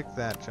I'll kick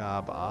that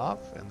job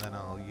off, and then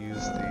I'll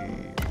use the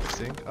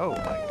zinc. Oh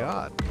my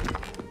god.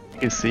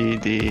 You see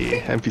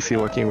the NPC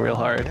working real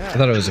hard. Yeah, I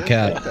thought it was a he is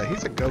cat. like that.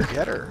 He's a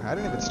go-getter. I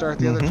didn't even start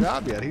the other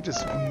job yet. He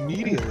just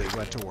immediately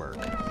went to work.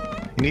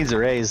 He needs a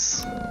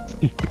raise.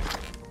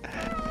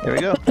 There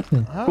we go.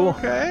 Cool.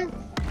 Okay.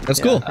 That's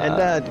cool.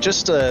 And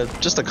just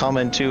a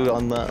comment too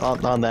on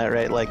that,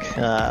 right? Like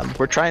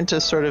we're trying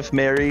to sort of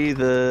marry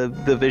the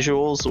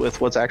visuals with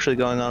what's actually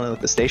going on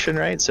at the station,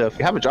 right? So if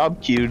you have a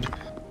job queued,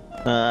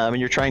 and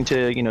you're trying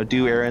to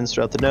do errands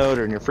throughout the node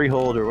or in your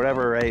freehold or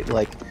whatever, right?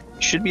 Like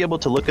you should be able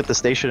to look at the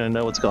station and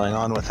know what's going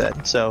on with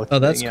it. So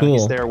that's cool.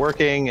 He's there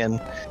working, and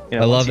I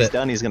once love he's it.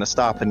 done, he's gonna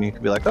stop, and you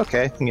can be like,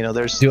 okay, there's Do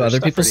there's other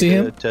stuff people ready see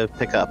him? to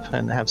pick up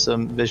and have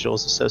some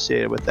visuals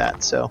associated with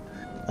that. So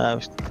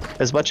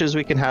as much as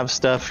we can have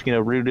stuff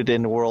rooted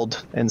in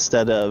world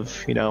instead of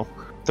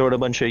throwing a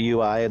bunch of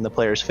UI in the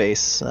player's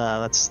face,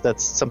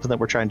 that's something that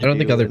we're trying to do. I don't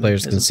think other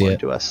players can see it.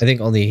 To us. I think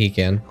only he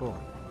can. Cool.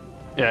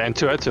 Yeah, and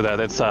to add to that,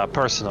 it's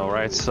personal,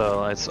 right?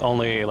 So it's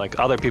only like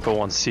other people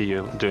won't see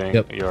you doing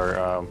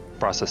your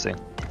processing.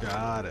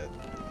 Got it.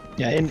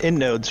 Yeah, in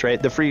nodes,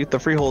 right? The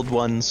freehold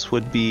ones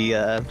would be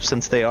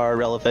since they are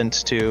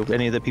relevant to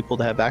any of the people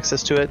that have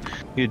access to it,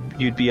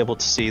 you'd be able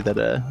to see that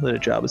a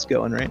job is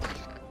going, right?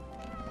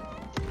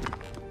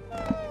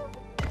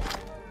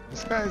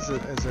 This guy is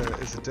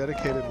a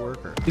dedicated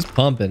worker. He's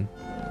pumping.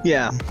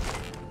 Yeah,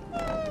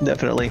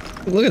 definitely.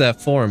 Look at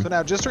that form. So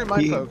now, just to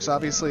remind folks,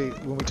 obviously,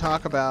 when we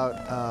talk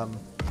about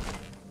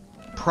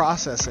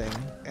processing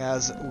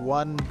as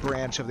one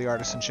branch of the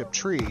artisanship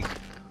tree,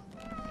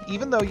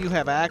 even though you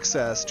have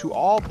access to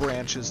all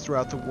branches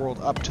throughout the world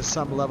up to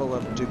some level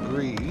of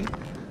degree,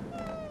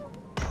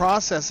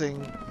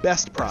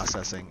 best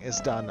processing is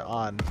done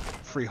on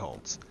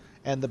freeholds,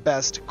 and the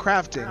best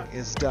crafting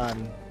is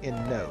done in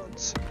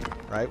nodes,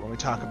 right? When we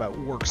talk about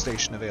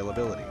workstation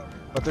availability.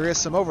 But there is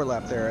some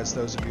overlap there, as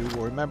those of you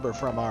will remember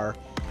from our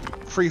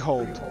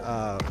freehold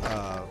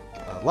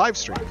live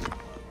stream.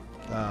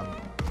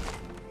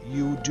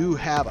 You do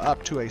have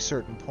up to a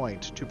certain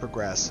point to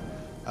progress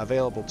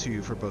available to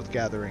you for both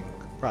gathering,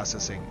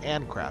 processing,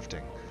 and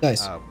crafting.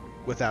 Nice.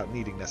 Without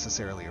needing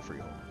necessarily a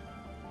freehold.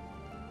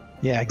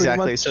 Yeah,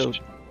 exactly. So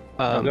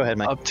go ahead,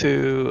 Mike. Up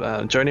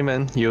to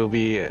journeyman, you'll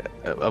be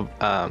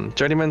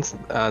journeyman's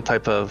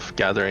type of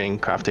gathering,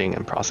 crafting,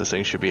 and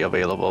processing should be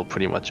available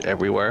pretty much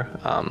everywhere.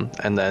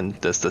 And then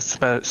the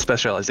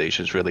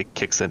specializations really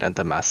kicks in at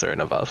the master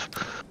and above.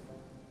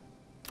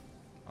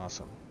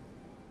 Awesome.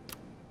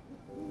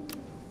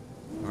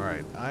 All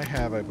right, I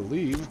have, I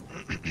believe,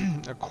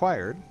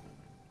 acquired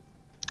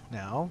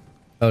now.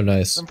 Oh,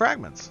 nice. Some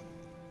fragments.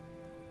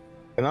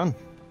 Right on.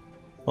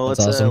 Well,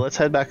 That's awesome. let's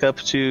head back up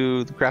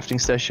to the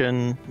crafting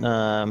station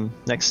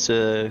next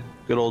to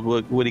good old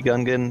Woody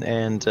Gungan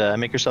and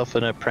make yourself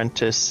an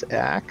apprentice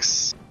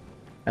axe.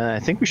 And I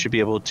think we should be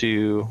able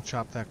to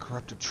chop that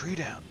corrupted tree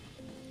down.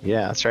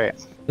 Yeah, that's right.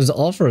 It was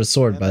all for a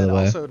sword, by the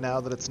way. Also,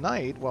 now that it's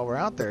night, while we're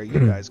out there, you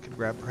guys can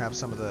grab perhaps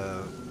some of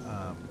the.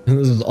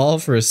 This is all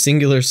for a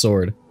singular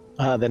sword.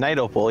 The night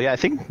opal. Yeah, I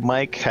think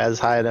Mike has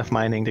high enough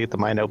mining to get the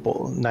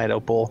night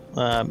opal.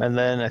 And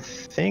then I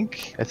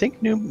think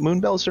new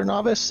moonbells are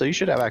novice, so you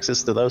should have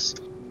access to those.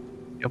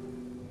 Yep.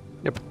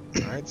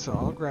 All right, so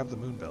I'll grab the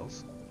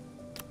moonbells.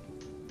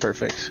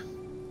 Perfect.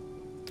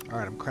 All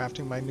right, I'm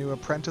crafting my new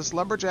apprentice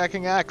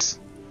lumberjacking axe.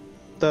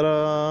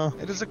 Ta-da!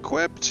 It is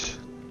equipped.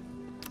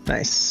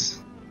 Nice.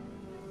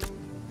 Let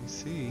me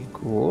see.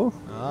 Cool.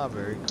 Ah,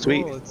 very cool.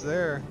 Sweet. It's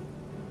there.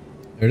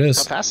 How There it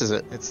is. fast is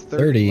it? It's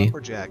 30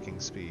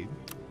 lumberjacking speed.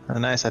 Oh,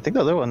 nice. I think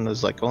the other one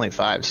was like only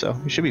 5, so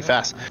you should be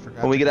fast.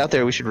 When we get out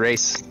there, we should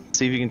race.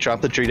 See if you can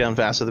chop the tree down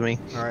faster than me.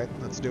 All right,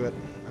 let's do it.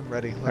 I'm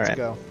ready. Let's right.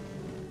 go.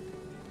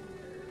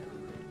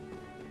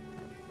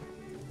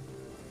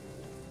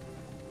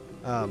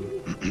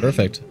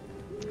 Perfect.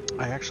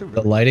 I actually The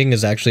really, lighting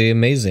is actually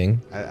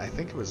amazing. I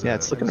think it was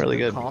it's looking it was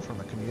really a good. call from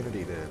the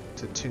community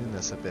to tune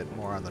this a bit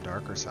more on the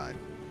darker side.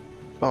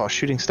 Oh,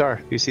 shooting star.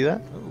 Do you see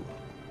that? Ooh.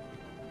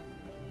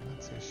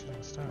 That's a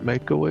shooting star.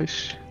 Make a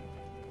wish.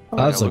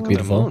 Clouds look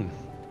beautiful.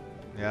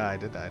 Yeah, I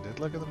did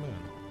look at the moon.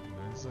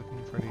 The moon's looking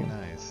pretty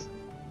nice.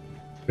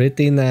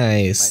 Pretty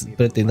nice. Might need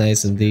Pretty a little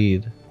nice light.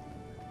 indeed.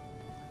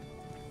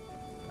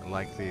 I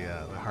like the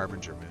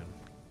Harbinger moon.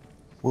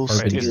 We'll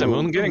Wait, is the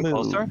moon getting moon.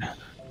 closer?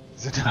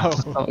 Is it? No,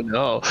 Oh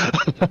no.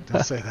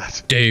 don't say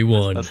that. Day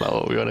 1. That's not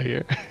what we want to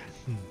hear.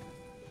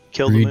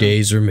 Kill the 3 moon.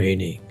 days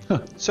remaining.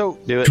 So,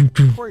 Do it.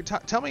 Corey,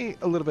 tell me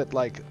a little bit,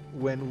 like,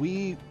 when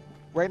we...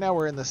 Right now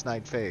we're in this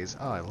night phase.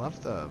 Oh, I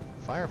love the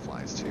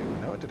fireflies, too.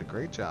 Noah did a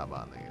great job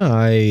on these.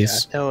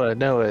 Nice. Yeah,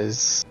 Noah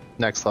is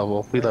next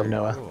level. We love Very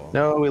Noah. cool.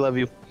 Noah, we love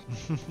you.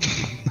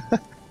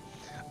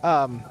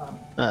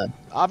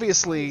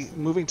 Obviously,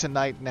 moving to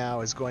night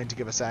now is going to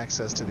give us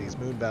access to these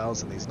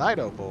moonbells and these night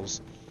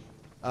opals.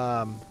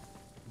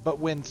 But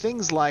when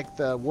things like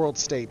the world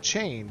state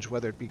change,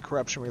 whether it be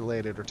corruption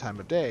related or time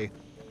of day,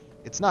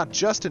 it's not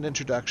just an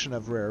introduction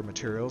of rare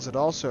materials, it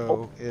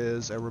also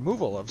is a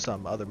removal of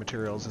some other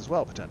materials as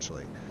well,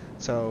 potentially.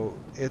 So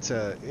it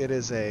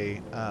is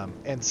a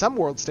and some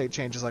world state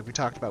changes, like we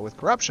talked about with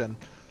corruption,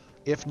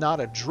 if not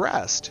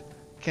addressed,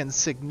 can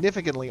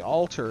significantly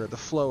alter the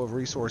flow of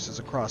resources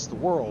across the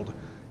world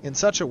in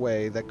such a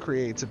way that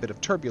creates a bit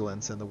of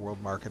turbulence in the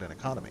world market and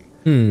economy.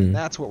 And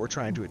that's what we're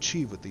trying to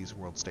achieve with these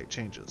world state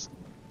changes.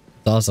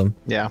 It's awesome.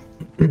 Yeah.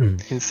 You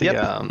can see Yep.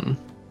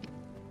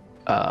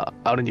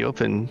 out in the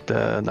open,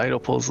 the night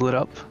opals lit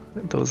up.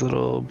 Those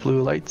little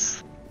blue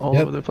lights all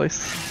Yep. over the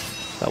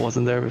place. That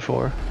wasn't there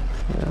before.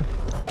 Yeah.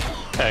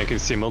 Yeah, you can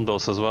see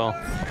moonbells as well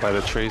by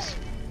the trees.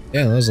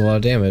 Yeah, that was a lot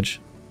of damage.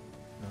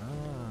 Oh,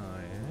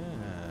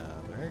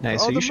 yeah. Very Nice, cool.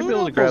 so Oh, you the should be moon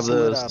able to grab opals lit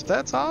those. up.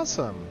 That's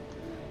awesome.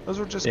 Those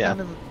were just Yeah.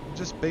 kind of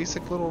just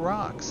basic little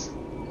rocks.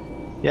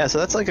 Yeah, so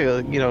that's like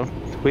a,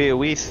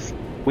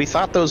 we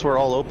thought those were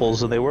all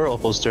opals, and they were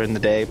opals during the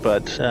day,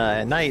 but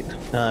at night,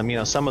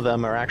 some of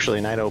them are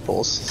actually night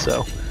opals,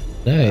 so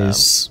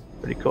Nice.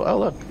 pretty cool. Oh,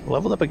 look,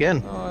 leveled up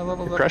again. Oh, I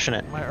leveled You're up crushing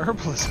it. my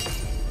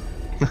herbalism.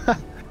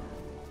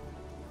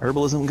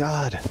 Herbalism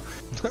god.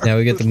 Now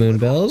we get the moon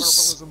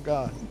bells. Herbalism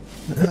god.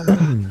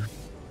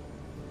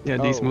 Yeah,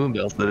 these Oh.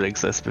 moonbells didn't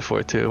exist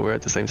before too. We're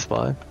at the same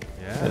spot.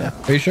 Yeah.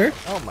 Are you sure?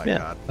 Oh my Yeah.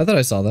 god. I thought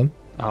I saw them.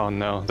 Oh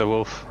no, the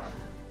wolf.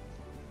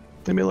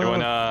 Leave me You alone.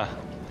 wanna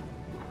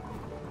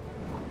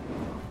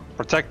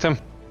protect him?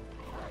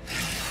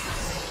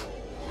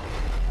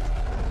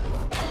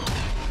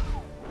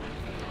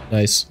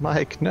 Nice.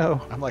 Mike,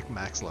 no. I'm like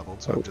max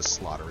leveled, so I'm just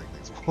slaughtering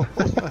these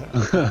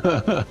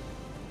wolves.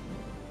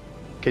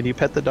 Can you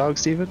pet the dog,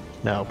 Steven?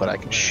 No, but I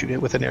can shoot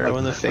it with an arrow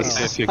in the Let's see face.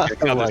 if you can Oh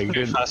kill my this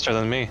goodness. faster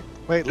than me.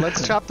 Wait,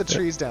 let's chop the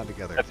trees down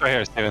together. It's right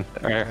here, Steven.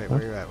 Right here. Hey,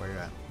 where you at? Where you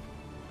at?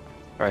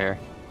 Right here.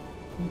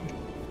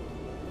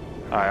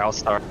 Alright, I'll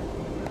start.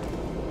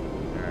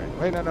 Alright.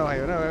 Wait, no, wait.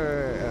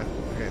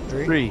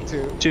 Okay, Three,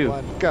 2, two.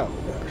 1, go.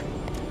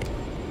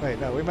 Wait,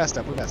 no, we messed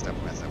up. We can do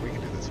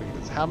this.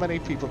 How many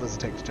people does it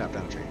take to chop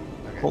down a tree?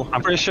 Okay. Pull.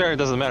 I'm pretty sure it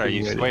doesn't matter.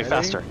 You're just way Ready?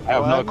 faster. I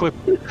have no 1, clue.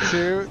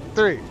 2,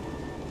 3.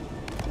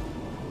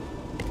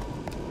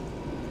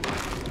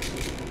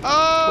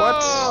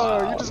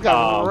 Oh! What? You just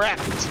got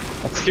wrecked.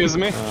 Excuse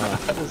me. You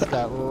just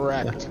got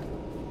wrecked.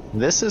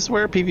 This is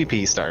where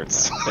PvP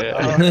starts.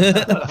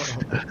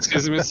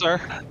 Excuse me, sir.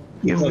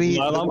 Give me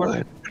my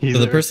lumber. So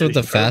the person with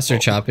the faster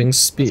chopping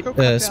speed Let's go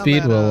cut down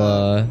speed that,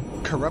 will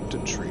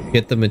corrupted tree.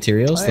 get the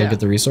materials. Oh, They'll yeah. get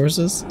the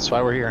resources. That's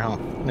why we're here, huh?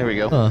 There we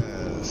go. Huh.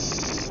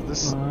 Yes.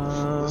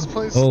 This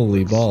place Holy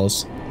looks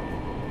balls!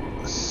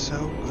 so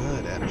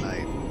good at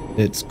night.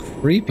 It's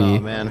creepy. Oh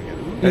man,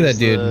 Look at that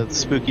dude. The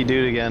spooky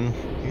dude again.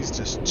 He's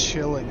just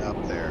chilling up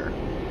there.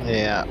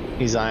 Yeah,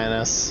 he's eyeing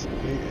us.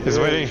 He's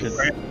waiting for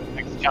the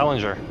next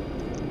challenger.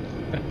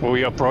 Will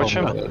we approach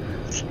him?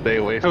 Stay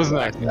away from Who's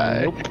that next?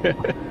 guy.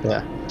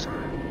 Yeah.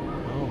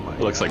 Oh my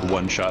It looks like God.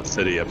 one-shot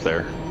city up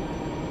there.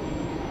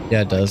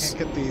 Yeah, it I does.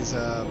 can't get these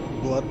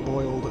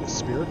blood-boiled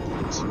spirit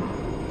foods.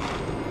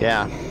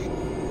 Yeah.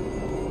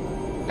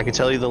 I could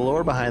tell you the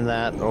lore behind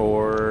that,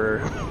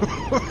 or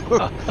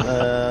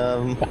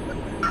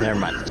never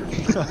mind.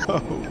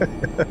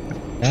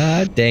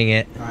 Ah, dang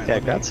it. All right, Yeah,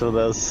 let me got some of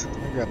those.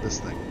 grab this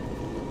thing.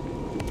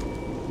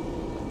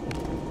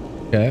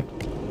 Okay,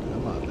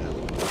 Come on now.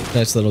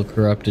 nice little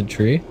corrupted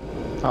tree.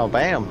 Oh,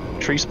 bam!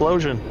 Tree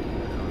explosion.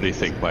 What do you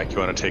think, Mike? You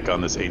want to take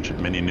on this ancient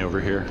minion over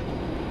here?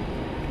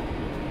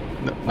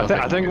 No,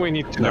 I think we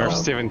need to nerf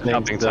Steven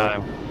counting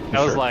time.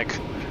 That was like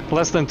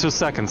less than 2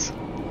 seconds.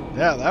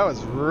 Yeah, that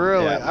was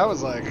really. Yeah. I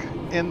was like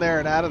in there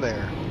and out of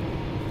there.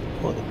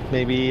 Well,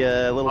 maybe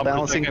a little I'll be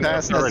balancing taking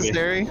pass authority.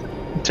 necessary.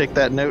 Take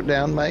that note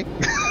down, Mike.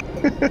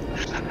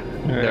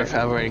 Nerf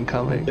hammer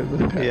incoming.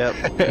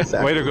 Yep.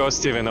 Exactly. Way to go,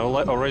 Steven.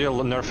 Already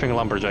nerfing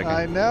lumberjack.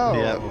 I know.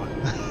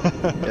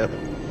 Yep.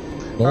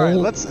 All right, Well,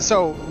 let's.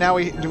 So now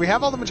do we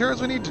have all the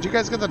materials we need? Did you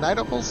guys get the night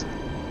opals?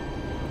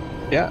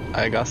 Yeah,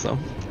 I got some.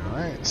 All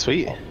right,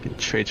 Sweet. Can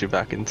trade you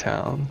back in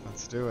town.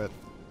 let's do it.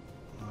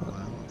 Hold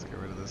on, let's get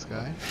rid of this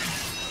guy.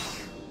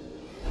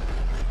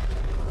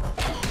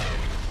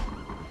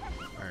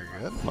 Very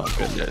good. My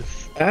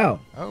goodness. ow.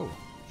 Oh,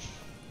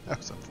 that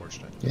was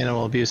unfortunate.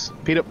 Animal abuse.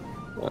 Beat up.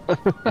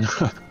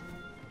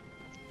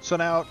 So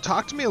now,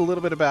 talk to me a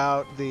little bit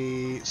about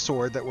the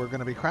sword that we're going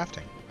to be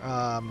crafting.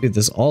 Dude,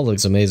 this all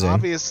looks amazing.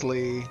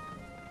 Obviously,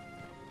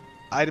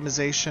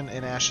 itemization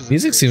in Ashes of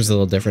Music seems a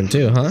little different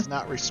too, huh? It's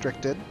not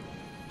restricted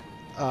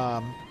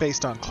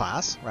based on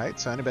class, right?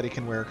 So anybody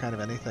can wear kind of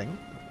anything,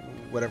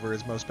 whatever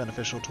is most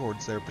beneficial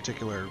towards their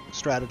particular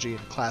strategy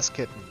and class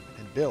kit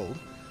and build.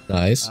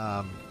 Nice.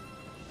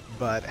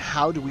 But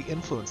how do we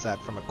influence that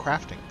from a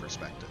crafting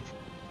perspective?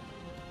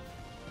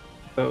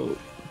 So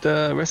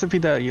the recipe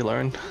that you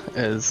learned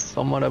is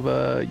somewhat of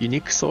a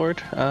unique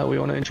sword. We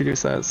want to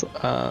introduce as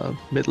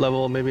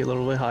mid-level, maybe a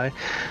little bit high,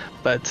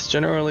 but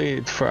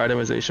generally for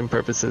itemization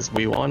purposes,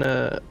 we want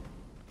to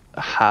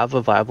have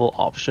a viable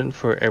option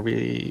for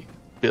every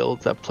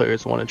build that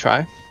players want to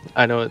try.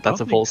 I know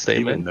that's a bold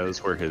Steven statement.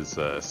 knows where his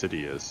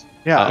city is.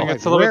 Yeah, I think like,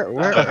 it's a little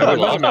where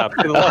map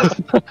to the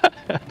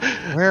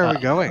left. where are we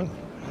going?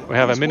 We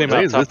have a mini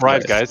map Is top this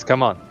right, way? guys.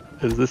 Come on.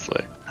 Is this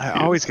way? I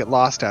always get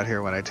lost out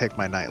here when I take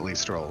my nightly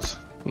strolls.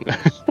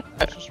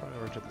 Just run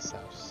over to the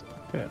south.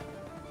 Yeah.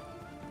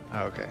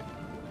 Oh, okay.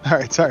 All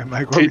right. Sorry,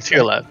 Mike. What were you To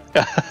your saying?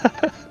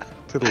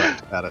 left. To the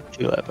left. Got it.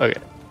 To your left. Okay.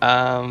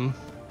 I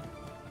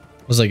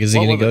was like, is he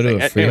what gonna was go I to a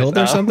saying? freehold or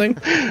Anyways,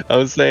 something? I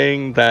was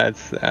saying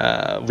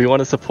that we want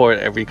to support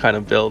every kind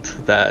of build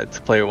that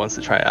the player wants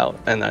to try out,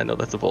 and I know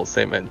that's a bold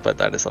statement, but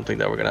that is something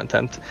that we're going to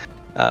attempt.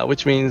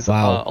 Which means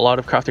Wow. a lot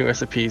of crafting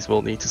recipes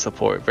will need to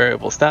support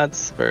variable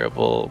stats,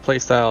 variable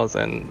playstyles,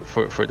 and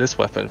for this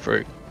weapon,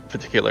 for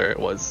particular, it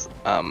was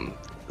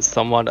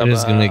somewhat of It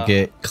is gonna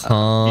get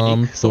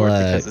unique sword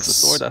because it's a complex.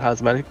 sword that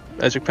has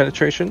magic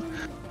penetration.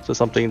 So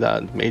something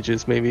that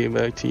mages maybe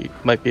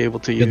might be able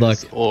to Good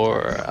use, luck.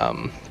 or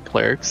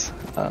clerics.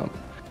 I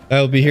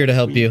will be here to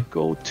help we you.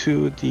 go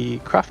to the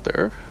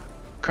crafting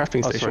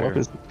Oh, station. sorry.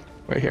 Weapons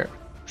right here.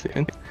 See?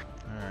 All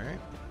right.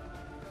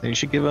 You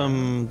should give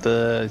him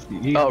the.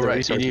 Oh the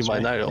right, you resources, need my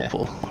right? night Yeah.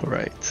 opal.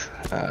 Right.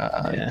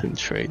 I Yeah. can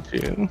trade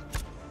you.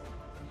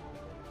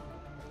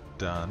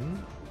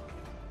 Done.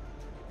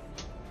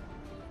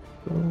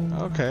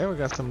 Okay, we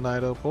got some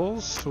night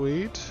opals.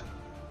 Sweet.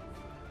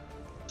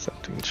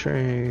 Something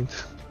trade.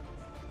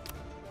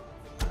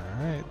 All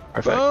right.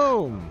 Perfect.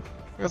 Boom.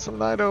 We got some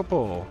night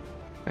opal.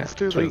 Let's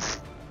do sweet. this.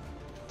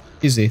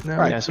 Easy. Now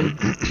Right. Yeah, so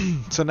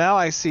So now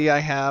I see I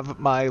have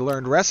my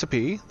learned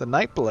recipe. The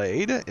night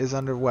blade is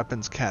under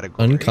weapons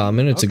category.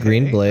 Uncommon, it's a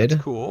green Okay, blade.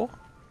 That's cool.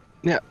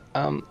 Yeah,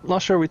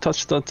 not sure we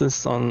touched on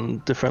this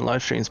on different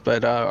live streams,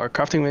 but our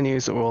crafting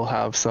menus will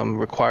have some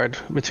required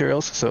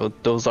materials. So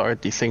those are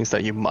the things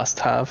that you must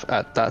have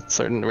at that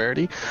certain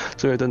rarity.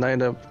 So we have the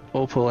Night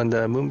Opal and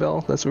the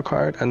Moonbell that's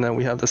required, and then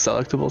we have the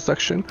selectable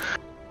section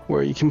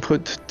where you can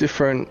put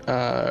different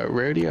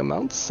rarity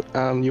amounts.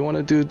 You want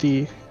to do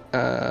the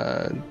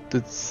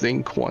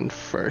zinc one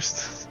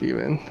first,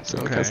 Steven. So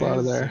Okay, cancel out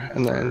of there, zinc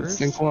and then first.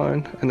 zinc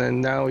one, and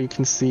then now you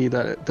can see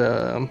that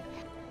the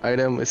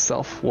item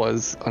itself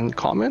was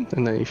uncommon,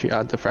 and then if you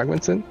add the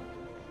fragments in.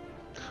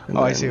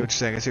 I see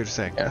what you're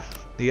saying.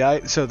 Yeah.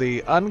 So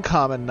the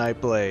uncommon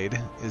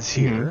Nightblade is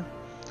here.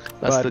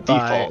 That's but the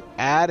by default.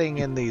 adding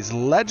in these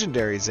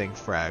legendary zinc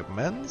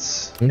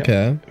fragments.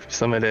 Okay. If you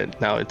summon it,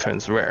 now it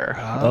turns rare.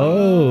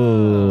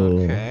 Oh.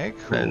 Okay,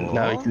 cool. And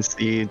now you can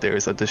see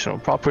there's additional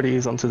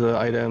properties onto the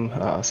item,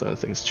 so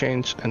things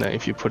change. And then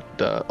if you put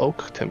the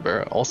oak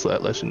timber, also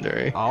at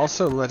legendary.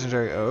 Also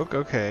legendary oak.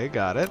 Okay,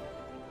 got it.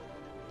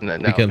 And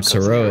then now Becomes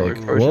the heroic.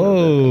 version of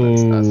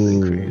it, and then stats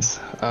increase.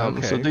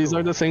 Okay, so these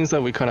are the things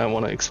that we kind of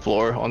want to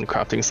explore on the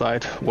crafting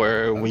side,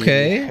 where we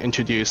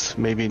introduce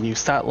maybe a new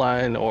stat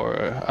line or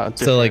different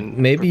so like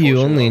maybe you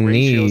only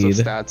ratios need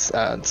of stats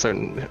at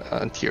certain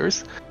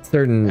tiers.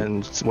 Certain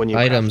And when you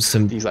items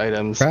craft to these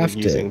items craft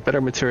using it.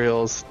 better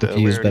materials, the If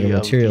you use better rarity of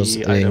materials,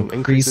 the it item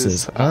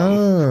increases.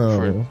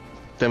 For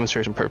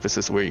demonstration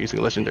purposes, we're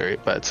using legendary,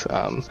 but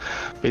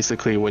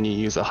basically when you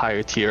use a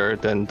higher tier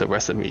than the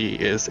recipe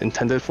is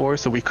intended for,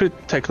 so we could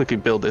technically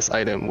build this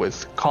item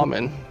with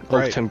common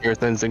oak timber,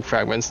 then zinc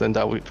fragments, then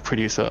that would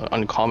produce an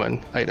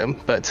uncommon item.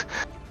 But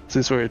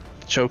since we're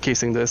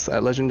showcasing this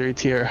at legendary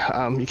tier,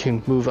 you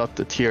can move up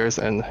the tiers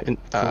and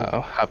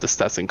have the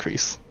stats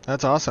increase.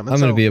 That's awesome. I'm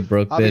gonna be a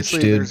broke bitch, obviously,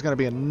 dude. there's going to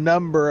be a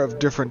number of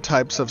different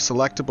types of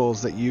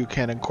selectables that you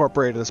can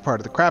incorporate as part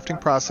of the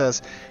crafting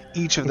process,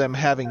 each of them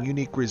having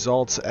unique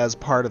results as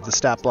part of the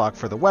stat block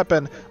for the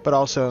weapon, but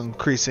also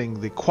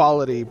increasing the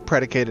quality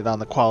predicated on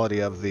the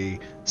quality of the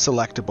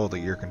selectable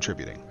that you're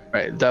contributing.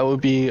 Right, that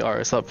would be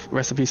our sub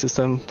recipe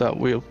system that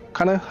we'll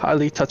kind of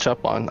highly touch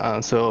up on.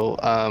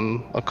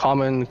 A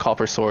common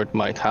copper sword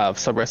might have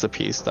sub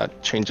recipes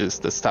that changes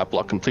the stat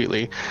block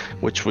completely,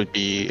 which would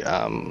be,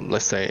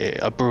 let's say,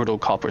 a brutal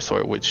copper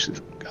sword, which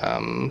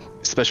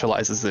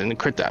specializes in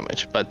crit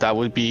damage. But that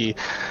would be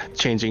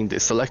changing the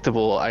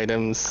selectable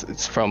items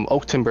from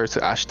oak timber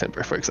to ash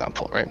timber, for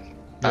example, right?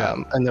 Yeah.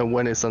 And then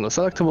when it's on the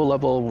selectable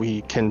level,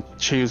 we can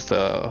choose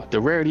the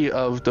rarity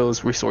of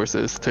those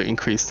resources to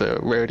increase the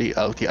rarity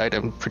of the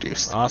item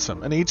produced.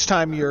 Awesome. And each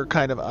time you're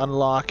kind of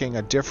unlocking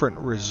a different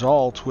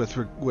result with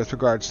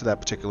regards to that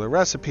particular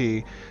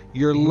recipe,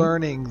 you're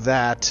learning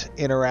that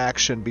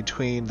interaction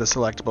between the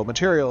selectable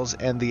materials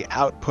and the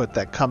output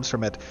that comes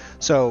from it.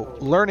 So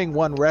learning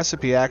one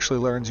recipe actually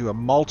learns you a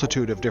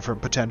multitude of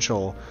different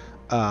potential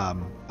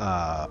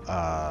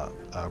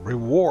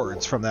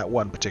rewards from that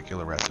one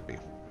particular recipe.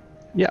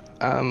 Yeah,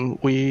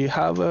 we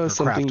have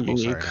something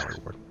unique.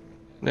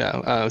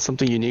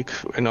 Something unique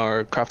in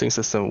our crafting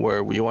system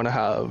where we want to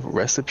have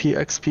recipe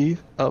XP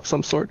of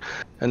some sort,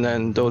 and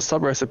then those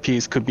sub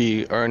recipes could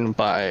be earned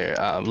by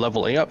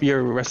leveling up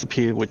your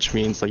recipe, which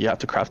means that you have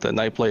to craft the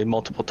Nightblade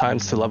multiple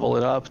times to level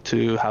it up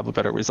to have a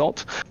better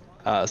result.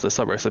 So the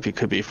sub recipe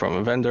could be from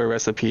a vendor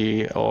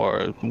recipe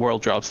or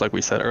world drops, like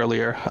we said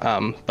earlier.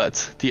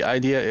 But the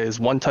idea is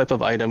one type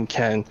of item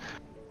can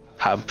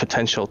have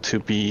potential to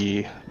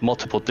be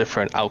multiple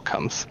different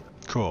outcomes.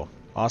 Cool.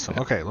 Awesome.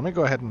 Okay, let me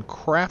go ahead and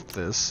craft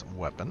this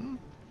weapon.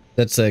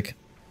 That's sick.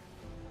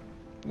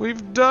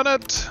 We've done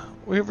it!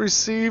 We've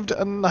received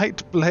a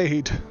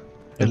Nightblade.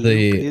 Of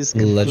the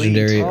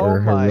legendary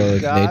or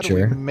heroic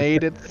nature. We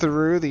made it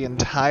through the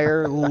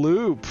entire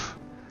loop.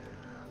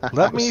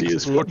 Let me see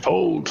is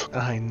foretold.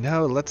 I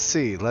know. Let's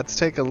see. Let's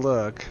take a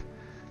look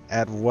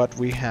at what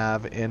we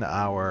have in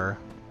our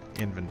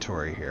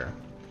inventory here.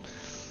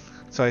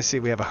 So I see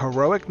we have a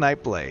heroic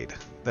Nightblade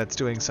that's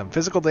doing some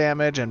physical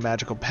damage and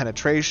magical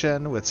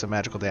penetration with some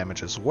magical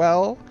damage as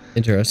well.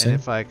 Interesting. And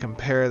if I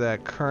compare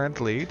that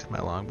currently to my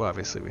longbow,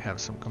 obviously we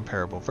have some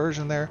comparable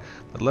version there.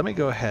 But let me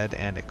go ahead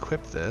and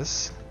equip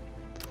this.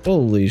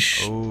 Holy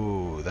sh!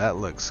 Ooh, that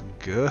looks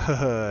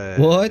good.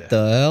 What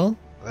the hell?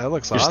 That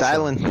looks You're awesome.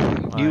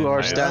 styling. You are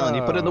I styling.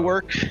 You put in the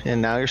work,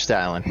 and now you're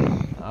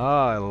styling.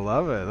 Oh, I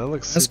love it. That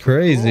looks That's super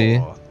crazy.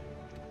 cool.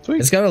 Sweet.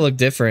 It's got to look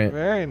different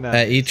Very nice.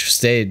 at each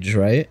stage,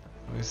 right?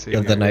 Let me see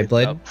Of the here.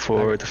 Nightblade.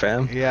 For the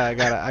fam. Yeah, I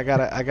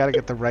gotta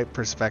get the right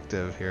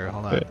perspective here.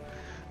 Hold on.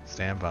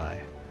 Stand by.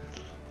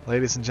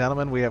 Ladies and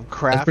gentlemen, we have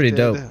crafted That's pretty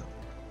dope.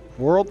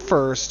 world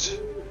first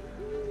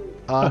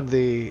on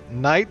the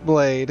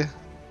Nightblade.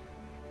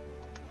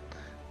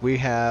 We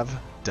have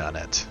done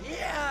it.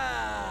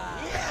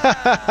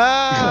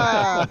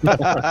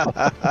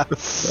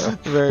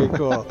 Very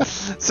cool.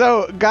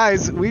 So,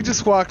 guys, we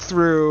just walked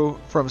through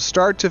from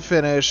start to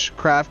finish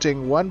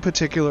crafting one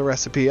particular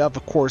recipe,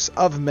 of course,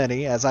 of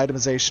many, as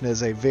itemization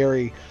is a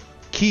very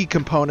key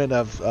component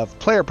of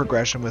player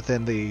progression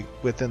within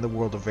the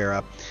world of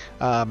Vera.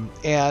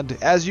 And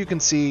as you can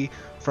see,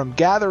 from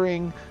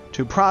gathering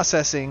to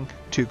processing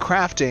to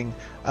crafting,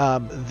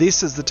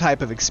 this is the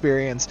type of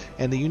experience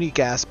and the unique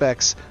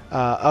aspects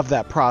of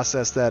that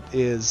process that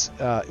is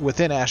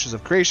within Ashes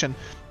of Creation.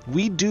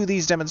 We do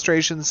these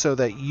demonstrations so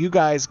that you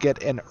guys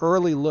get an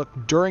early look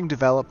during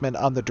development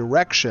on the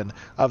direction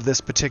of this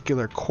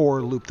particular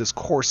core loop, this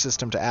core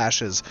system to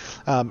Ashes,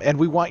 and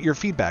we want your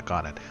feedback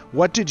on it.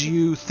 What did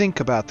you think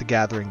about the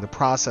gathering, the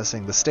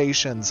processing, the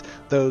stations,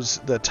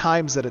 the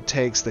times that it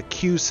takes, the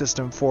queue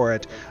system for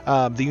it,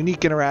 the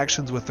unique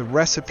interactions with the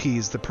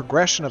recipes, the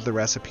progression of the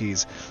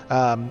recipes,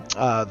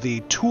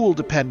 the tool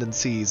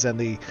dependencies, and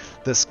the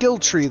skill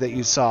tree that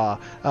you saw,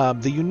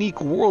 the unique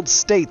world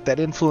state that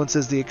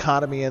influences the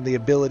economy and the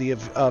ability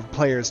of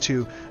players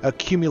to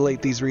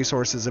accumulate these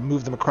resources and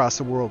move them across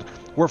the world.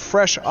 We're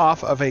fresh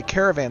off of a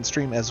caravan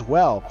stream as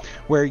well,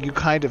 where you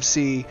kind of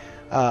see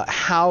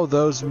how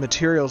those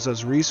materials,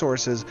 those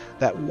resources,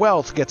 that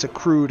wealth gets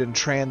accrued and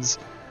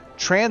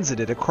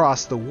transited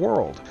across the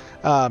world.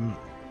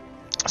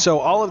 So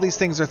all of these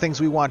things are things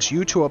we want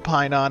you to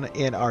opine on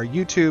in our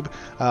YouTube,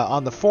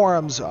 on the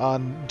forums,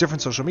 on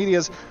different social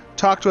medias.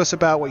 Talk to us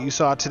about what you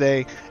saw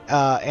today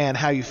and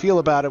how you feel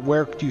about it.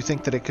 Where do you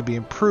think that it could be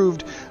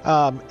improved,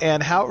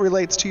 and how it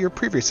relates to your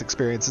previous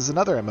experiences and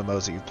other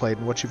MMOs that you've played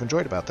and what you've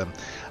enjoyed about them.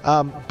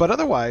 But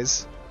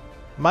otherwise,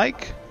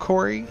 Mike,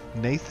 Corey,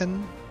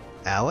 Nathan,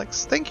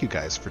 Alex, thank you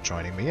guys for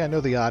joining me. I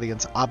know the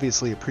audience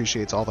obviously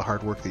appreciates all the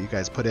hard work that you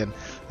guys put in,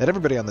 that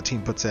everybody on the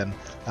team puts in,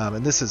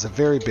 and this is a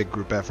very big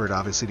group effort,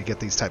 obviously, to get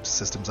these types of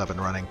systems up and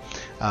running.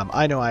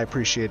 I know I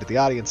appreciate it. The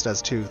audience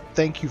does too.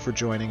 Thank you for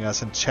joining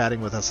us and chatting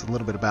with us a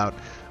little bit about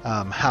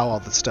how all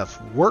this stuff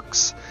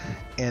works.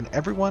 And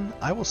everyone,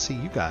 I will see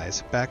you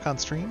guys back on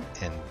stream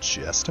in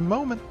just a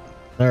moment.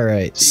 All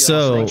right.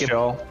 So Thank you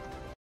all.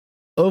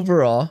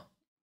 overall,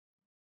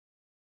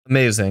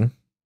 amazing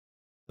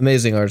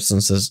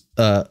artisan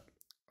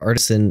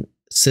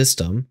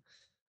system.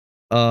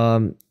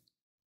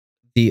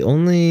 The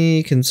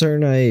only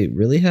concern I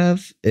really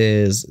have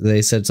is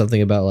they said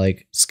something about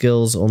like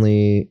skills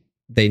only,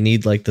 they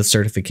need like the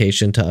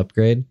certification to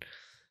upgrade.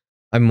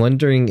 I'm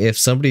wondering if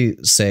somebody,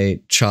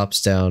 say,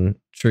 chops down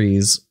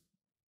trees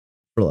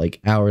for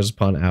like hours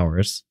upon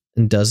hours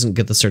and doesn't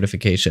get the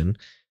certification,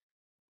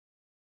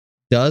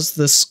 does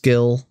the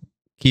skill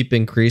keep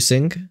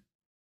increasing,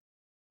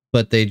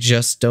 but they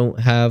just don't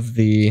have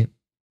the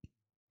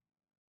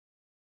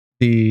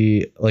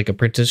like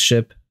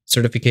apprenticeship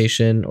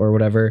certification or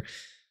whatever?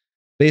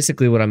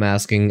 Basically what I'm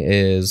asking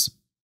is,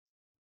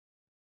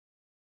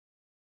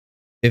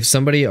 if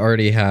somebody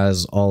already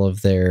has all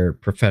of their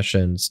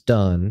professions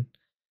done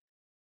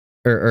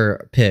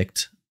or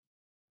picked,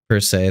 per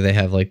se, they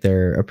have like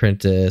their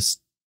apprentice,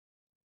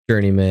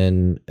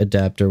 journeyman,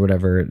 adept, or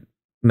whatever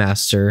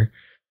master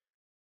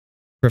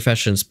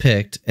professions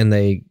picked, and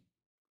they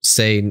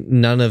say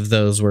none of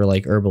those were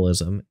like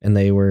herbalism and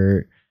they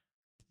were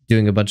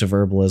doing a bunch of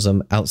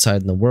herbalism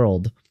outside in the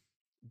world,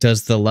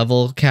 does the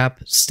level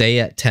cap stay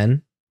at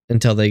 10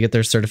 until they get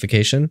their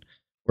certification,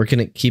 or can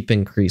it keep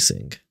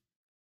increasing?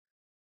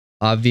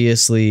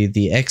 Obviously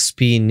the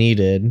XP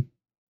needed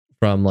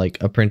from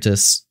like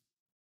apprentice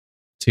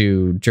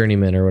to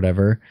journeyman or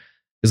whatever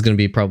is going to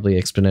be probably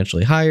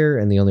exponentially higher,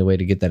 and the only way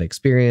to get that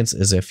experience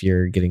is if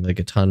you're getting like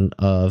a ton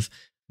of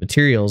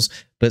materials.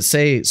 But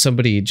say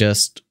somebody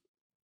just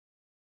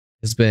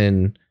has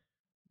been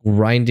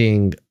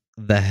grinding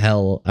the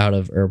hell out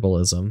of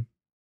herbalism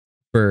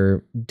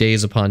for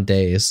days upon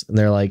days, and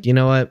they're like, you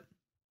know what,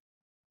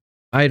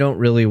 I don't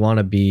really want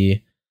to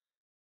be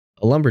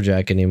a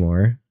lumberjack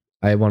anymore.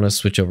 I want to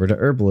switch over to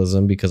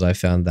herbalism because I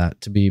found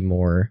that to be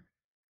more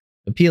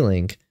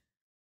appealing.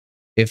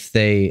 If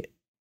they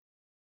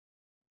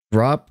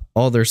drop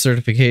all their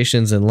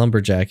certifications in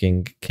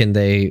lumberjacking, can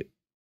they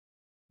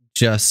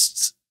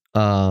just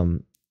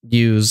can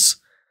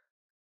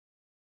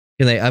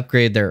they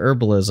upgrade their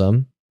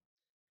herbalism,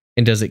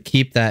 and does it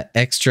keep that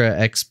extra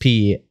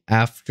XP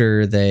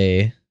after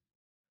they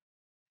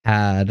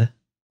had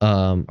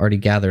already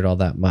gathered all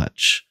that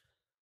much?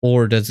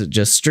 Or does it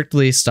just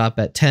strictly stop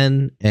at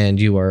 10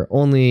 and you are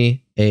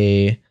only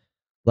a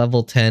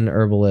level 10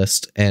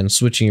 herbalist, and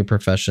switching your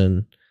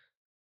profession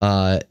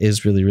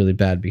is really, really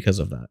bad because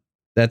of that?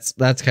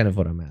 That's kind of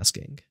what I'm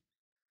asking.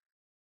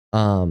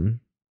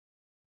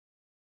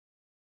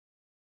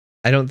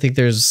 I don't think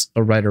there's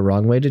a right or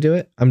wrong way to do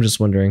it. I'm just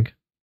wondering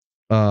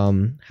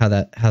how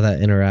that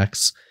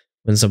interacts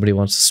when somebody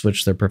wants to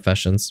switch their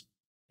professions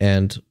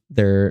and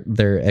their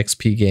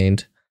XP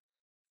gained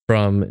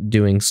from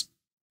doing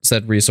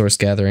said resource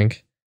gathering.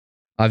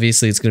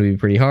 Obviously it's going to be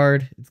pretty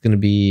hard. It's going to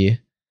be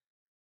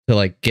to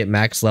like get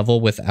max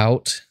level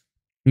without,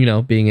 you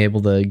know, being able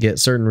to get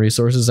certain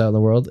resources out in the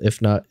world,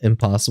 if not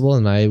impossible,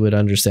 and I would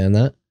understand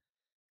that,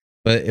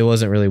 but it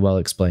wasn't really well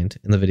explained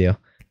in the video.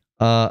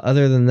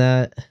 Other than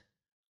that,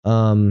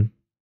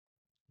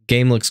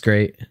 game looks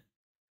great.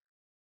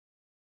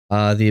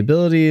 The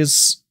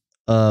abilities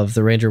of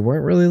the ranger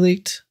weren't really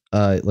leaked.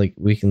 Like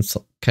we can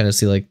kind of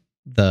see like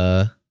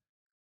the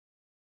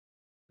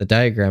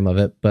diagram of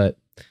it, but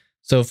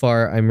so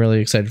far I'm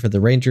really excited for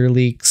the ranger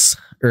leaks,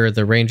 or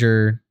the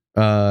ranger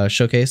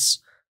showcase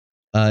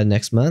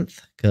next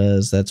month,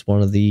 because that's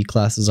one of the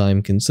classes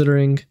I'm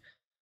considering.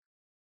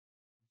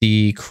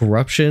 The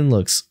corruption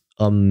looks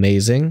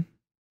amazing.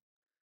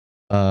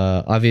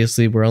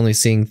 Obviously, we're only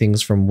seeing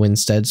things from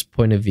Winstead's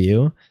point of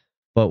view,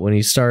 but when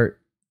you start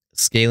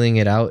scaling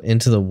it out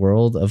into the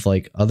world of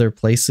like other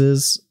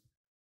places,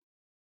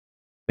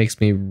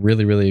 makes me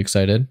really, really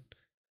excited.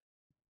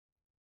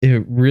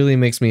 It really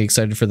makes me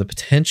excited for the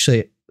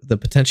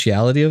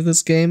potentiality of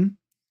this game.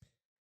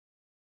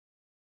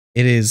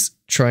 It is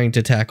trying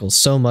to tackle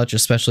so much,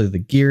 especially the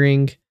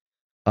gearing,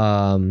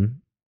 how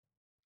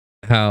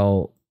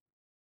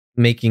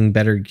making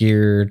better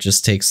gear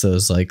just takes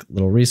those like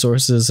little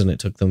resources, and it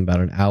took them about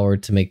an hour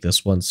to make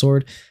this one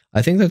sword.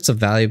 I think that's a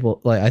valuable,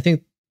 like, I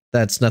think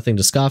that's nothing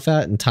to scoff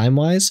at in time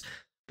wise,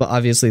 but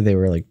obviously they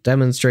were like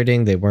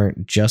demonstrating, they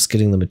weren't just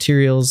getting the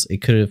materials.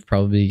 It could have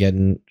probably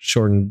gotten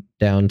shortened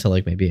down to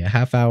like maybe a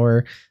half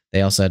hour.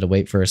 They also had to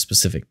wait for a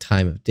specific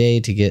time of day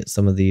to get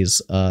some of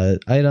these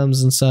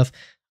items and stuff.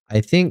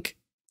 I think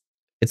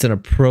it's an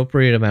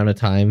appropriate amount of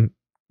time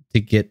to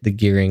get the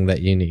gearing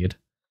that you need.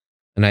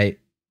 And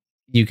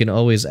you can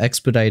always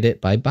expedite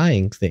it by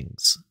buying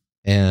things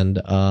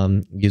and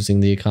using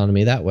the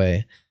economy that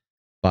way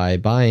by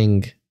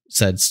buying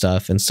said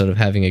stuff instead of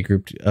having a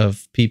group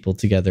of people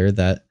together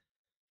that,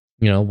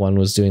 you know, one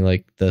was doing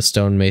like the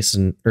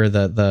stonemason or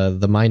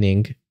the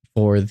mining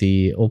for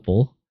the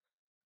opal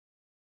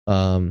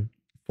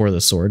for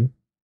the sword.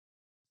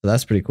 So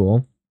that's pretty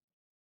cool.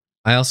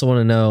 I also want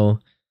to know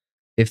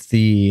if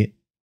the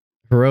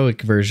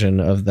heroic version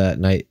of that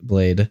Night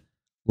Blade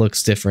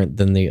looks different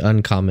than the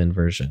uncommon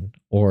version,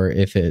 or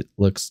if it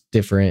looks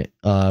different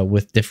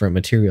with different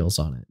materials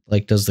on it.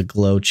 Like, does the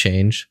glow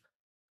change?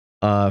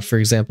 For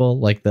example,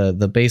 like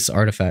the base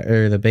artifact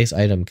or the base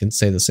item can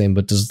stay the same,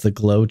 but does the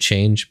glow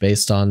change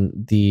based on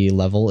the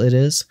level it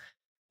is?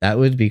 That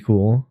would be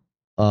cool.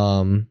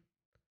 I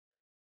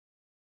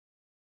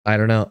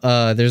don't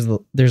know.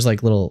 There's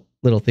like little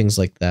things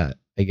like that,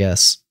 I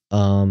guess.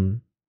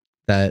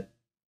 That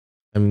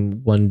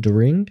I'm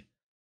wondering.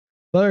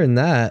 But other than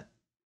that,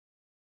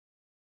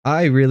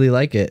 I really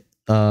like it.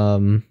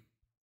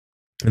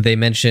 They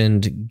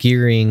mentioned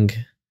gearing.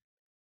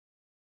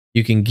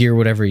 You can gear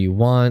whatever you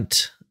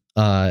want,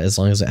 as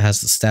long as it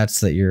has the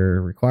stats that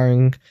you're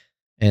requiring,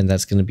 and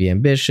that's going to be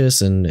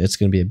ambitious, and it's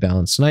going to be a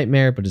balanced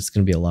nightmare, but it's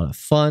going to be a lot of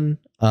fun.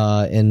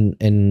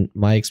 In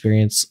my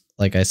experience,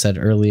 like I said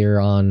earlier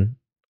on,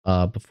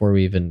 before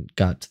we even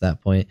got to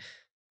that point,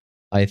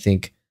 I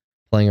think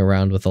playing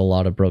around with a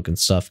lot of broken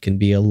stuff can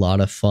be a lot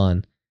of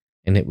fun,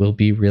 and it will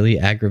be really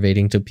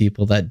aggravating to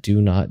people that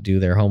do not do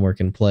their homework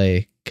and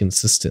play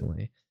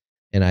consistently.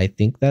 And I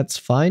think that's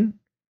fine,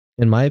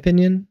 in my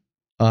opinion.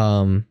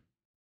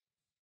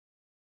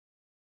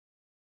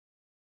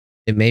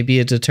 It may be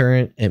a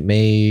deterrent. It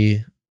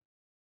may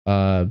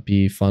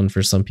be fun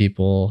for some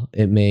people.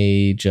 It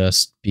may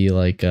just be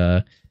like,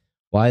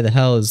 why the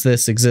hell does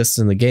this exist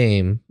in the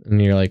game?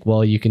 And you're like,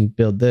 well, you can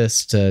build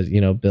this to,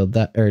 you know, build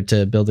that, or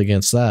to build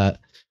against that.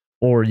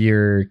 Or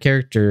your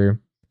character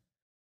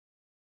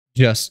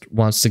just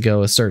wants to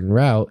go a certain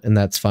route, and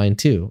that's fine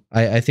too.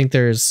 I think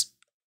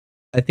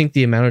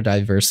the amount of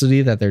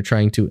diversity that they're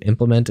trying to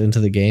implement into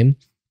the game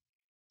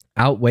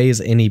outweighs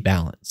any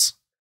balance.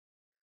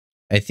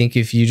 I think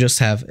if you just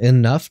have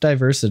enough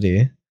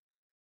diversity,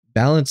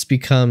 balance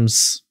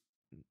becomes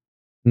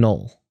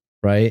null,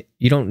 right?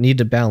 You don't need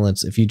to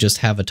balance if you just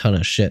have a ton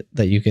of shit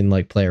that you can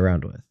like play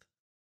around with.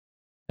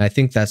 And I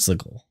think that's the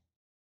goal.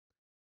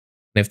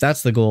 And if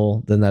that's the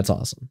goal, then that's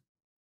awesome.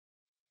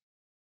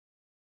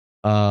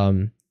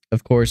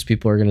 Of course,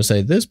 people are going to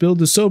say, this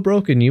build is so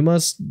broken, you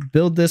must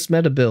build this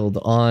meta build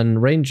on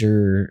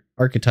ranger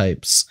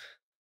archetypes.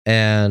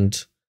 And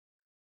to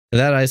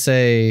that I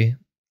say,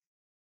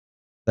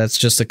 that's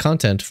just a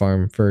content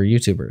farm for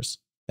YouTubers.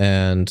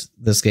 And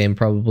this game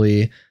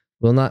probably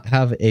will not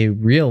have a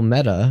real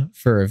meta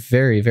for a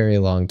very, very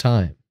long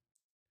time.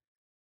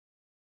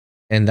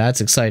 And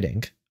that's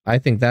exciting. I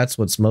think that's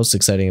what's most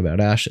exciting about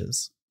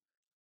Ashes.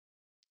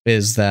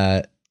 Is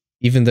that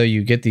even though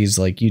you get these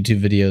like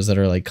YouTube videos that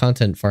are like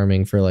content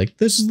farming for like,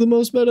 this is the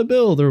most meta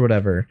build or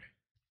whatever,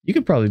 you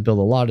could probably build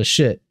a lot of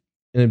shit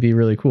and it'd be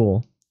really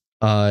cool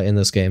in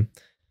this game.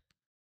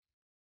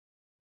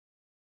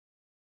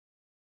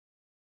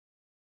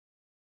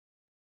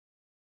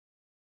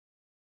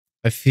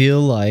 I feel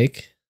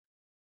like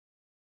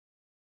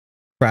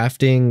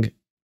crafting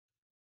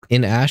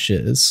in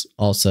Ashes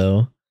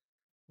also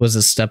was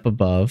a step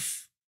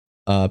above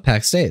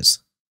PAX Days.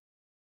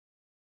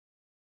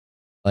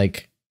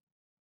 Like,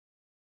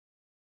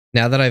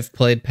 now that I've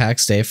played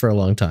PAX Day for a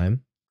long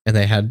time, and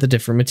they had the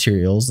different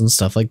materials and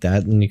stuff like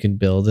that, and you can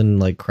build and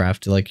like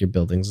craft like your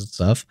buildings and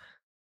stuff,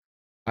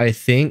 I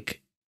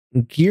think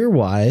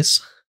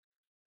gear-wise,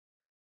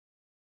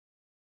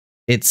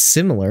 it's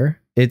similar.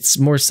 It's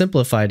more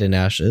simplified in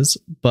Ashes,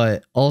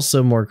 but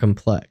also more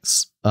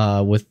complex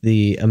with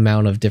the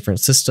amount of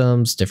different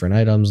systems, different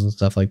items, and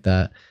stuff like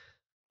that.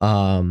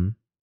 I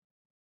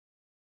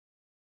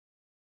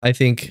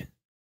think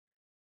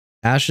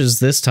Ashes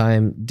this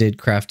time did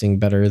crafting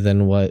better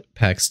than what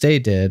PAX Day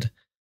did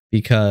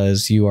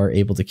because you are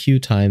able to queue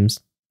times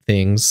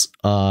things.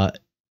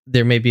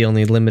 There may be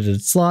only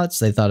limited slots.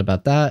 They thought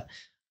about that.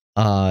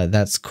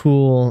 That's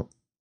cool.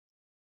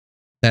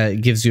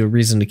 That gives you a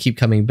reason to keep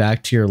coming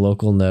back to your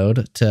local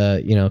node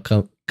to, you know,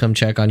 come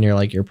check on your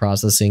like your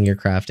processing, your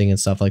crafting and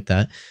stuff like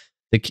that.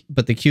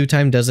 But the queue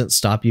time doesn't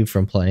stop you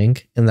from playing,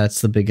 and that's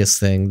the biggest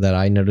thing that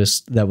I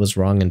noticed that was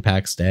wrong in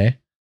PAX Day.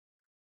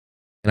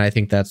 And I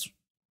think that's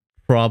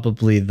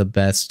probably the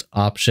best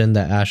option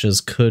that Ashes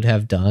could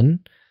have done.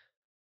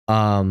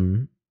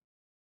 And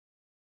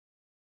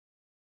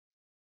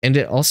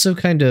it also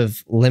kind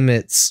of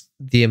limits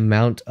the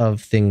amount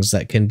of things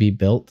that can be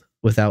built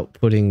without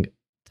putting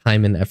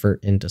time and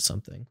effort into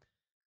something.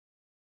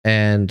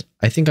 And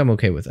I think I'm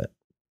okay with it.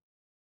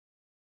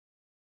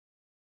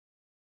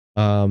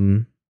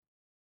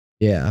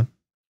 Yeah.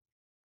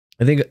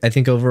 I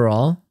think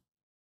overall,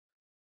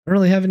 I don't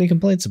really have any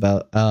complaints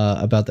about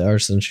the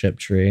artisanship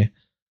tree.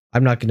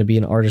 I'm not going to be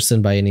an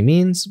artisan by any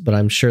means, but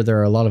I'm sure there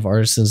are a lot of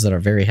artisans that are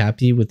very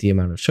happy with the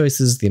amount of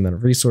choices, the amount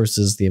of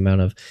resources, the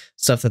amount of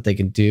stuff that they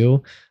can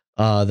do.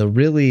 The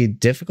really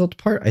difficult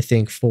part, I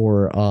think,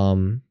 for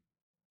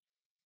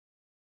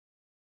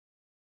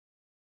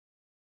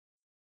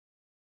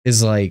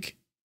is like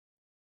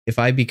if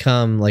I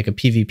become like a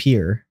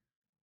PvPer,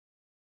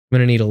 I'm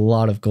going to need a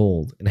lot of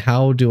gold. And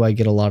how do I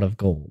get a lot of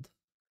gold?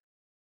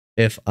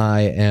 If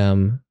I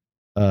am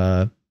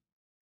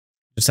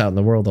just out in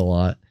the world a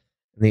lot.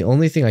 And the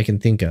only thing I can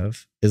think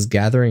of is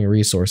gathering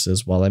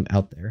resources while I'm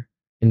out there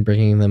and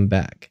bringing them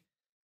back.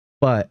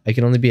 But I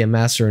can only be a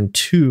master in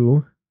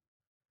 2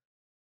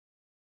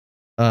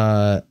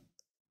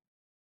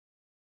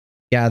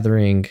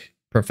 gathering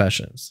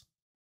professions,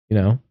 you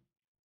know?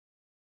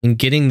 And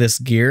getting this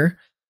gear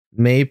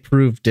may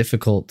prove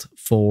difficult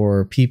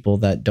for people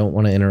that don't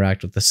want to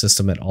interact with the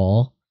system at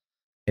all.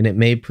 And it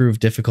may prove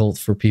difficult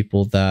for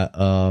people that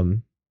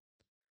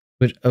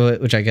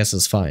which I guess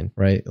is fine,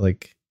 right?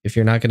 Like if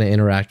you're not going to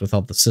interact with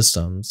all the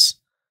systems,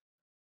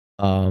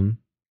 then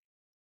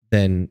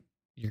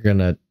you're going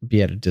to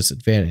be at a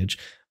disadvantage.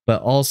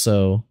 But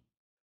also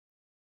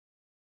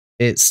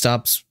it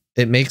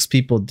makes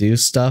people do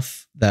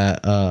stuff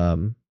that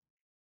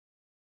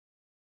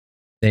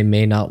they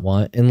may not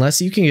want,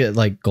 unless you can get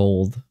like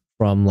gold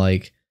from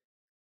like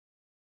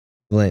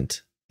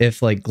glint.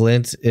 If like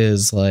glint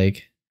is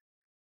like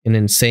an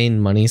insane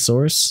money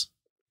source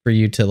for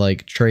you to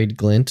like trade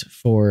glint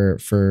for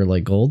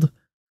like gold,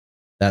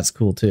 that's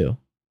cool too.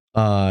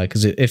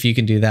 Because if you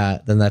can do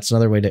that, then that's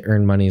another way to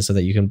earn money so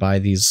that you can buy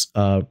these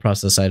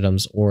process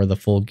items or the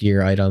full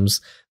gear items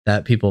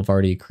that people have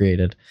already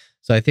created.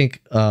 So I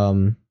think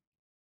as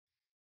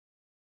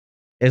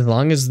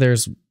long as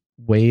there's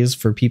ways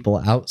for people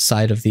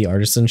outside of the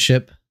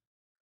artisanship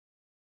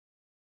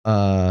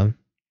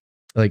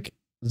like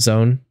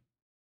zone,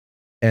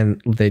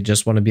 and they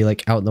just want to be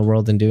like out in the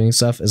world and doing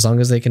stuff, as long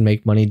as they can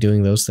make money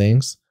doing those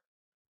things,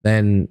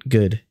 then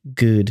good.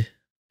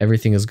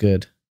 Everything is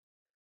good.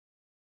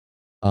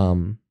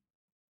 Yeah.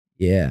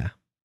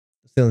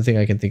 That's the only thing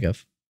I can think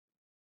of.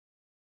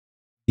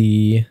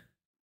 We've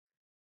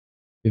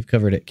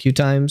covered it. Queue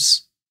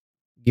times,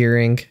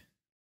 gearing,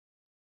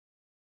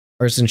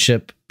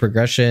 artisanship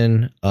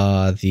progression,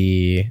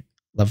 the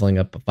leveling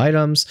up of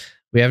items.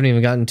 We haven't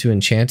even gotten to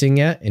enchanting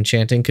yet.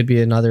 Enchanting could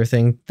be another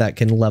thing that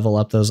can level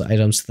up those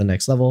items to the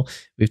next level.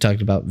 We've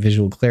talked about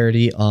visual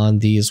clarity on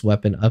these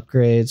weapon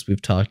upgrades.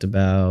 We've talked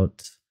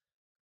about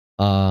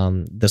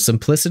the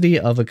simplicity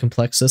of a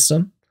complex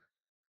system.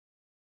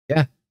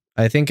 Yeah,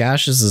 I think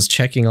Ashes is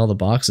checking all the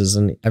boxes,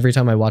 and every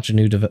time I watch a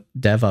new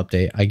dev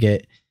update, I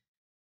get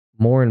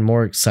more and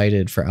more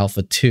excited for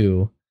Alpha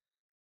 2.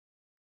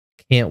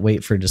 Can't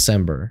wait for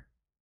December,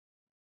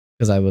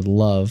 because I would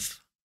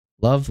love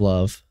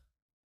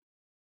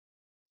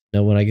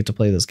know when I get to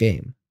play this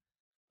game.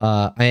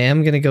 I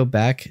am gonna go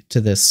back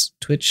to this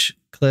Twitch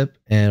clip,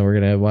 and we're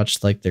gonna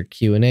watch like their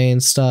Q&A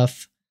and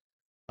stuff.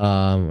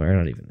 We're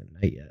not even in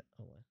night yet.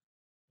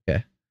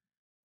 Okay,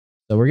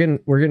 so we're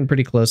getting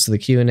pretty close to the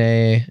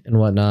Q&A and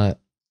whatnot,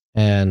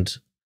 and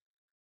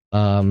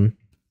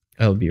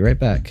I'll be right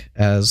back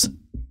as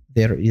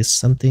there is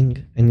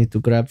something I need to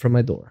grab from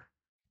my door.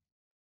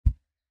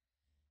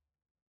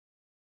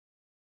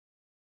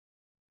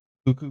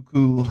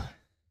 Cool.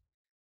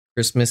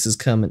 Christmas is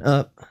coming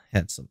up.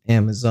 Had some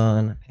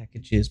Amazon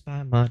packages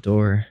by my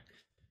door.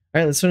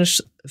 All right, let's finish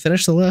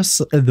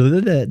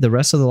the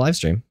rest of the live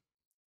stream.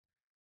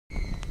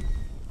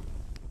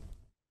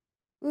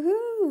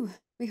 Woohoo!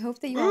 We hope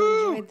that you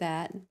all enjoyed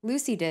that.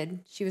 Lucy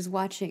did. She was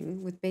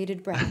watching with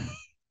bated breath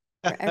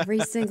for every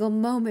single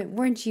moment,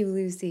 weren't you,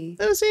 Lucy?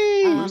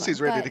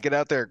 Lucy's ready to get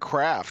out there and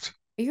craft.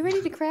 Are you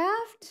ready to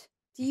craft?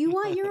 Do you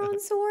want your own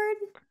sword?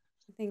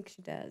 I think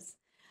she does.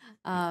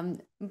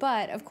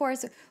 But of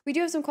course, we do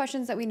have some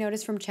questions that we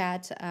noticed from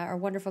chat. Our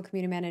wonderful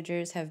community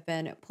managers have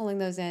been pulling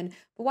those in.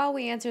 But while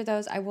we answer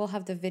those, I will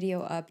have the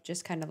video up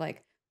just kind of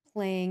like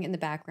playing in the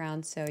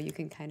background so you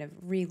can kind of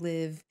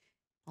relive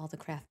all the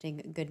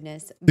crafting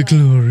goodness. The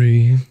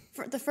glory.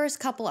 For the first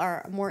couple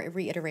are more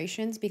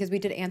reiterations because we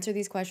did answer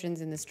these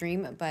questions in the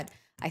stream, but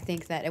I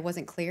think that it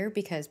wasn't clear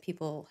because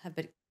people have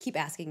been keep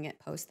asking it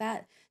post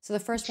that. So the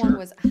first one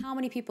was, how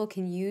many people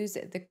can use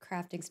the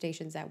crafting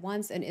stations at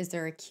once, and is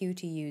there a queue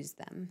to use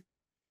them?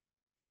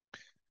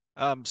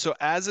 So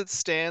as it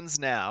stands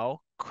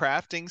now,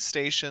 crafting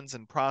stations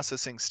and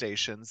processing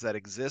stations that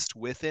exist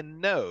within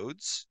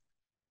nodes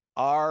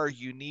are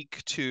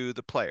unique to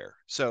the player.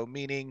 So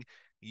meaning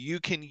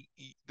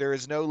there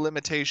is no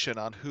limitation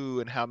on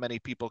who and how many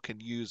people can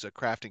use a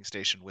crafting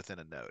station within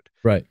a node.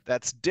 Right.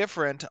 That's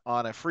different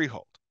on a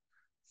freehold.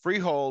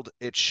 Freehold,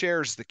 it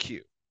shares the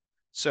queue.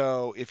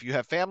 So if you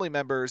have family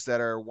members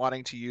that are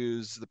wanting to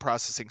use the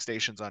processing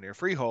stations on your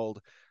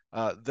freehold,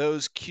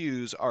 those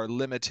queues are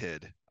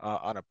limited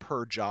on a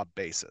per job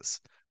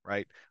basis,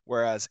 right?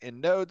 Whereas in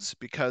nodes,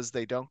 because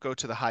they don't go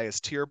to the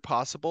highest tier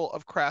possible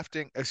of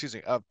processing,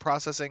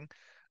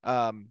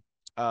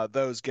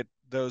 those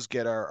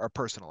get are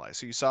personalized.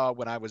 So you saw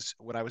when I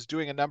was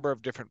doing a number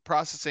of different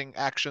processing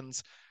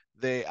actions,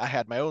 I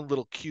had my own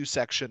little queue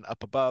section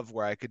up above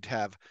where I could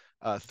have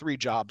 3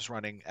 jobs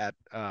running at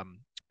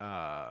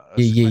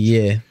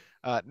Yeah.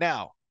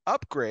 now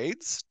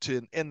upgrades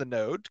in the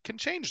node can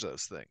change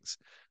those things.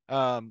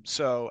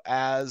 So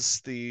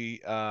as the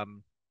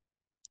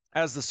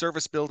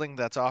service building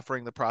that's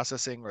offering the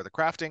processing or the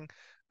crafting,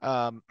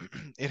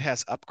 it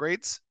has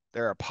upgrades.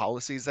 There are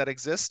policies that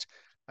exist.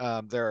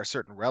 There are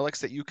certain relics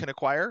that you can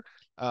acquire,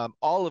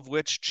 all of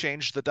which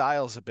change the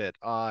dials a bit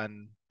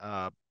on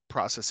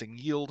processing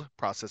yield,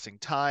 processing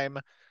time,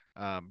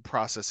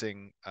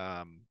 processing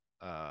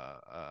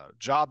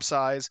job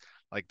size.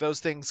 Like those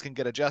things can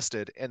get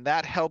adjusted, and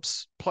that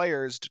helps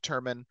players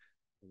determine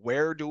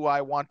where do I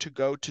want to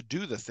go to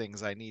do the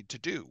things I need to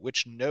do?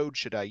 Which node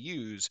should I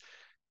use?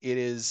 It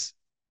is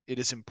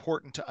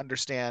important to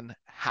understand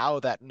how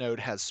that node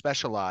has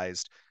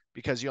specialized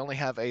because you only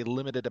have a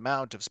limited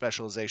amount of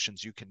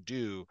specializations you can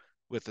do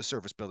with the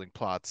service building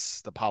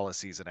plots, the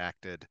policies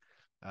enacted,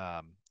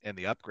 and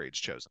the upgrades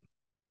chosen.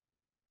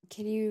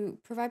 Can you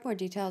provide more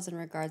details in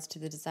regards to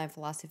the design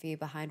philosophy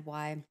behind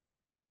why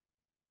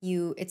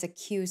it's a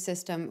queue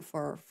system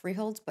for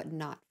freeholds but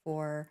not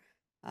for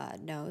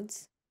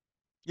nodes?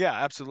 Yeah,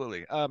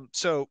 absolutely.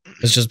 So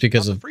it's just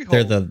because on of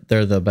freehold,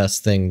 they're the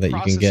best thing that you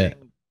can get.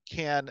 processing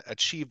can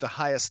achieve the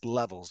highest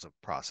levels of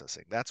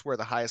processing. That's where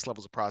the highest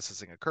levels of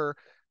processing occur.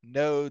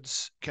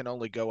 Nodes can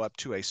only go up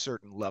to a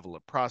certain level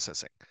of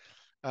processing.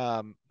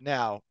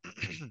 Now,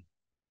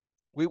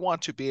 we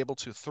want to be able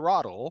to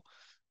throttle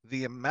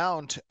the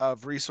amount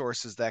of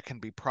resources that can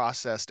be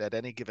processed at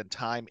any given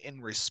time in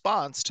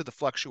response to the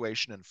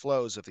fluctuation and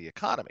flows of the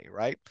economy,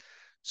 right?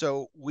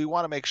 So we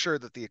want to make sure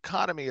that the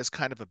economy is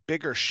kind of a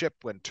bigger ship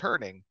when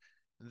turning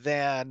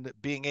than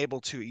being able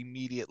to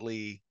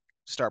immediately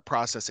start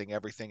processing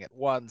everything at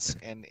once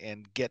and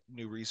get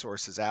new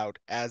resources out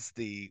as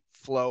the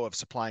flow of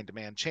supply and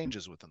demand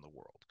changes within the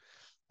world.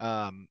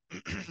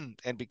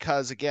 And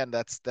because again,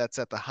 that's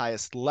at the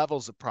highest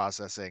levels of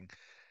processing,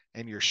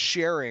 and you're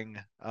sharing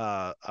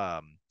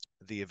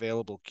the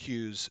available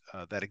queues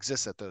that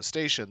exist at those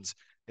stations,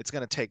 it's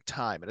going to take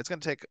time, and it's going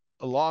to take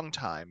a long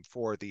time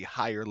for the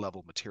higher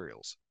level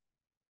materials.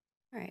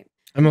 All right.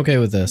 I'm okay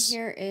with this.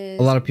 Here is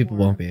a lot of people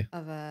more won't be.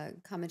 of a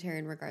commentary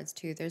in regards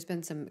to, there's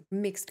been some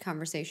mixed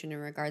conversation in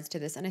regards to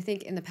this. And I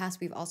think in the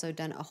past, we've also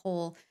done a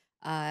whole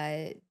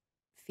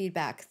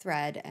feedback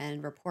thread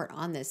and report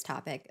on this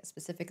topic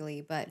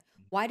specifically. But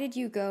why did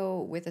you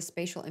go with a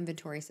spatial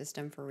inventory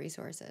system for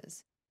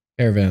resources?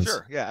 Caravans.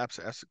 Sure. Yeah,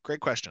 absolutely. That's a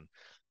great question.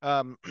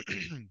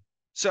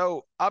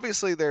 So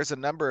obviously there's a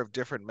number of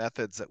different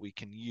methods that we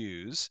can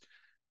use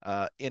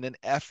in an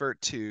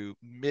effort to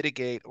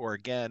mitigate or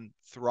again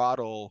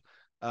throttle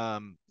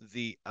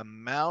the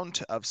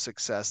amount of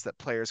success that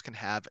players can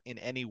have in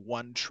any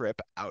one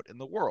trip out in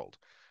the world.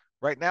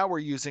 Right now we're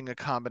using a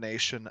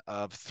combination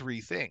of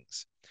 3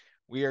 things.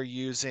 We are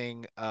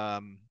using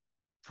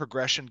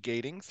progression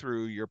gating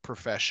through your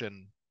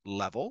profession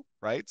level,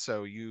 right?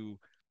 So you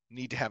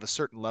need to have a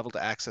certain level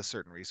to access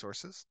certain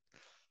resources.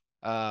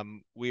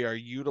 We are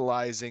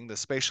utilizing the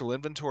spatial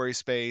inventory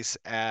space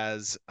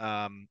as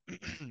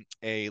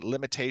a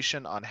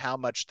limitation on how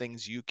much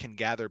things you can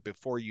gather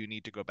before you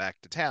need to go back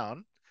to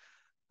town.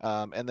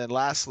 And then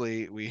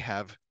lastly, we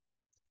have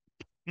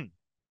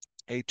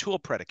a tool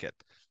predicate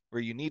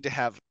where you need to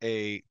have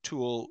a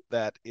tool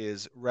that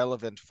is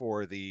relevant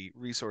for the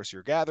resource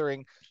you're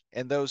gathering,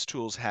 and those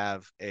tools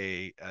have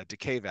a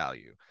decay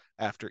value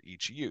after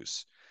each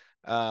use.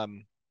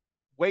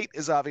 Weight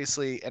is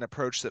obviously an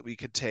approach that we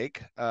could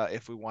take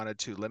if we wanted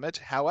to limit.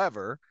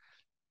 However,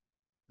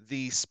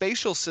 the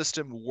spatial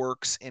system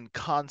works in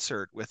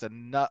concert with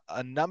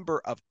a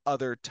number of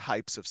other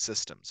types of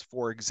systems.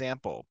 For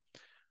example,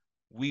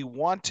 we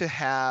want to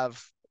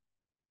have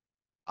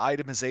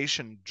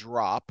itemization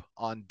drop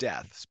on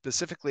death,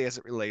 specifically as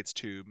it relates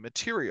to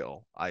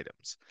material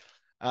items.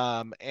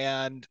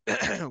 And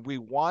we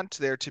want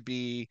there to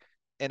be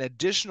an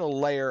additional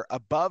layer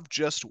above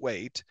just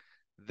weight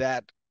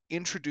that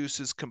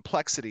introduces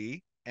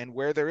complexity And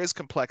where there is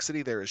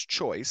complexity, there is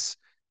choice,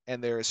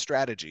 and there is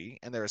strategy,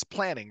 and there is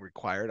planning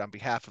required on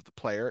behalf of the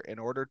player in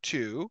order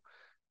to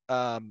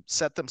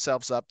set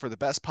themselves up for the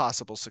best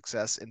possible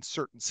success in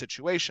certain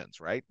situations,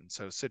 right? And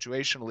so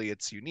situationally,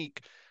 it's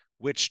unique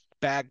which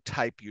bag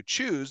type you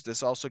choose.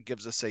 This also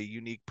gives us a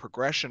unique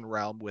progression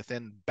realm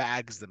within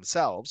bags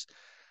themselves,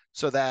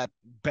 so that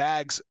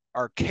bags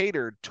are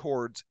catered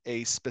towards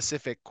a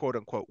specific quote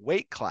unquote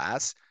weight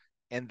class,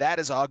 and that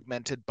is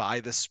augmented by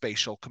the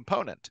spatial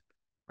component,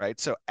 right?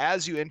 So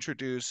as you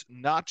introduce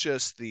not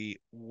just the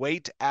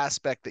weight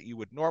aspect that you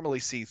would normally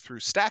see through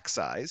stack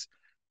size,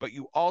 but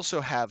you also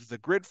have the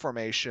grid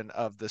formation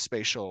of the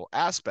spatial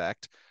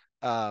aspect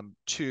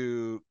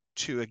to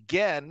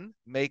again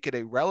make it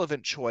a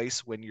relevant choice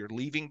when you're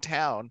leaving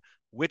town,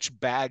 which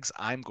bags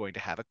I'm going to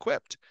have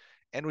equipped.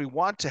 And we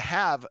want to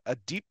have a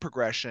deep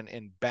progression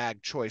in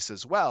bag choice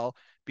as well,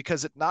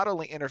 because it not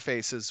only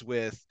interfaces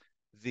with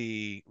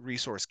the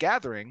resource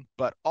gathering,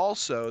 but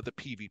also the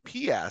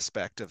PvP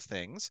aspect of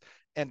things,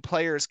 and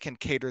players can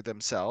cater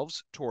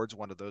themselves towards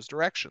one of those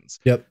directions.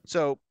 Yep.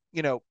 So,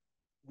 you know,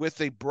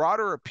 with a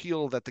broader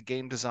appeal that the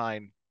game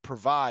design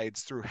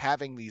provides through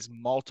having these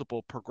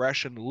multiple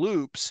progression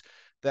loops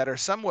that are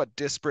somewhat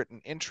disparate in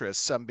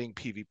interest, some being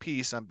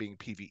PvP, some being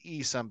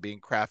PvE, some being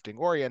crafting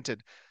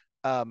oriented,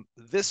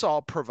 this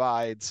all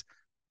provides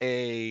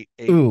a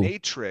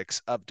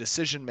matrix of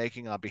decision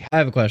making on behalf. I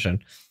have a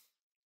question.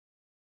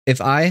 If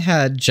I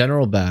had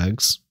general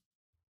bags,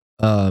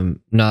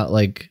 not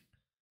like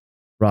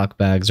rock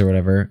bags or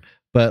whatever,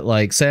 but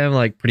like say I'm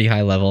like pretty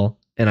high level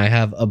and I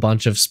have a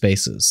bunch of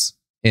spaces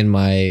in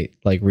my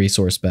like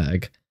resource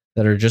bag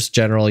that are just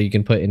general, you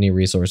can put any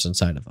resource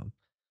inside of them.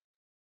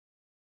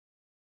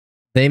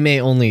 They may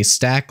only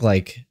stack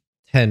like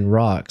 10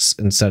 rocks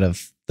instead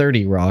of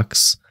 30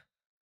 rocks.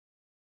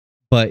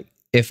 But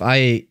if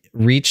I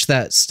reach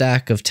that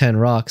stack of 10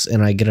 rocks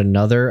and I get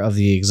another of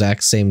the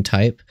exact same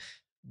type,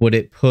 would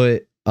it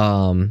put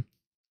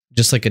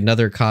just like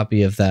another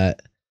copy of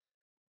that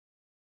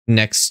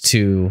next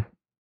to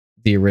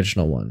the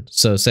original one?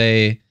 So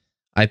say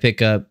I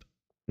pick up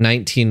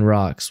 19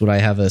 rocks, would I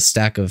have a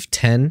stack of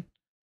 10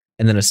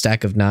 and then a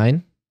stack of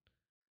 9?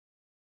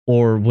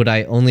 Or would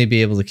I only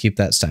be able to keep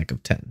that stack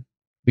of 10?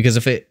 Because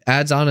if it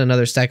adds on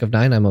another stack of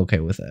 9, I'm okay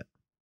with it.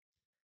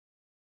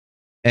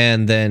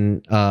 And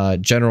then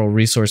general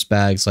resource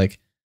bags, like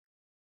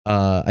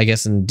I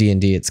guess in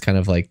D&D it's kind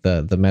of like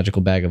the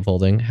magical bag of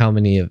holding. How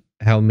many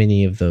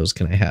of those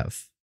can I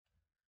have?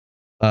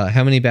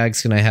 How many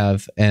bags can I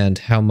have, and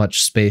how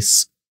much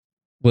space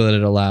will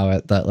it allow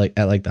at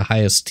the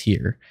highest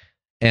tier?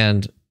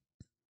 And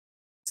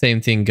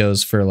same thing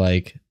goes for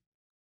like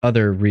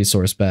other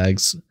resource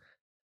bags.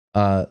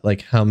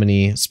 Like how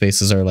many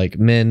spaces are like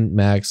min,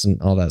 max, and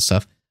all that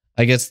stuff.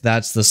 I guess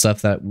that's the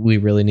stuff that we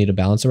really need to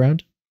balance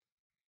around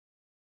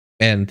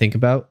and think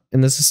about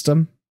in the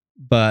system.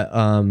 But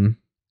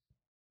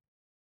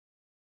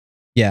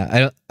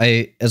yeah,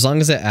 I as long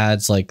as it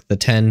adds like the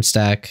 10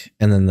 stack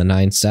and then the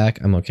 9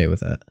 stack, I'm okay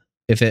with it.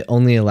 If it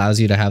only allows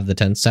you to have the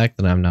 10 stack,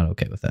 then I'm not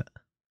okay with it.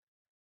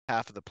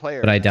 Half of the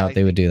player, but I doubt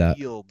they would do that.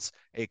 Yields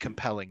a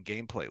compelling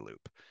gameplay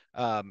loop,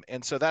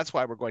 and so that's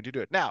why we're going to do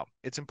it. Now,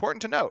 it's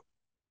important to note,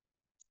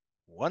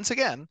 once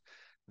again,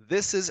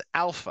 this is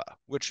alpha,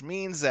 which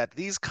means that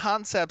these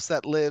concepts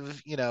that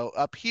live, you know,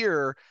 up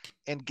here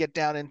and get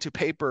down into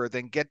paper,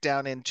 then get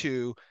down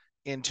into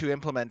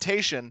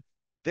implementation,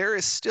 there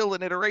is still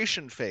an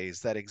iteration phase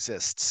that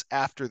exists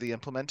after the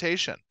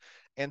implementation.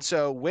 And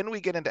so when we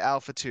get into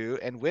alpha 2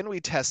 and when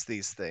we test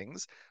these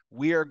things,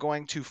 we are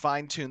going to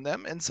fine tune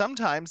them, and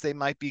sometimes they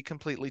might be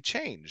completely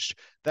changed.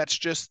 That's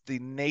just the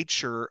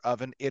nature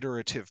of an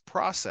iterative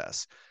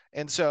process.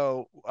 And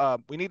so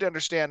we need to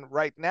understand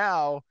right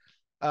now,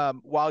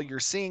 while you're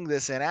seeing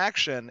this in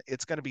action,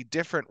 it's going to be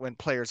different when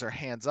players are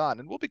hands-on.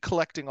 And we'll be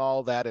collecting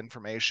all that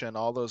information,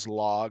 all those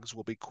logs.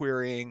 We'll be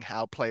querying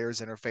how players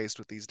interface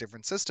with these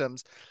different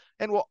systems.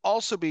 And we'll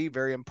also be,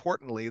 very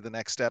importantly, the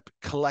next step,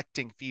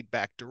 collecting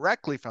feedback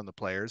directly from the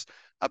players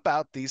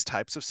about these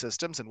types of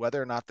systems and whether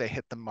or not they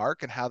hit the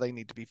mark and how they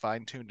need to be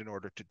fine-tuned in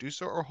order to do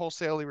so, or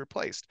wholesalely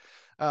replaced.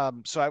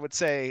 So I would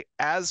say,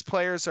 as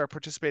players are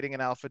participating in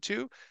Alpha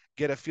 2,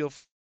 get a feel.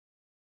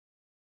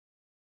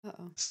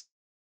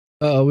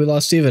 Uh-oh, we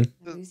lost Steven.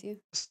 Did I lose you?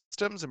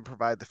 Systems and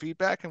provide the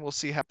feedback, and we'll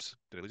see how.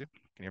 Did I lose you?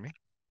 Can you hear me?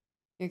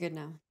 You're good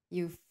now.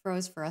 You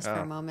froze for us for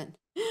a moment.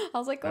 I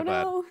was like, oh My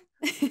bad. no.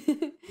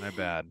 My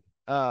bad.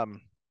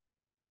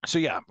 So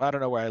yeah, I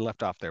don't know where I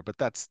left off there, but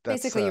that's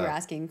basically you were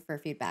asking for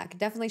feedback.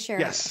 Definitely share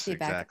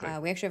feedback. Exactly.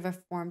 We actually have a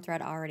forum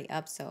thread already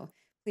up, so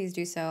please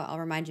do so. I'll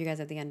remind you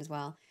guys at the end as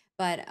well.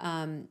 But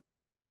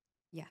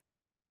yeah,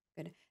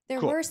 good.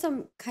 There were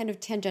some kind of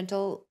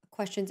tangential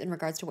questions in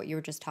regards to what you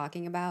were just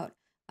talking about,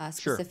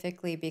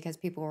 specifically because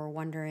people were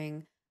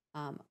wondering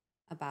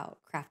about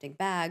crafting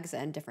bags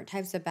and different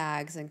types of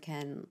bags, and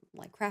can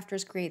like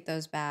crafters create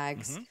those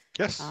bags?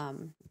 Yes.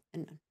 And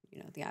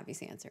the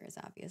obvious answer is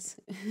obvious.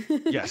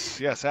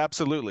 Yes,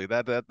 absolutely.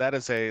 That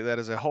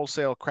is a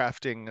wholesale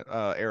crafting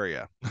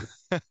area.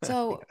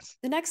 So Yes.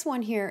 the next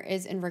one here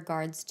is in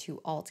regards to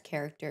alt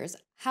characters.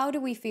 How do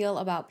we feel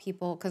about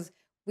people? Because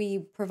we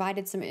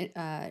provided some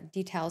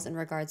details in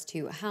regards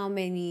to how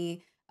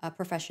many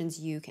professions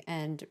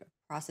and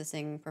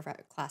processing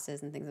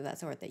classes and things of that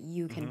sort that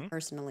you can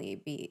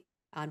personally be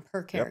on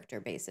per character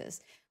basis.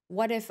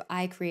 What if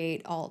I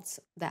create alts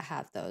that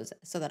have those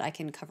so that I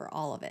can cover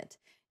all of it?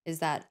 Is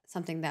that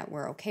something that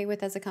we're okay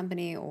with as a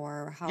company,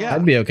 or how? Yeah,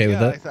 I'd be okay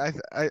with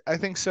it. I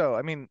think so.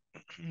 I mean,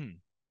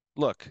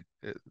 look,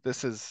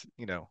 this is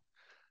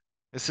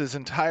this is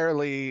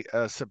entirely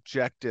a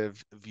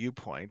subjective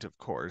viewpoint, of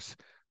course,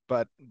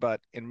 but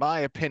in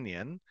my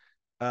opinion,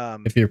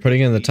 If you're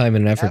putting in the time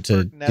and effort to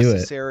effort do it,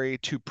 necessary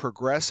to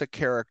progress a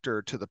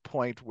character to the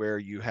point where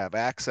you have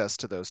access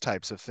to those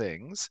types of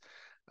things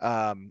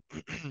um,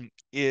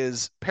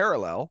 is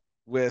parallel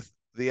with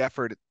the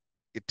effort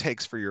it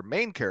takes for your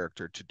main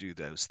character to do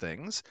those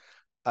things,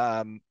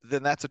 then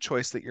that's a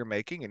choice that you're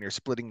making, and you're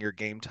splitting your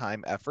game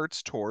time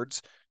efforts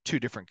towards two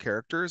different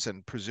characters,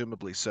 and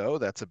presumably so.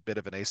 That's a bit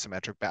of an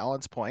asymmetric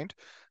balance point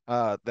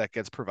that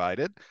gets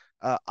provided.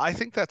 I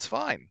think that's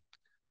fine.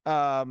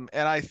 And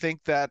I think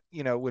that,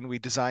 when we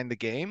design the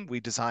game, we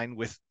design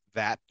with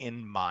that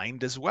in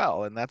mind as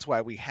well. And that's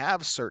why we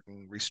have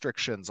certain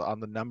restrictions on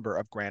the number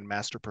of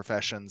Grandmaster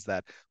professions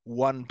that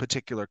one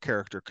particular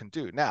character can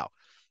do. Now,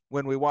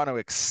 when we want to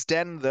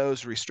extend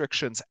those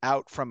restrictions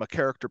out from a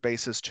character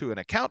basis to an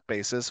account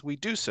basis, we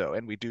do so.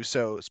 And we do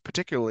so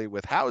particularly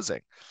with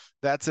housing.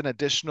 That's an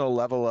additional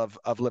level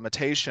of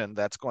limitation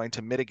that's going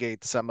to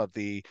mitigate some of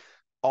the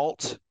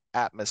alt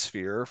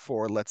atmosphere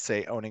for, let's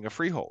say, owning a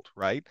freehold,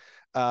 right?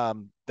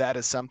 That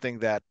is something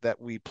that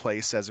we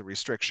place as a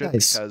restriction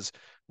because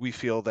we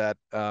feel that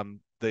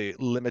the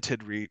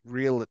limited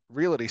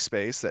reality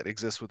space that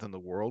exists within the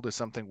world is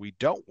something we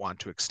don't want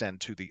to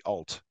extend to the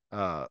alt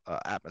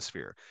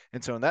atmosphere.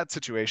 And so in that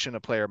situation, a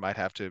player might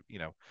have to,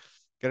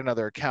 get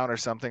another account or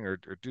something, or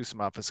do some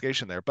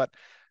obfuscation there. But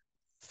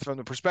from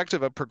the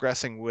perspective of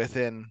progressing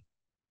within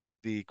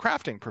the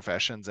crafting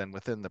professions and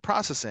within the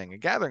processing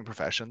and gathering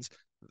professions,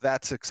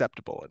 that's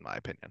acceptable in my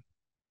opinion.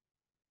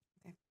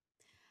 Okay.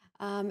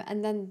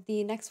 And then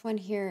the next one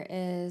here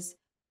is,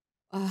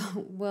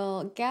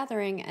 will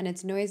gathering and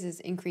its noises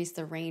increase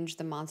the range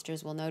the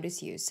monsters will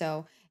notice you?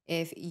 So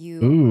if you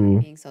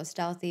are being so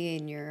stealthy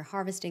and you're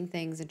harvesting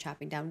things and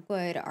chopping down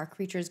wood, are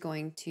creatures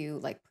going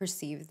to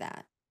perceive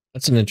that?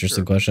 That's an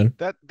interesting question.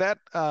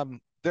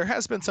 There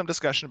has been some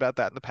discussion about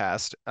that in the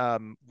past.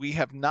 We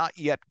have not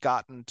yet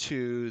gotten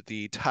to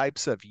the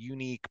types of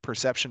unique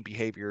perception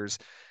behaviors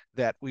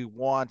that we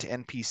want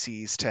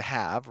NPCs to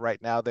have. Right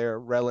now, they're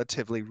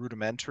relatively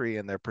rudimentary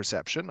in their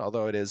perception,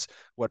 although it is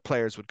what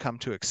players would come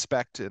to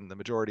expect in the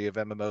majority of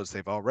MMOs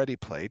they've already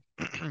played.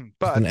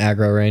 But an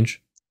aggro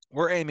range.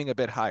 We're aiming a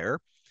bit higher,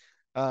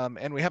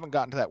 and we haven't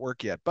gotten to that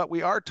work yet. But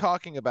we are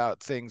talking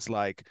about things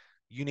like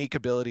unique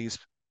abilities,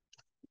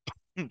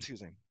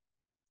 excuse me,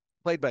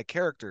 played by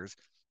characters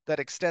that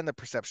extend the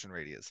perception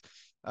radius,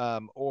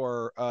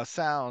 or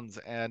sounds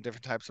and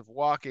different types of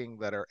walking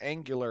that are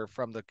angular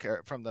from the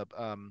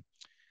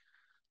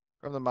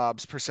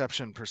mob's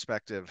perception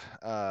perspective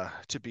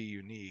to be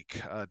unique.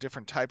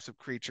 Different types of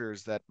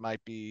creatures that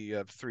might be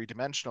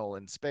three-dimensional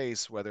in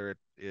space, whether it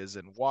is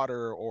in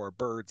water or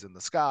birds in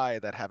the sky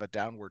that have a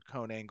downward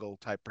cone angle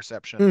type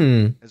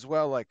perception as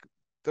well. Like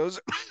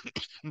those,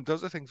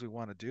 those are things we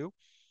want to do,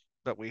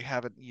 but we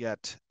haven't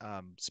yet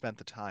spent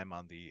the time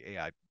on the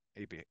AI.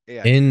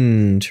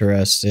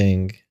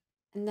 Interesting.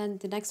 And then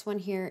the next one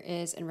here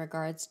is in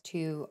regards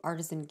to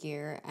artisan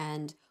gear,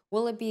 and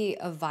will it be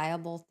a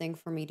viable thing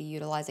for me to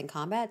utilize in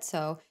combat?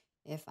 So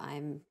if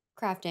I'm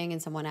crafting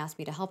and someone asks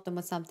me to help them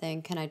with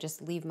something, can I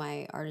just leave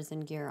my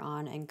artisan gear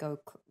on and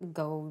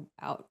go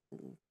out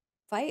and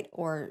fight,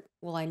 or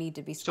will I need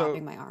to be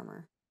swapping my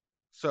armor?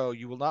 So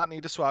you will not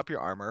need to swap your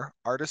armor.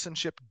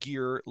 Artisanship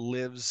gear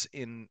lives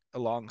in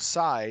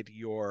alongside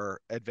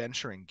your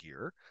adventuring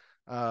gear,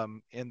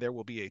 and there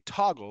will be a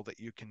toggle that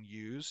you can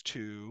use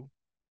to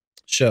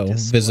show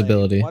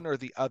visibility, one or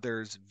the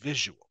other's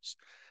visuals.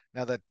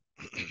 Now that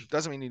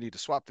doesn't mean you need to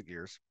swap the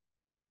gears.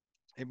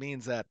 It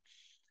means that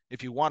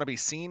if you want to be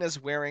seen as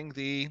wearing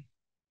the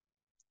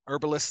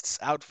herbalist's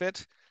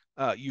outfit,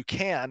 you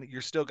can.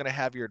 You're still going to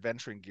have your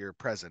adventuring gear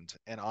present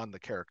and on the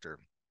character,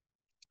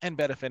 and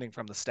benefiting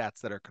from the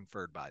stats that are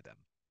conferred by them,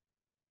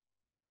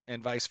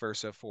 and vice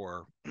versa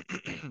for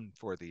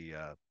for the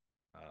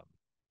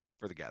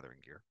gathering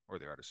gear or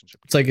the artisanship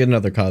gear. It's like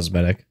another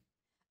cosmetic,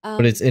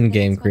 but it's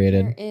in-game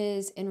created. Here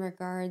is in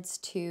regards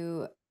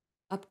to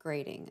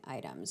upgrading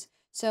items.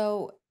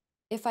 So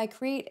if I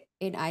create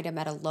an item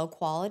at a low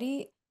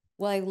quality,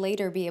 will I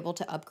later be able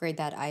to upgrade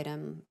that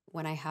item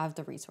when I have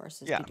the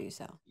resources to do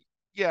so?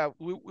 Yeah,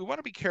 we want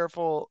to be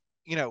careful,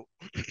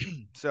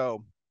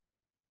 so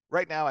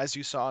right now, as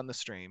you saw in the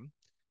stream,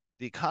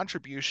 the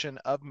contribution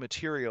of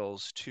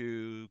materials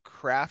to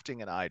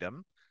crafting an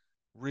item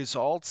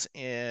results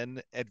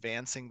in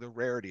advancing the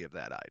rarity of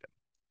that item.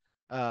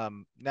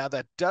 Now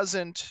that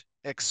doesn't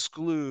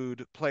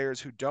exclude players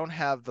who don't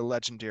have the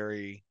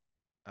legendary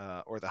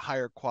or the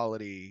higher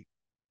quality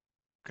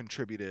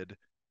contributed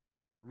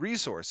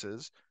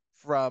resources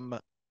from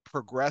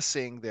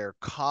progressing their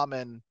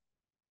common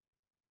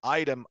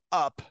item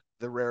up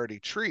the rarity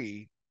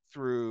tree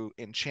through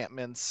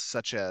enchantments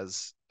such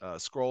as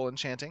scroll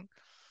enchanting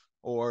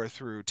or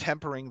through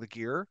tempering the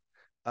gear.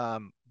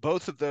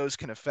 Both of those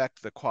can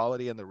affect the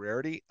quality and the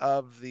rarity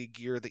of the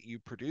gear that you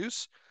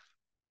produce,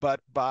 but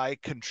by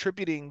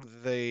contributing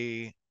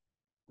the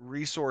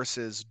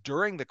resources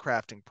during the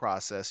crafting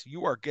process,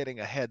 you are getting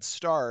a head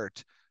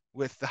start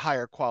with the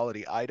higher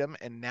quality item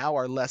and now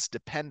are less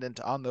dependent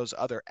on those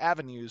other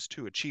avenues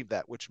to achieve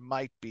that, which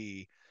might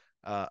be,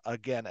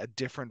 again, a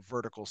different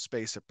vertical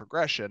space of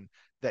progression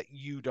that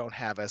you don't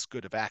have as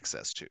good of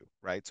access to,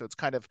 right? So it's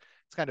kind of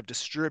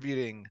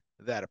distributing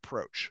that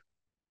approach.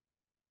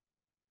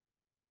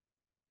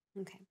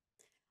 Okay.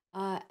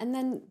 And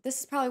then this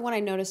is probably one I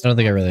noticed. I don't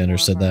think I really more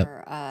understood of that.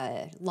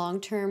 our,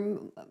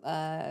 long-term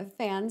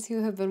fans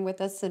who have been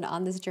with us and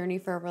on this journey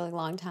for a really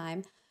long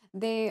time.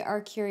 They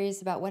are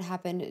curious about what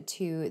happened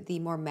to the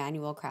more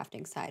manual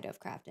crafting side of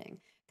crafting,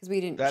 because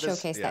we didn't That is,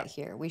 showcase yeah. that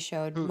here. We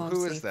showed Who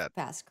mostly is that?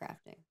 fast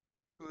crafting.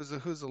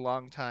 Who's a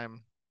long time?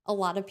 A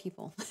lot of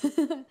people.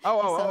 A I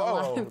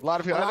saw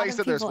lot of people. I thought you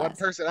said there's one ask.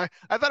 person.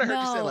 I thought I heard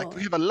you say like we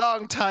No. have a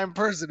long time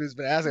person who's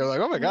been asking. I was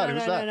like, oh my god, No,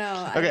 who's no, that? no,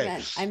 no.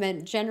 Okay, I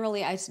meant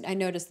generally. I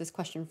noticed this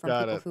question from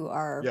got people it. who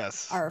are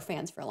Yes,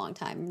 fans for a long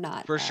time,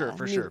 not for sure,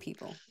 for new sure.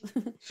 people.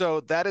 So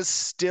that is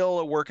still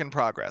a work in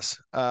progress.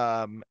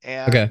 And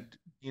Okay.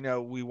 you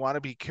know, we want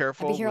to be I'd be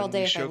careful here all when day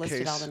we if I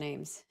listed all the showcase.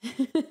 names.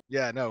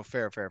 Yeah, no,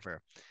 fair.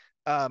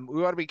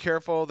 We want to be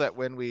careful that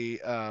when we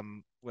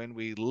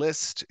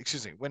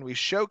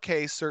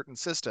showcase certain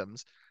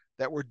systems,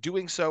 that we're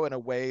doing so in a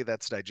way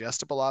that's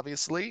digestible,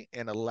 obviously,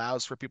 and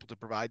allows for people to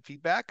provide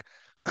feedback.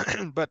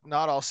 But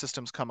not all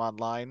systems come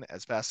online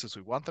as fast as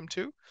we want them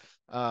to.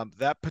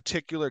 That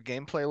particular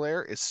gameplay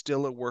layer is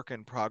still a work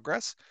in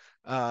progress.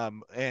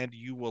 And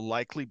you will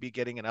likely be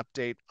getting an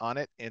update on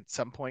it at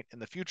some point in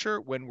the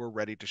future when we're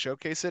ready to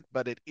showcase it,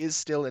 but it is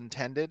still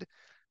intended.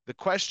 The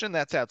question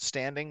that's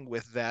outstanding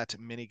with that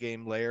mini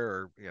game layer,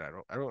 or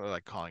I don't really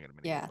like calling it a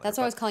mini game Yeah, layer, that's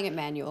why I was calling it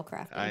manual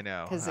crafting. I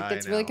know, Because it I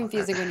gets really know.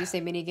 confusing when you say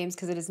mini games,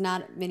 because it is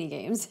not mini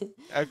games.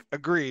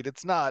 Agreed.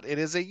 It's not. It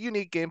is a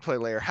unique gameplay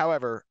layer.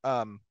 However,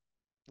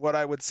 what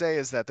I would say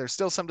is that there's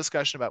still some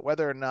discussion about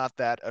whether or not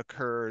that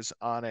occurs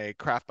on a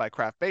craft by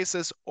craft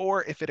basis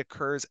or if it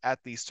occurs at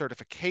the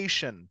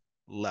certification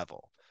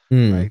level,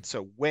 right?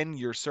 So when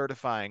you're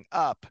certifying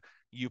up,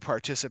 you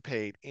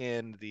participate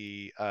in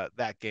the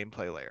that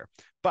gameplay layer.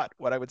 But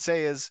what I would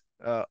say is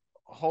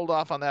hold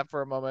off on that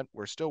for a moment.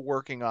 We're still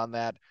working on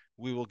that.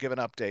 We will give an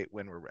update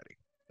when we're ready.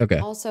 Okay.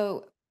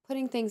 Also,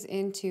 putting things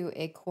into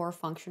a core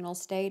functional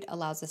state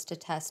allows us to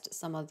test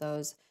some of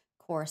those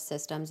core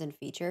systems and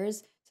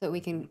features so that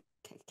we can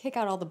kick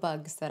out all the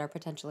bugs that are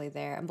potentially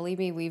there. And believe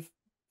me, we've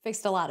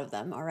fixed a lot of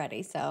them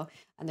already. So,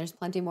 and there's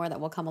plenty more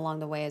that will come along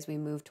the way as we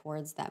move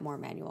towards that more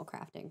manual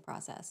crafting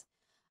process.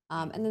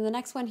 And then the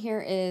next one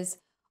here is,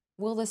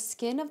 will the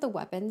skin of the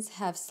weapons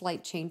have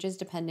slight changes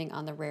depending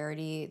on the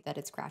rarity that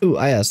it's crafted? Ooh,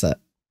 I asked that.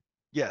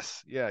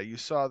 Yes. Yeah. You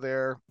saw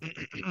there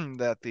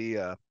that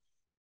the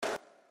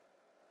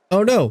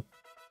Oh no.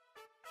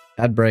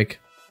 Ad break.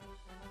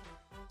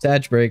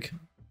 Sag break.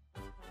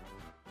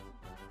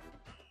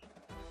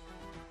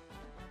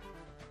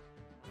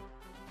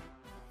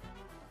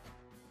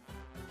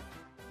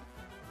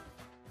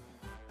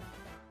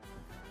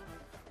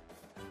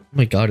 Oh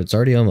my god, it's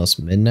already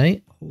almost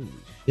midnight? Holy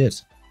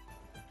shit.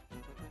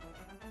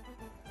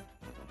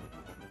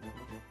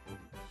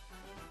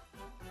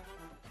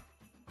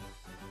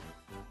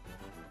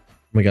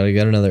 Oh my god, I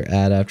got another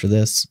ad after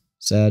this.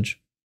 Sag.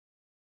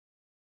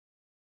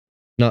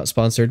 Not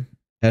sponsored.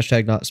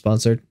 Hashtag not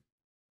sponsored.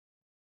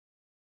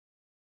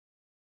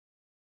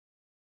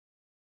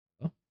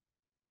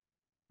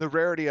 the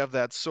rarity of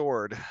that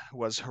sword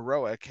was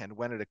heroic, and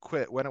when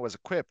it was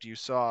equipped, you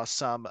saw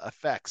some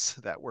effects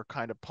that were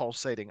kind of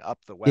pulsating up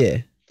the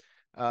weapon.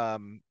 Yeah.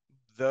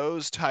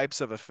 Those types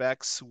of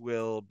effects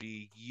will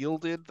be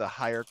yielded the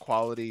higher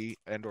quality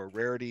and or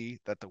rarity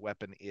that the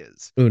weapon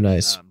is. Oh,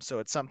 nice. So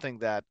it's something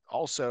that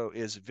also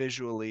is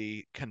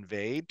visually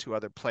conveyed to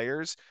other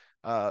players,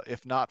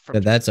 if not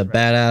from that's a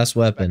badass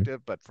weapon,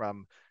 but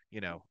from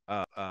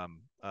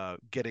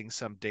getting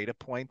some data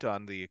point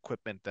on the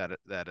equipment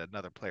that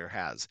another player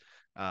has.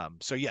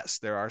 So yes,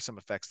 there are some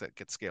effects that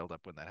get scaled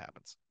up when that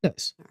happens.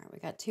 Nice. All right, we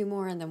got two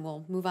more and then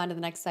we'll move on to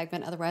the next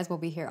segment. Otherwise, we'll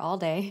be here all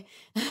day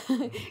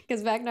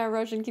because Vagnar and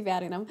Roshan keep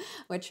adding them,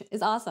 which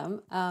is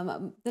awesome.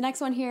 The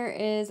next one here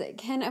is,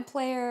 can a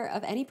player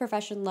of any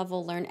profession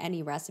level learn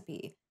any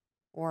recipe?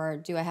 Or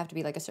do I have to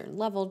be like a certain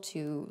level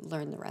to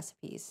learn the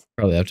recipes?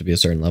 Probably have to be a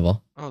certain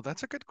level. Oh,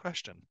 that's a good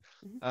question.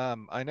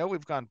 I know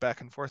we've gone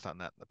back and forth on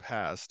that in the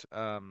past.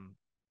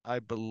 I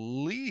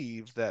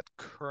believe that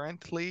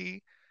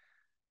currently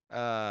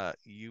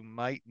you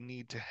might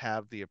need to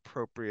have the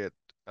appropriate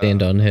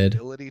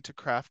ability to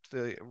craft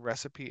the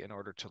recipe in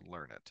order to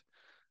learn it.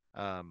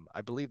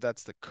 I believe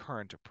that's the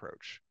current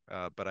approach,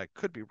 but I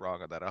could be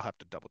wrong on that. I'll have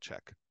to double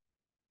check.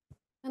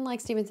 And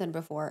like Steven said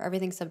before,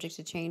 everything's subject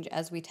to change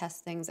as we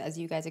test things, as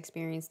you guys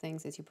experience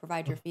things, as you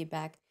provide your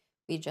feedback,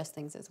 we adjust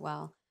things as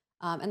well.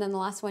 And then the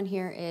last one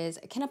here is,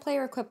 can a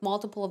player equip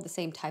multiple of the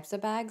same types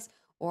of bags,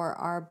 or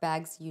are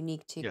bags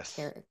unique to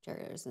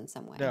characters in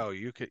some way? No,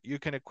 you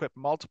can equip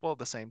multiple of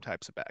the same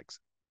types of bags.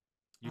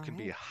 You All can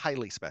right. be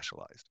highly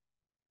specialized.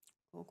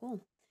 Cool,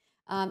 cool.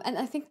 And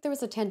I think there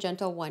was a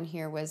tangential one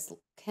here, was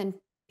can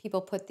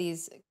people put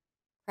these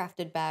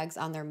crafted bags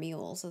on their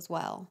mules as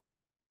well?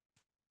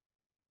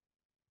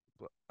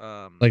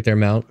 Like their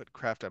mount? Put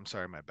craft. I'm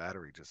sorry, my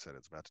battery just said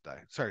it's about to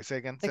die. Sorry, say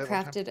again. The say it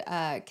one time.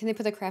 crafted, can they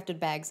put the crafted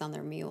bags on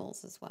their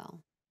mules as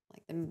well?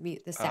 Like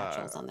the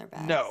satchels on their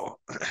bags? No,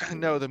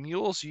 no, the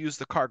mules use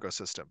the cargo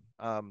system.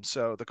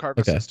 So the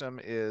cargo system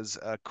is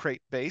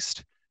crate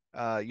based.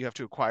 You have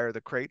to acquire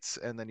the crates,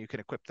 and then you can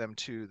equip them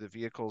to the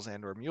vehicles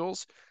and or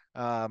mules.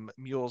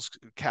 Mules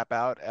cap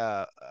out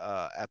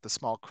at the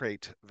small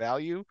crate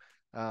value,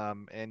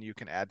 and you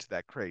can add to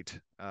that crate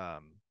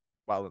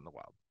while in the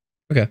wild.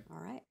 Okay.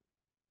 All right.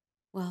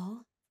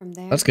 Well, from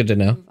there, that's good to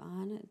know. Move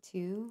on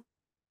to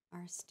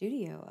our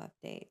studio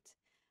update.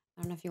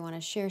 I don't know if you want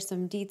to share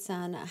some deets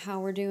on how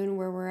we're doing,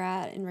 where we're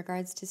at in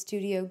regards to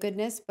studio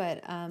goodness,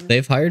 but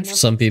they've hired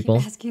some people.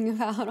 Keep asking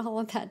about all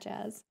of that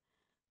jazz.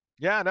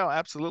 Yeah, no,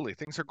 absolutely.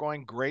 Things are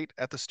going great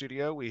at the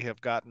studio. We have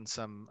gotten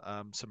some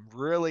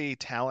really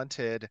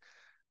talented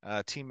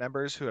team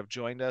members who have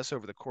joined us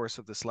over the course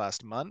of this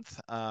last month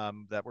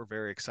that we're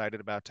very excited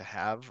about to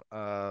have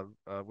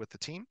with the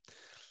team.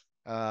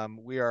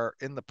 We are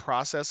in the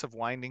process of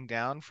winding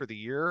down for the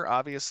year,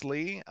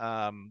 obviously.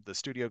 The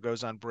studio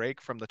goes on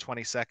break from the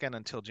 22nd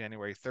until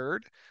January 3rd,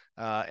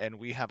 and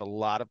we have a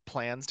lot of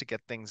plans to get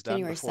things done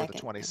January before 2nd, the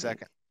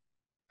 22nd.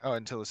 Oh,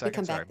 until the 2nd? We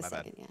come Sorry, back the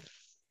my 2nd, bad. yeah.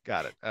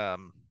 Got it.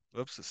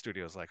 Oops, the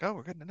studio's like, oh,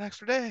 we're getting an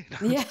extra day.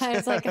 Yeah,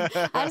 it's like,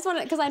 I just want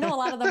to, because I know a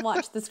lot of them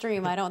watch the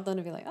stream. I don't want them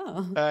to be like,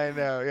 oh. I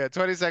know. Yeah,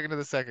 22nd to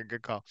the 2nd.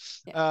 Good call.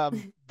 Yeah.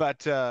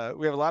 But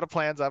we have a lot of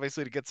plans,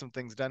 obviously, to get some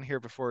things done here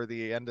before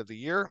the end of the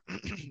year.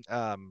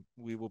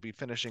 We will be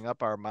finishing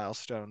up our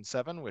milestone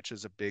 7, which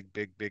is a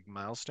big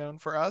milestone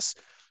for us,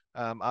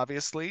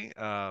 obviously.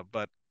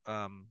 But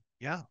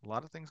yeah, a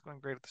lot of things going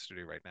great at the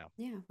studio right now.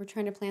 Yeah, we're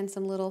trying to plan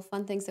some little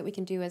fun things that we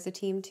can do as a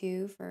team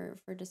too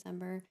for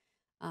December.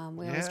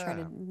 We always try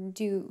to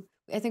do,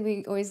 I think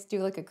we always do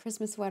like a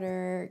Christmas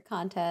sweater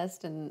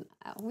contest, and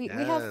we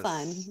have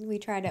fun. We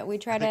try to.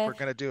 I think we're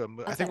gonna do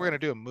I think we're gonna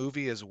do a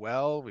movie as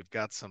well. We've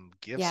got some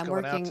gifts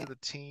going out to the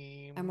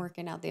team. I'm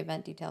working out the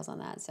event details on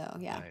that. So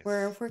yeah, nice.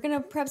 we're gonna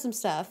prep some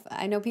stuff.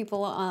 I know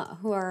people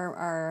who are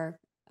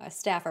our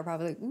staff are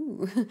probably like,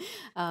 ooh,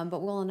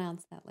 but we'll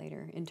announce that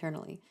later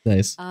internally.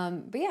 Nice.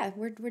 But yeah,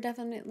 we're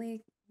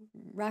definitely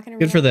rocking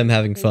around. Good for them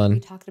having fun. We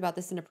talked about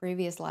this in a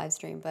previous live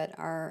stream, but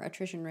our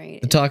attrition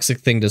rate. The toxic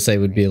thing to say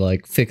would be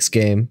like fix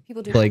game,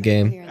 play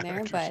game here and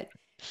there, but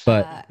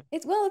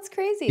it's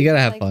crazy. You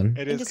gotta have fun.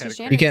 It is kind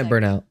of you can't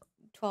burn out.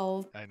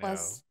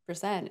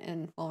 12+%,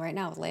 and well, right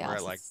now with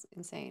layoffs, it's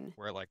insane.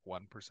 We're at like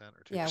 1% or 2%.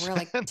 Yeah, we're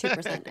like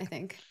 2%, I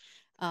think.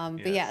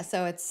 But yeah,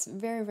 so it's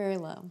very, very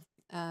low.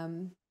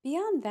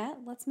 Beyond that,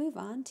 let's move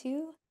on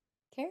to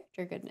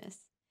character goodness.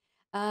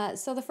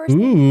 So the first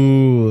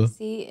thing we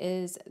see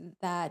is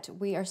that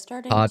we are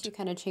starting to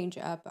kind of change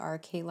up our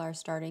Kalar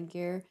starting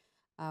gear.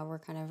 We're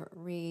kind of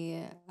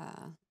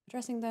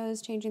addressing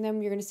those, changing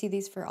them. You're going to see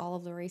these for all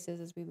of the races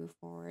as we move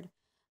forward.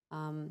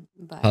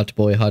 But hot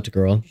boy, hot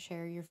girl.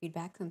 Share your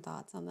feedback and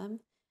thoughts on them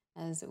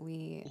as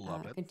we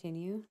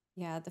continue.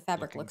 Yeah, the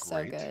fabric looks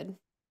so good.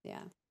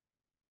 Yeah.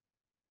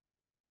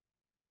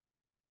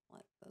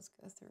 Let those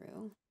go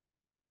through.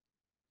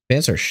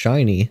 Pants are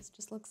shiny. This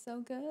just looks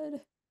so good.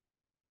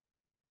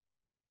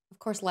 Of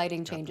course,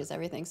 lighting changes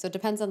everything. So it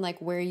depends on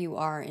like where you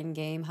are in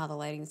game, how the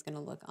lighting is going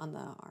to look on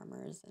the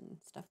armors and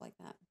stuff like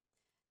that.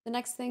 The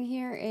next thing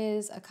here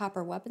is a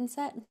copper weapon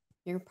set.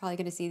 You're probably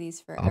going to see these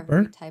for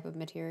every type of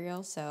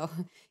material. So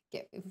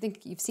I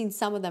think you've seen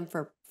some of them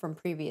from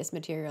previous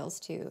materials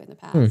too in the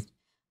past.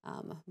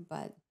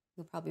 But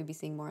you'll probably be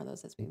seeing more of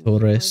those as we move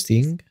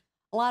forward.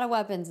 A lot of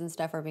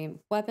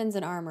weapons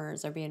and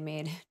armors are being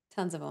made.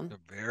 Tons of them.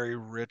 A very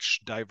rich,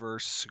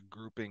 diverse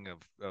grouping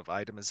of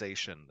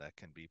itemization that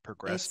can be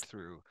progressed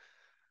through.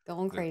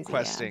 Going crazy.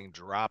 Questing,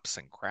 drops,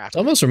 and crafting. It's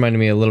almost reminded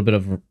me a little bit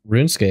of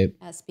RuneScape.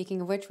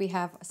 Speaking of which, we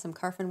have some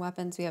Carfin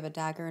weapons. We have a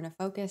dagger and a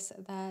focus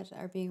that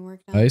are being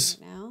worked on right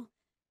now.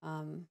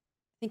 I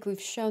think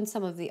we've shown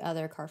some of the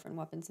other Carfin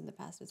weapons in the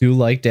past as well. Do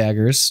like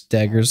daggers.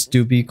 Daggers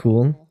do be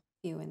cool.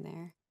 Few in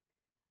there.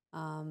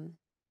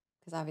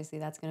 Because obviously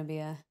that's going to be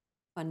a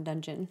fun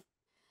dungeon.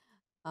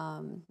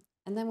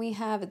 And then we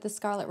have the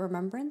Scarlet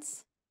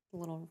Remembrance, the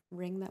little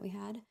ring that we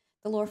had.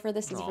 The lore for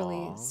this is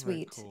really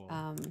sweet.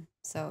 Cool.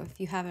 So if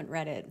you haven't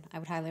read it, I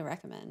would highly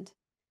recommend.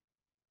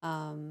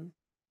 And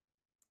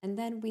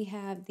then we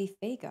have the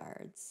Fae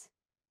Guards,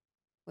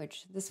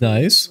 which this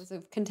was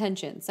of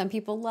contention. Some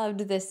people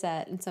loved this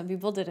set and some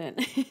people didn't.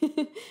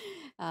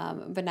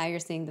 But now you're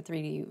seeing the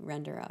 3D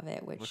render of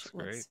it, which looks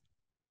great.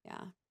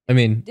 Yeah. I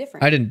mean,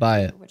 different. I didn't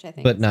buy it, which I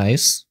think but is fun.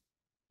 nice.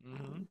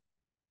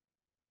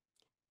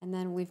 And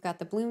then we've got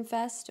the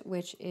Bloomfest,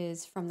 which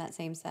is from that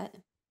same set.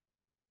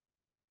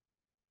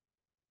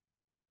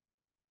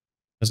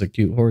 That's a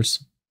cute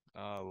horse.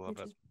 Oh, I love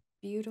it.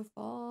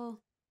 Beautiful.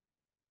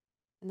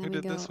 And then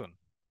Who did this one?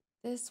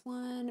 This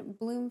one,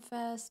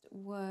 Bloomfest,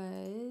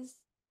 was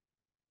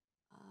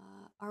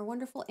our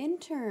wonderful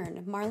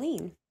intern,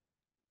 Marlene.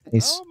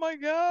 Nice. Oh my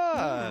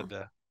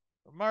God,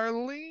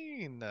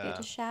 Marlene! Get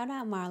a shout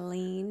out,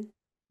 Marlene.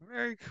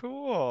 Very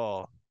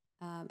cool.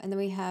 And then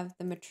we have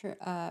the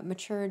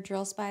mature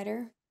drill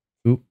spider.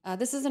 Oop.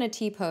 This isn't a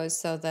T pose,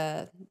 so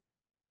the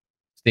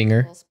Stinger.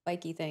 little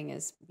spiky thing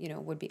is,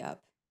 would be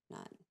up,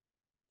 not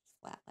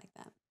flat like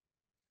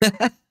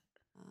that.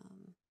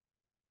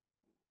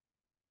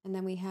 And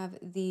then we have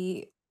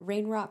the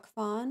Rainrock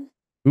Fawn.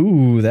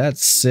 Ooh,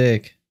 that's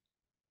sick.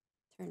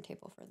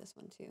 Turntable for this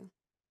one too.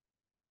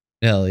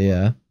 Hell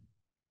yeah.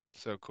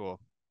 So cool.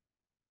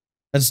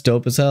 That's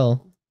dope as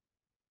hell.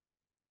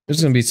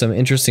 There's going to be some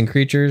interesting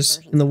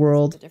creatures in the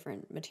world. The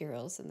different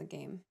materials in the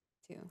game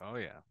too. Oh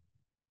yeah.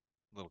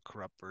 A little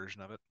corrupt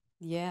version of it.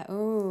 Yeah.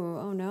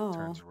 Oh no.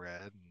 Turns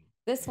red.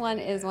 This one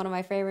is one of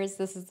my favorites.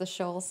 This is the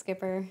Shoal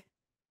Skipper.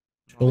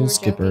 Shoal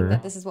Skipper.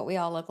 Skipper. This is what we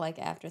all look like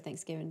after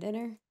Thanksgiving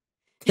dinner.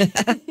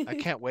 I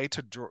can't wait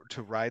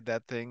to ride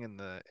that thing in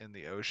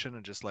the ocean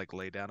and just like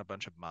lay down a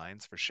bunch of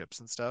mines for ships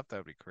and stuff. That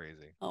would be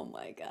crazy. Oh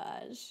my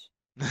gosh.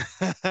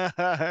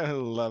 I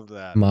love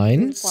that.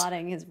 Mines? He's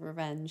plotting his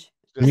revenge.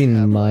 I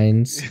mean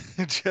mines.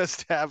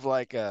 Just have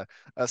like a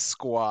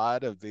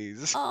squad of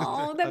these.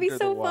 Oh, that'd be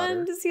so water.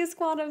 fun to see a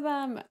squad of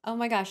them. Oh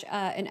my gosh.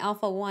 In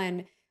Alpha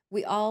 1,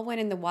 we all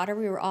went in the water.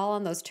 We were all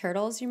on those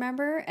turtles, you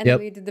remember? And then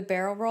we did the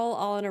barrel roll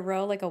all in a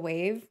row like a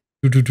wave.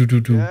 Yes, do you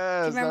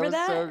remember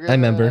that? So good. I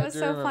remember. That was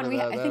so fun.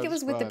 I think it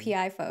was with fun. the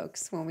PI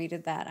folks when we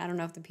did that. I don't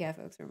know if the PI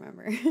folks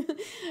remember.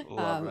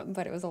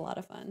 But it was a lot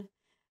of fun.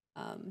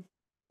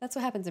 That's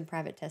what happens in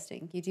private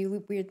testing. You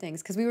do weird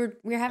things because we were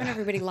having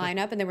everybody line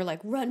up and they were like,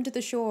 run to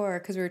the shore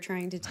because we were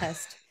trying to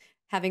test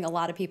having a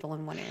lot of people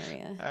in one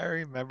area. I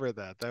remember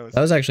that. That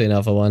was actually an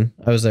Alpha 1.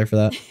 I was there for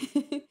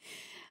that.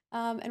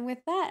 And with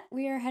that,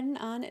 we are heading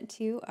on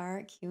to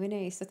our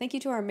Q&A. So thank you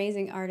to our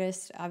amazing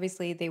artists.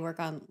 Obviously, they work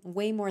on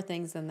way more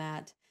things than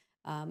that.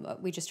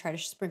 But we just try to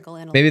sprinkle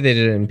in. Maybe they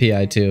did it in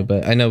PI too,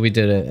 but I know we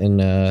did it in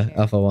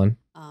Alpha 1.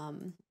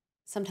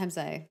 Sometimes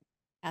I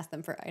ask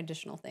them for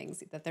additional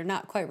things that they're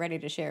not quite ready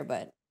to share,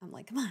 but I'm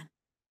like, come on,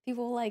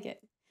 people will like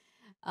it.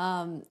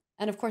 And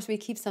of course, we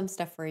keep some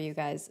stuff for you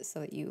guys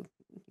so that you.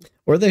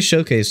 Or they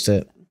showcased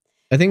it.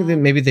 I think that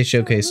maybe they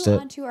showcased it.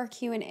 On to our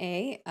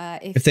Q&A.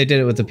 If they did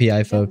it with the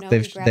PI folk,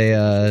 they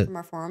from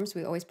our forums.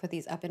 We always put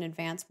these up in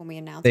advance when we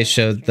announce. They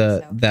showed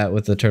that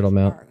with the turtle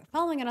mount.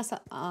 Following us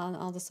on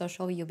all the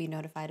social, you'll be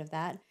notified of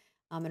that,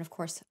 and of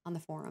course on the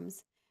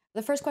forums.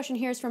 The first question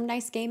here is from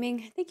Nice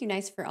Gaming. Thank you,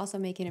 Nice, for also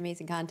making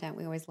amazing content.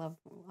 We always love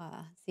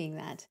seeing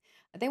that.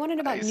 They wanted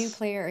about new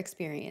player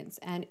experience,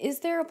 and is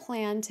there a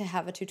plan to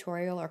have a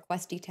tutorial or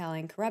quest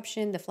detailing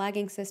corruption, the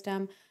flagging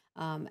system,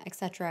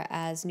 etc.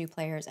 as new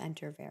players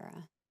enter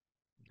Vera?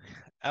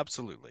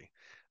 Absolutely.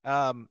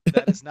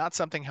 That is not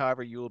something,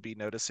 however, you will be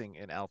noticing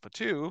in Alpha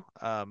 2.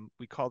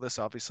 We call this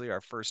obviously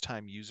our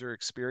first-time user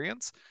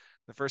experience.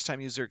 The first-time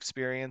user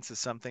experience is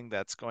something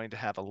that's going to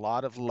have a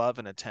lot of love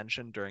and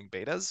attention during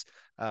betas,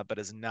 but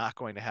is not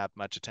going to have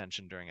much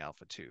attention during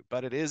Alpha 2.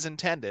 But it is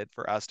intended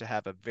for us to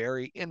have a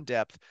very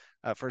in-depth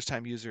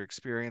first-time user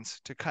experience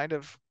to kind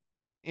of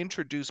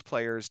introduce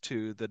players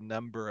to the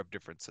number of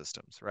different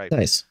systems, right?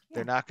 Nice.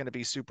 They're not going to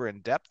be super in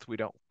depth. We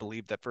don't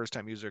believe that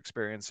first-time user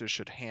experiences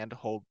should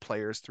handhold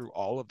players through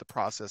all of the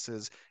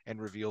processes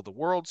and reveal the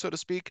world, so to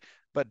speak,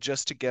 but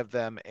just to give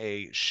them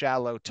a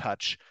shallow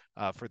touch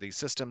for these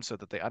systems so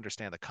that they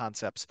understand the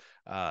concepts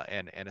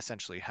and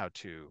essentially how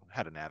to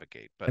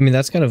navigate. But I mean,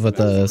 that's kind of what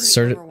the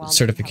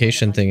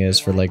certification thing is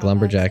for like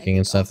lumberjacking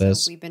and stuff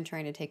is. We've been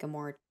trying to take a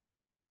more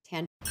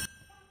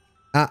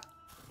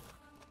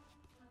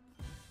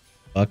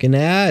Fucking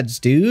ads,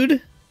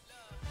 dude.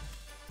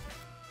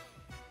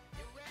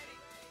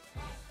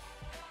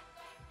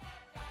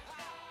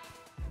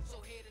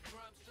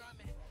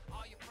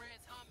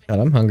 God,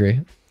 I'm hungry.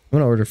 I'm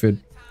gonna order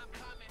food.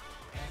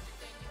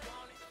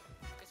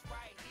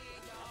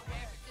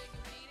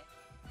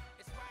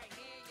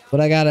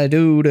 What I gotta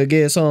do to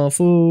get some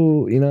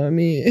food? You know what I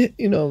mean?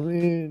 You know what I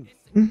mean?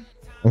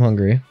 I'm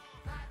hungry.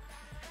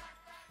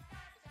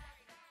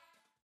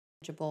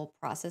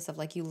 Process of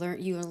like you're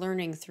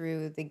learning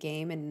through the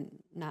game and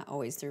not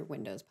always through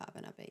windows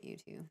popping up at you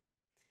too.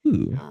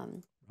 Ooh,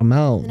 I'm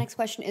out. The next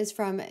question is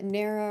from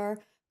Narar,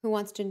 who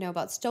wants to know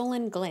about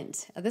stolen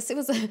glint. This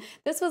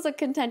was a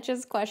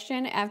contentious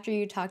question after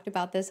you talked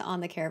about this on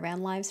the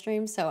Caravan live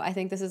stream, so I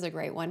think this is a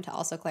great one to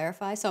also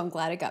clarify. So I'm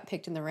glad it got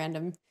picked in the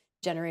random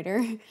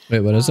generator.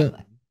 Wait, what is it?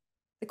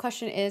 The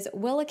question is,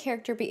 will a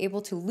character be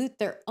able to loot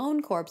their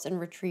own corpse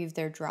and retrieve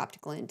their dropped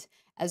glint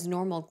as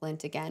normal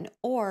glint again,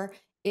 or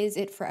is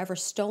it forever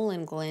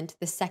stolen glint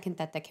the second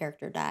that the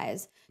character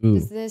dies? Ooh.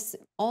 Does this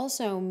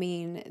also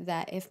mean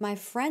that if my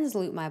friends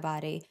loot my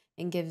body,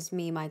 and gives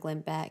me my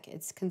glint back,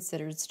 it's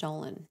considered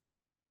stolen.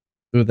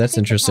 Ooh, that's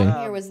interesting. The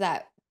problem here was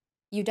that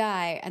you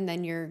die and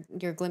then your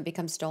glint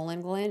becomes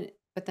stolen glint,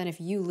 but then if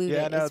you loot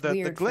it's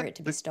weird for it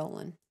to be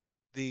stolen.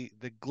 The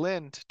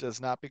glint does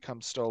not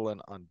become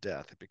stolen on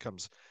death. It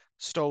becomes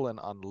stolen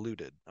on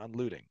looting.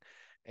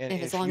 And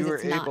as long as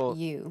it's not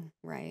you,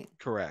 right?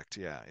 Correct.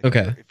 Yeah.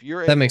 If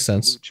you're that able makes to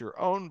sense. loot your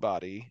own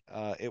body,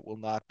 it will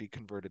not be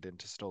converted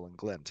into stolen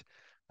glint.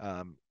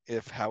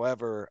 If,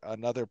 however,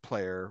 another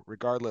player,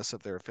 regardless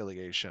of their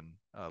affiliation,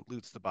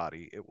 loots the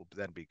body, it will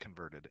then be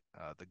converted.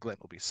 The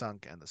glint will be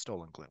sunk, and the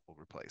stolen glint will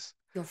replace.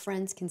 Your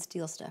friends can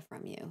steal stuff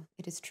from you.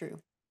 It is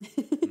true.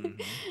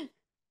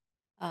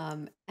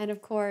 And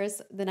of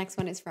course, the next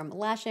one is from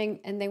Lashing,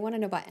 and they want to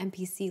know about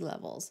NPC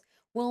levels.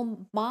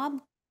 Will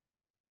mob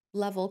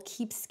level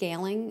keep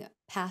scaling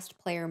past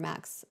player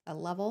max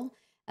level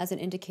as an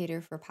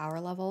indicator for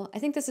power level? I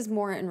think this is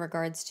more in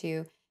regards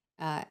to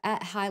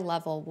at high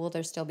level, will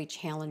there still be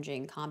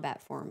challenging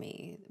combat for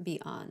me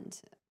beyond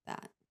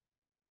that?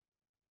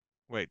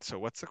 Wait, so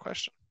what's the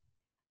question?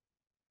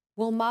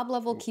 Will mob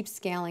level keep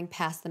scaling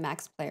past the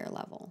max player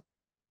level?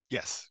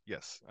 Yes.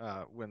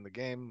 When the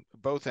game,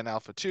 both in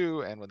Alpha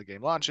 2 and when the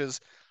game launches,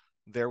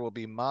 there will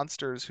be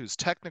monsters whose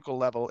technical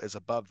level is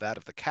above that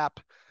of the cap.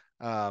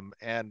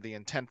 And the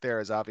intent there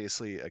is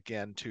obviously,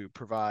 again, to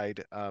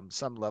provide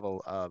some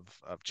level of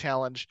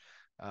challenge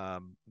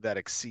that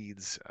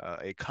exceeds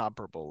a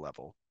comparable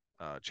level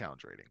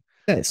challenge rating.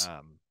 Nice.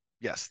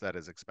 Yes, that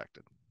is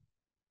expected.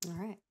 All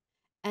right.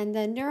 And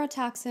then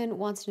Neurotoxin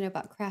wants to know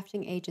about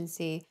crafting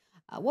agency.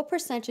 What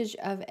percentage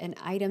of an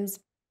item's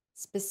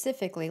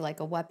specifically like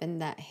a weapon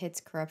that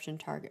hits corrupted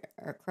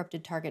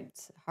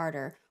targets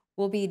harder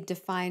will be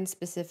defined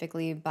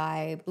specifically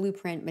by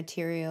blueprint,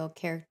 material,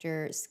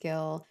 character,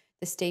 skill,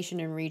 the station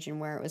and region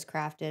where it was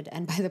crafted,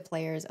 and by the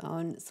player's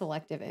own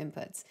selective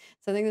inputs.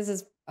 So I think this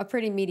is a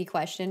pretty meaty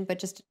question, but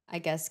just, I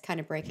guess, kind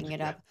of breaking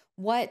it up.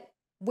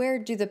 Where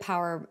do the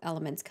power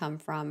elements come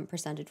from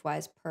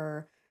percentage-wise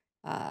per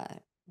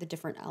the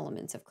different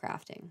elements of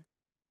crafting?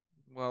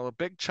 Well, a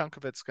big chunk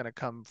of it's going to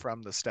come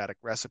from the static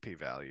recipe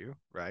value,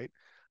 right?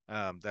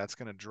 That's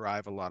going to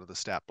drive a lot of the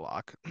stat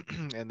block.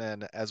 And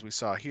then, as we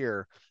saw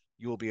here,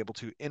 you will be able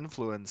to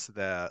influence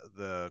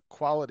the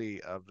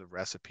quality of the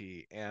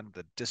recipe and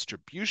the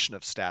distribution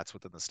of stats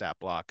within the stat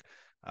block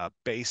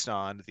based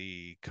on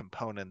the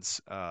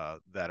components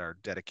that are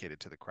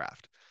dedicated to the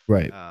craft.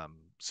 Right.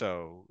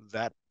 So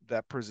that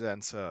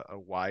presents a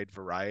wide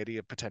variety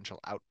of potential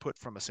output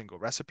from a single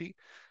recipe.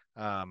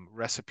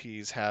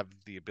 Recipes have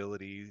the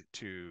ability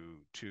to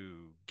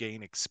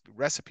gain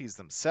recipes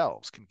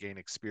themselves can gain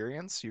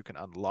experience. You can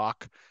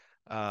unlock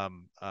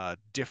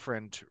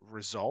different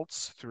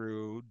results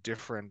through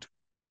different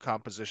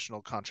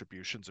compositional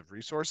contributions of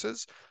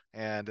resources,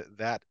 and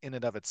that in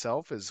and of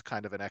itself is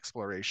kind of an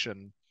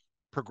exploration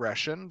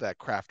progression that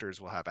crafters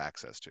will have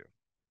access to.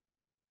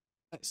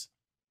 Nice.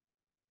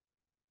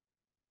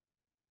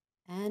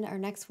 And our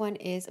next one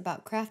is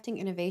about crafting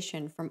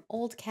innovation from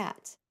Old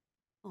Cat.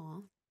 Aw.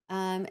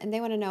 And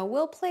they want to know,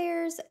 will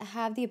players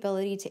have the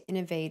ability to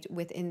innovate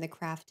within the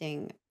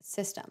crafting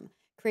system,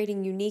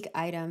 creating unique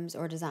items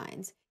or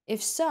designs?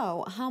 If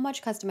so, how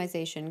much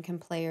customization can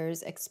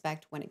players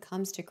expect when it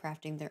comes to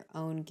crafting their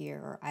own gear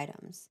or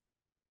items?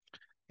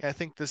 Yeah, I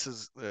think this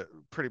is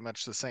pretty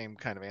much the same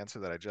kind of answer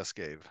that I just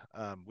gave,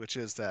 which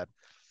is that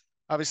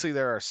obviously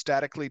there are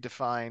statically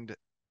defined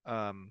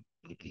an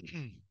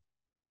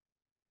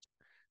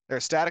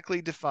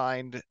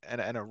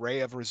array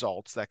of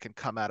results that can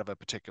come out of a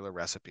particular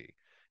recipe.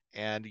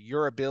 And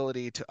your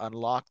ability to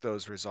unlock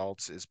those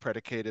results is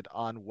predicated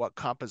on what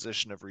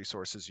composition of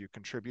resources you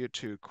contribute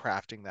to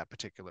crafting that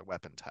particular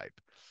weapon type.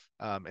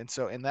 And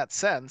so in that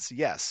sense,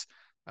 yes,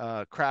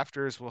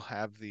 crafters will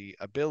have the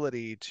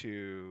ability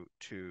to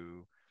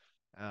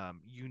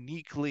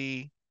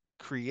uniquely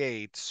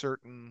create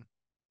certain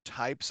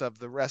types of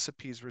the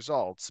recipe's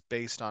results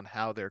based on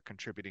how they're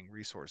contributing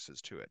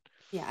resources to it.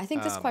 Yeah, I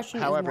think this question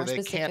however, is more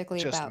they can't specifically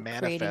just about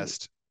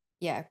manifest.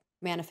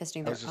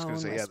 manifesting I their was just own going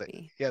to say,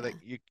 recipe.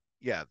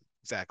 yeah,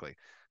 exactly.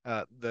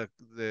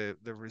 The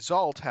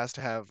result has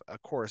to have a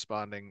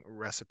corresponding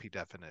recipe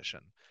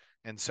definition,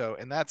 and so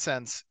in that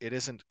sense, it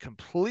isn't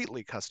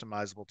completely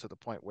customizable to the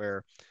point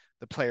where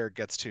the player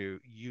gets to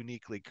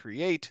uniquely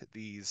create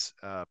these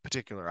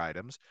particular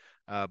items,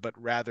 but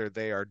rather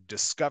they are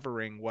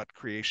discovering what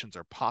creations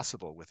are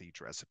possible with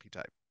each recipe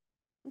type.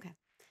 Okay.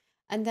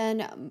 And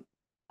then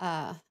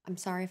I'm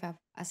sorry if I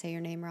say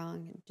your name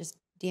wrong. Just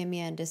DM me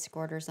in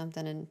Discord or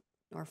something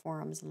or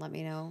forums and let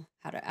me know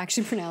how to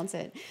actually pronounce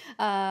it.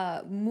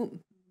 Moluxtos.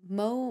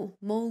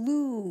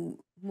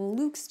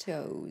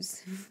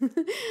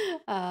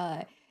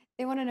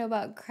 They want to know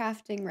about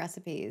crafting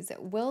recipes.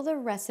 Will the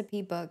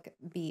recipe book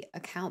be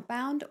account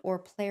bound or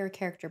player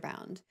character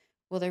bound?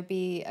 Will there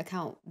be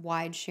account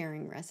wide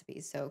sharing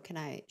recipes? So can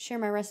I share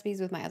my recipes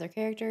with my other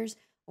characters,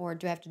 or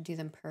do I have to do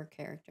them per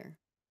character?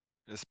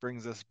 This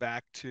brings us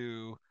back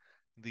to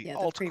the Yeah, the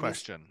alt previous-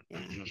 question.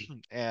 yeah.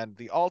 And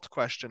the alt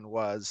question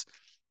was,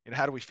 And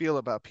how do we feel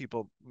about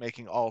people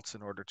making alts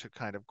in order to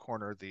kind of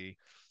corner the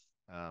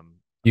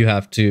you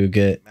have to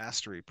get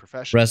mastery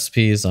profession?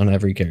 recipes on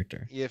every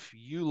character. If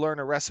you learn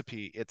a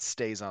recipe, it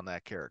stays on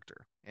that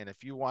character. And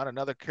if you want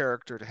another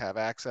character to have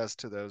access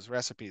to those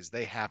recipes,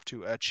 they have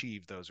to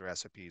achieve those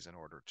recipes in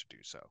order to do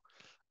so.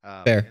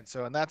 Fair. And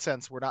so in that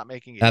sense, we're not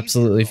making it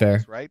absolutely easier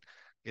fair, right?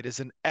 It is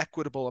an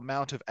equitable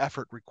amount of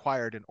effort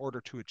required in order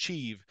to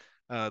achieve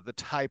the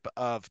type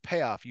of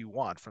payoff you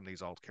want from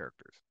these alt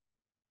characters.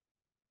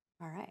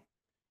 All right.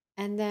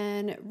 And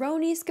then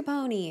Roni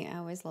Scaponi, I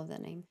always love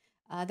that name.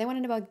 They want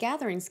to know about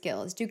gathering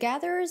skills. Do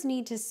gatherers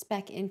need to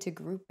spec into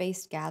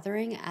group-based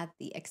gathering at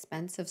the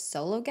expense of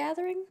solo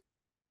gathering?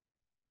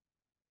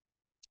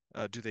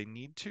 Do they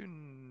need to?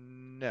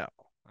 No.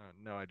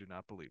 No, I do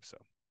not believe so.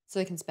 So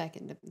they can spec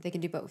into, they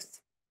can do both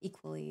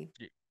equally.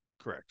 Yeah,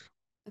 correct.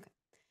 Okay.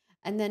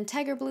 And then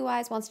Tiger Blue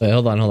Eyes wants to wait,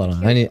 know hold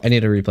on. I need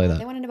to replay that.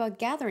 They want to know about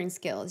gathering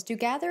skills. Do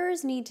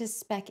gatherers need to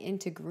spec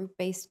into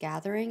group-based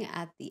gathering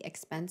at the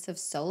expense of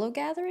solo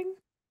gathering?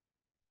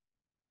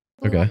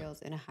 Okay.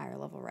 Materials in a higher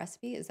level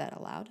recipe, is that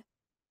allowed?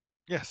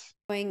 Yes.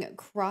 Going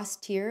cross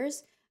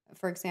tiers,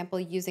 for example,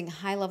 using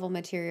high level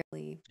material.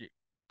 Yeah,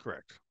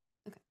 correct.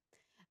 Okay.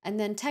 And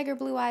then Tiger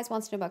Blue Eyes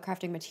wants to know about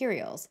crafting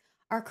materials.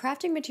 Are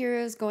crafting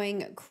materials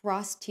going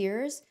cross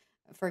tiers,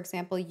 for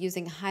example,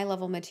 using high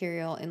level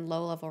material in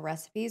low level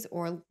recipes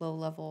or low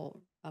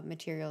level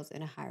materials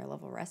in a higher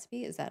level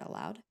recipe? Is that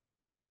allowed?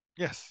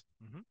 Yes.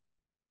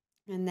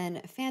 Mm-hmm. And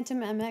then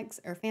Phantom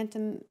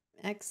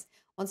X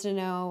wants to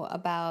know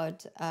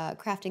about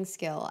crafting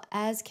skill.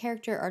 As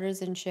character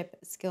artisanship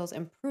skills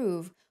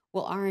improve,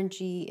 will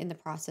RNG in the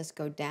process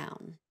go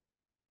down?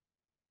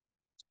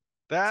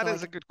 That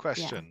is a good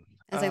question.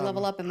 Yeah. As I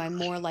level up, am I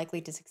more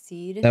likely to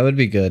succeed? That would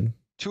be good.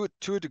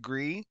 To a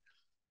degree.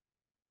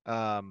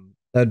 That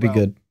would be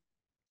good.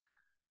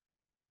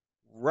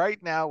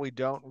 Right now, we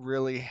don't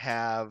really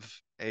have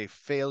a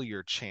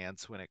failure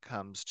chance when it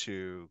comes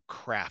to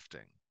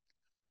crafting.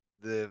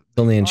 The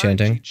only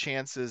enchanting. RNG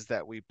chances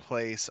that we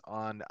place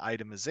on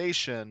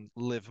itemization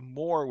live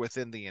more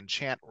within the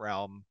enchant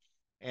realm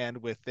and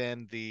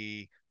within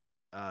the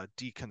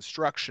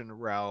deconstruction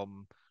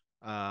realm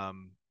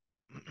and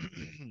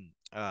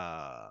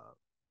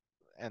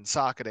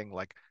socketing.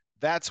 Like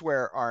that's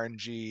where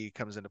RNG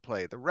comes into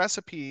play. The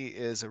recipe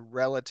is a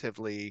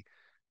relatively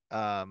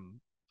high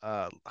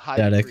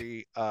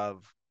degree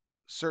of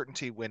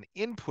certainty when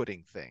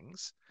inputting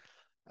things.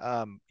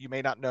 You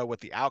may not know what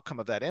the outcome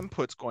of that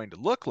input's going to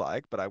look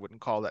like, but I wouldn't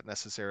call that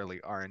necessarily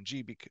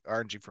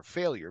RNG for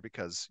failure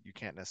because you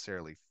can't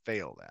necessarily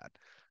fail that.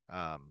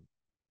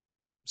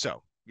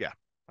 So yeah,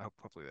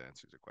 hopefully that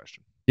answers your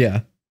question. Yeah.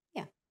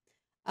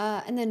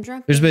 And then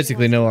drunk. There's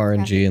basically no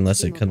RNG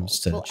unless it comes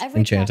to will every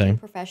enchanting. crafting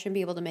profession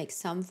be able to make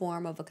some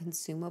form of a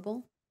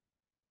consumable?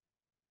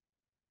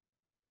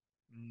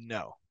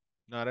 No,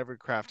 not every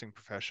crafting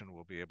profession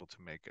will be able to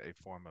make a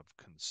form of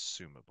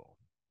consumable.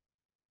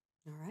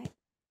 All right.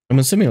 I'm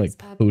assuming like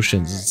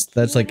potions.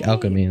 That's like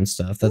alchemy and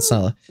stuff. That's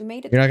not. We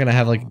made it. You're not gonna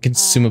have like a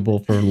consumable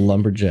for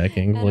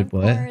lumberjacking. And like of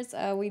what? course,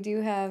 we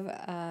do have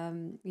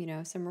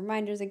some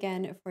reminders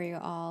again for you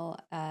all.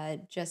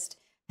 Just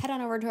head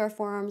on over to our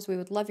forums. We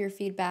would love your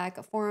feedback.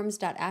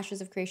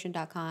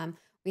 Forums.ashesofcreation.com.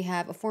 We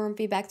have a forum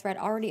feedback thread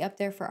already up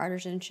there for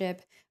artisanship.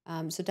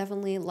 So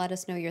definitely let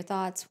us know your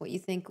thoughts, what you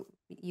think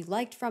you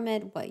liked from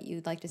it, what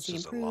you'd like to see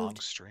improved. This is a long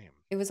stream.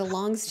 It was a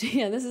long stream.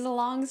 Yeah, this is a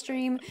long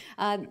stream.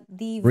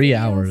 The 3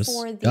 hours.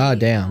 For the, God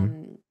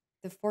damn.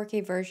 The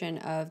 4K version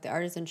of the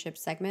artisanship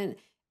segment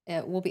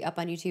will be up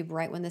on YouTube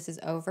right when this is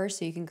over.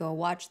 So you can go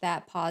watch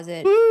that, pause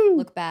it,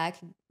 look back,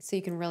 so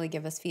you can really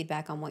give us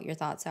feedback on what your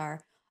thoughts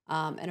are.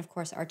 And of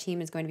course, our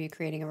team is going to be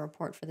creating a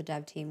report for the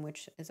dev team,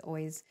 which is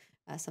always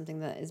something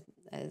that is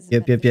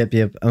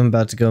Yep. I'm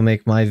about to go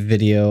make my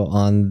video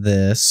on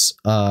this.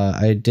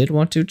 I did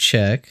want to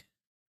check.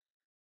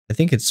 I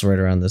think it's right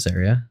around this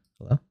area.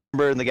 Hello?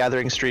 Remember in the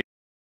gathering stream,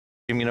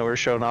 we're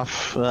showing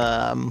off.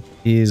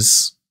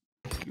 He's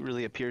He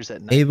really appears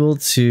at night. able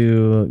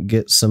to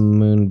get some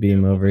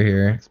moonbeam over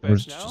here. We're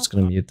just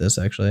gonna mute this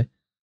actually.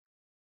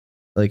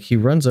 Like he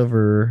runs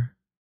over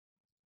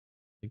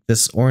like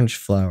this orange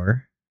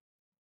flower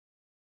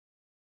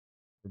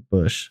or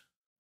bush.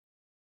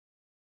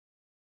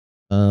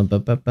 I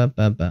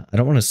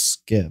don't want to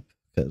skip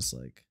because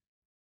like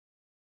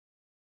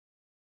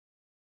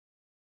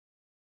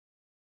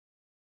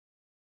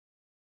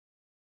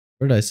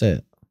where did I say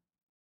it?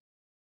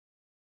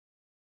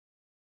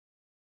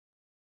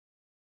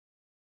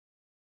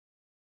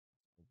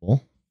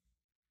 Cool.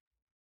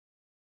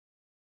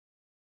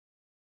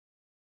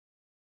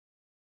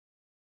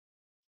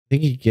 I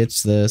think he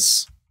gets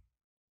this.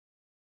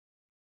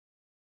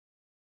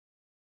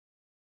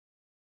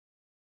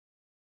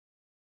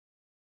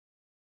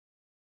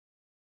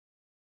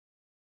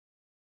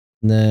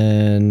 And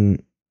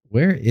then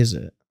where is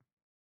it?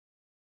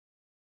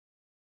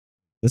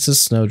 This is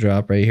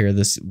Snowdrop right here,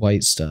 this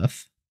white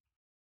stuff.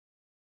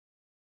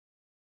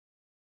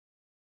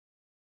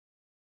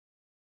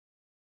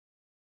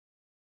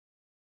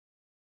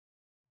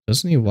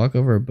 Doesn't he walk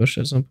over a bush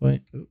at some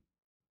point? Ooh.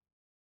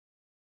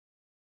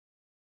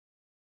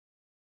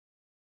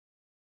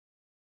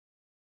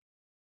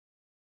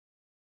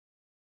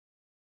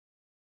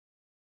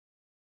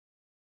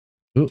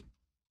 Ooh.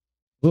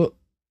 Ooh.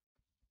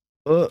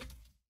 Ooh.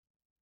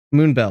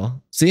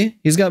 Moonbell. See?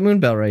 He's got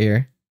Moonbell right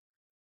here.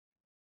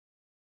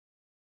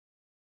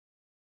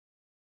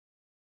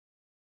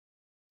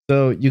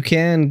 So you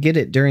can get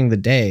it during the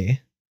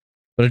day,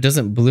 but it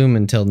doesn't bloom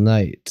until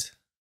night.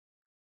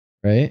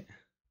 Right?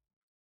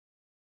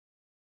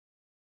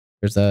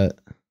 There's that.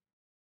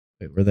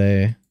 Wait, were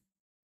they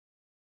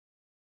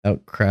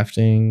out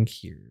crafting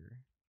here?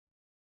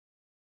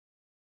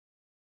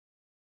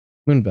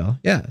 Moonbell.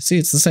 Yeah, see,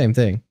 it's the same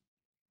thing.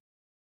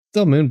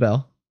 Still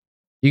Moonbell.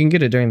 You can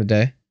get it during the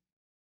day.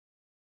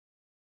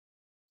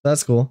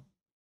 That's cool.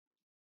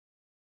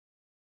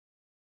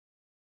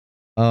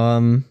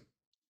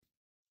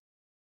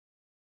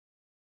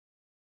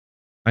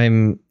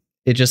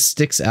 It just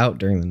sticks out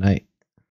during the night.